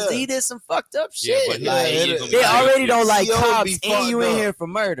because Yeah. he did some fucked up Yeah, shit. but like yeah, gonna be they real already sweet. don't like CO cops, be and you in fucked here up. for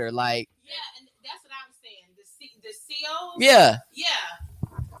murder. Like, Yeah, and that's what I was saying. The COs. yeah, Yeah.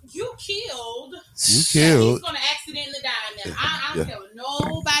 You killed. You killed. He's gonna accidentally die now. I don't care what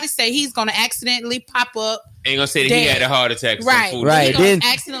nobody say. He's gonna accidentally pop up. Ain't gonna say that he Dead. had a heart attack. or some Right. fool. Right. He gonna Then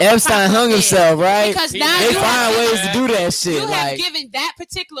accidentally Epstein pop up hung dead. himself, right? Because He- now They you find have, ways to do that you shit. have Like, given that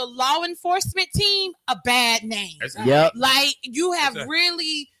particular law enforcement team a bad name. yep. Like you have Exactly.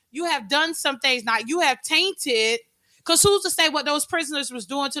 really, you have done some things. Now you have tainted Because who's to say what those prisoners was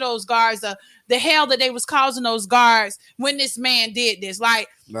doing to those guards, the hell that they was causing those guards when this man did this? Like,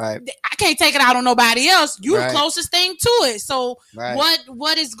 Right. I can't take it out on nobody else. You Right. the closest thing to it. So Right.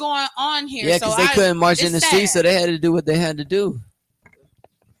 what is going on here? Yeah, because so they couldn't march in it's the street, sad. so they had to do what they had to do.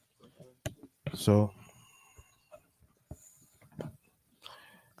 So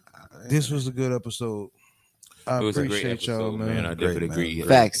this was a good episode. I It was a great appreciate y'all, episode, man. I Great, definitely man. agree.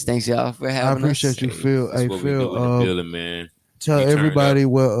 Facts. Thanks y'all for I having us. appreciate you, Phil. That's Hey, what we do in the Phil. building, man. Tell We turned everybody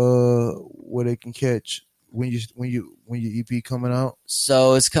where they can catch when your EP coming out.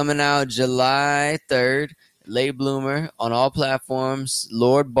 So it's coming out July 3rd. Late Bloomer on all platforms.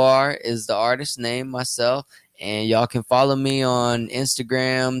 Lord Bar is the artist name, myself. And y'all can follow me on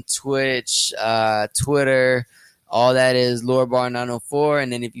Instagram, Twitch, Twitter. All that is Lord Bar 904.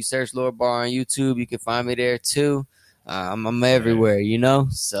 And then if you search Lord Bar on YouTube, you can find me there too. I'm everywhere, you know?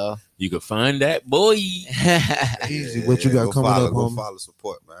 So You can find that boy. Easy. What you got go coming follow, up, Go homie? follow,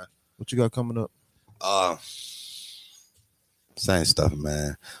 support, man. What you got coming up? Same stuff,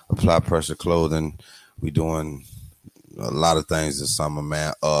 man. Apply Pressure Clothing. We doing a lot of things this summer,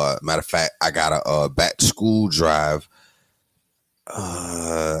 man. Matter of fact, I got a back to school drive.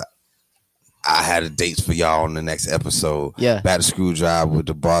 I had the dates for y'all on the next episode. Yeah. Back to school drive with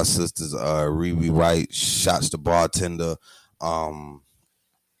the Bar Sisters, Riri Wright, Shots the Bartender.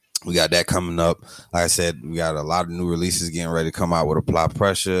 We got that coming up. Like I said, we got a lot of new releases getting ready to come out with Apply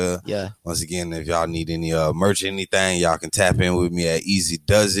Pressure. yeah. Once again, if y'all need any merch, anything, y'all can tap in with me at Easy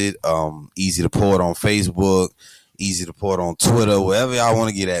Does It. Easy to Pour It on Facebook, Easy to Pour It on Twitter, wherever y'all want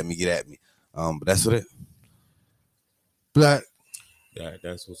to get at me, get at me. But that's what it. Black.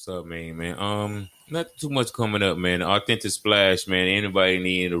 That's what's up, man. Not too much coming up, man. Authentic Splash, man. Anybody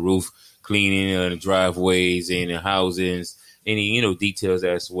needing the roof cleaning, the driveways, and the housings, any details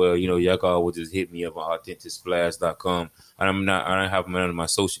as well. Y'all can always just hit me up on AuthenticSplash.com. I don't have none of my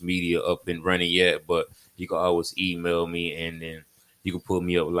social media up and running yet, but you can always email me and then you can pull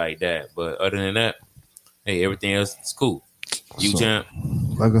me up like that. But other than that, hey, everything else is cool. You So- champ.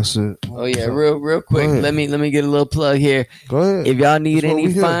 Like I said. Oh yeah, real quick. Go ahead. Let me get a little plug here. Go ahead. If y'all need That's what any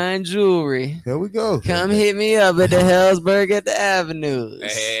we hear. fine jewelry, Here we go. come hit me up at the Hellsberg at the Avenues.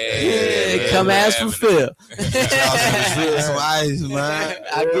 Hey, Come ask for Phil. Some ice, man.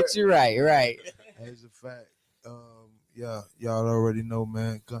 I'll get you right. As a fact, yeah, y'all already know,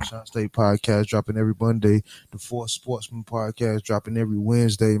 man. Gunshot State Podcast dropping every Monday. The Four Sportsman Podcast dropping every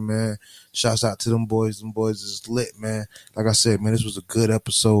Wednesday, man. Shouts out to them boys. Them boys is lit, man. Like I said, man, this was a good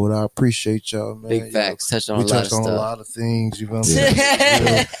episode. I appreciate y'all, man. Big facts. Touched on We a lot of touched on a stuff. lot of things. You know what I'm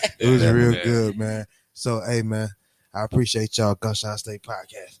saying? It was real Yeah. good, man. So, hey, man, I appreciate y'all. Gunshot State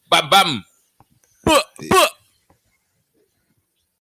Podcast. Bam, bam. Buh, buh.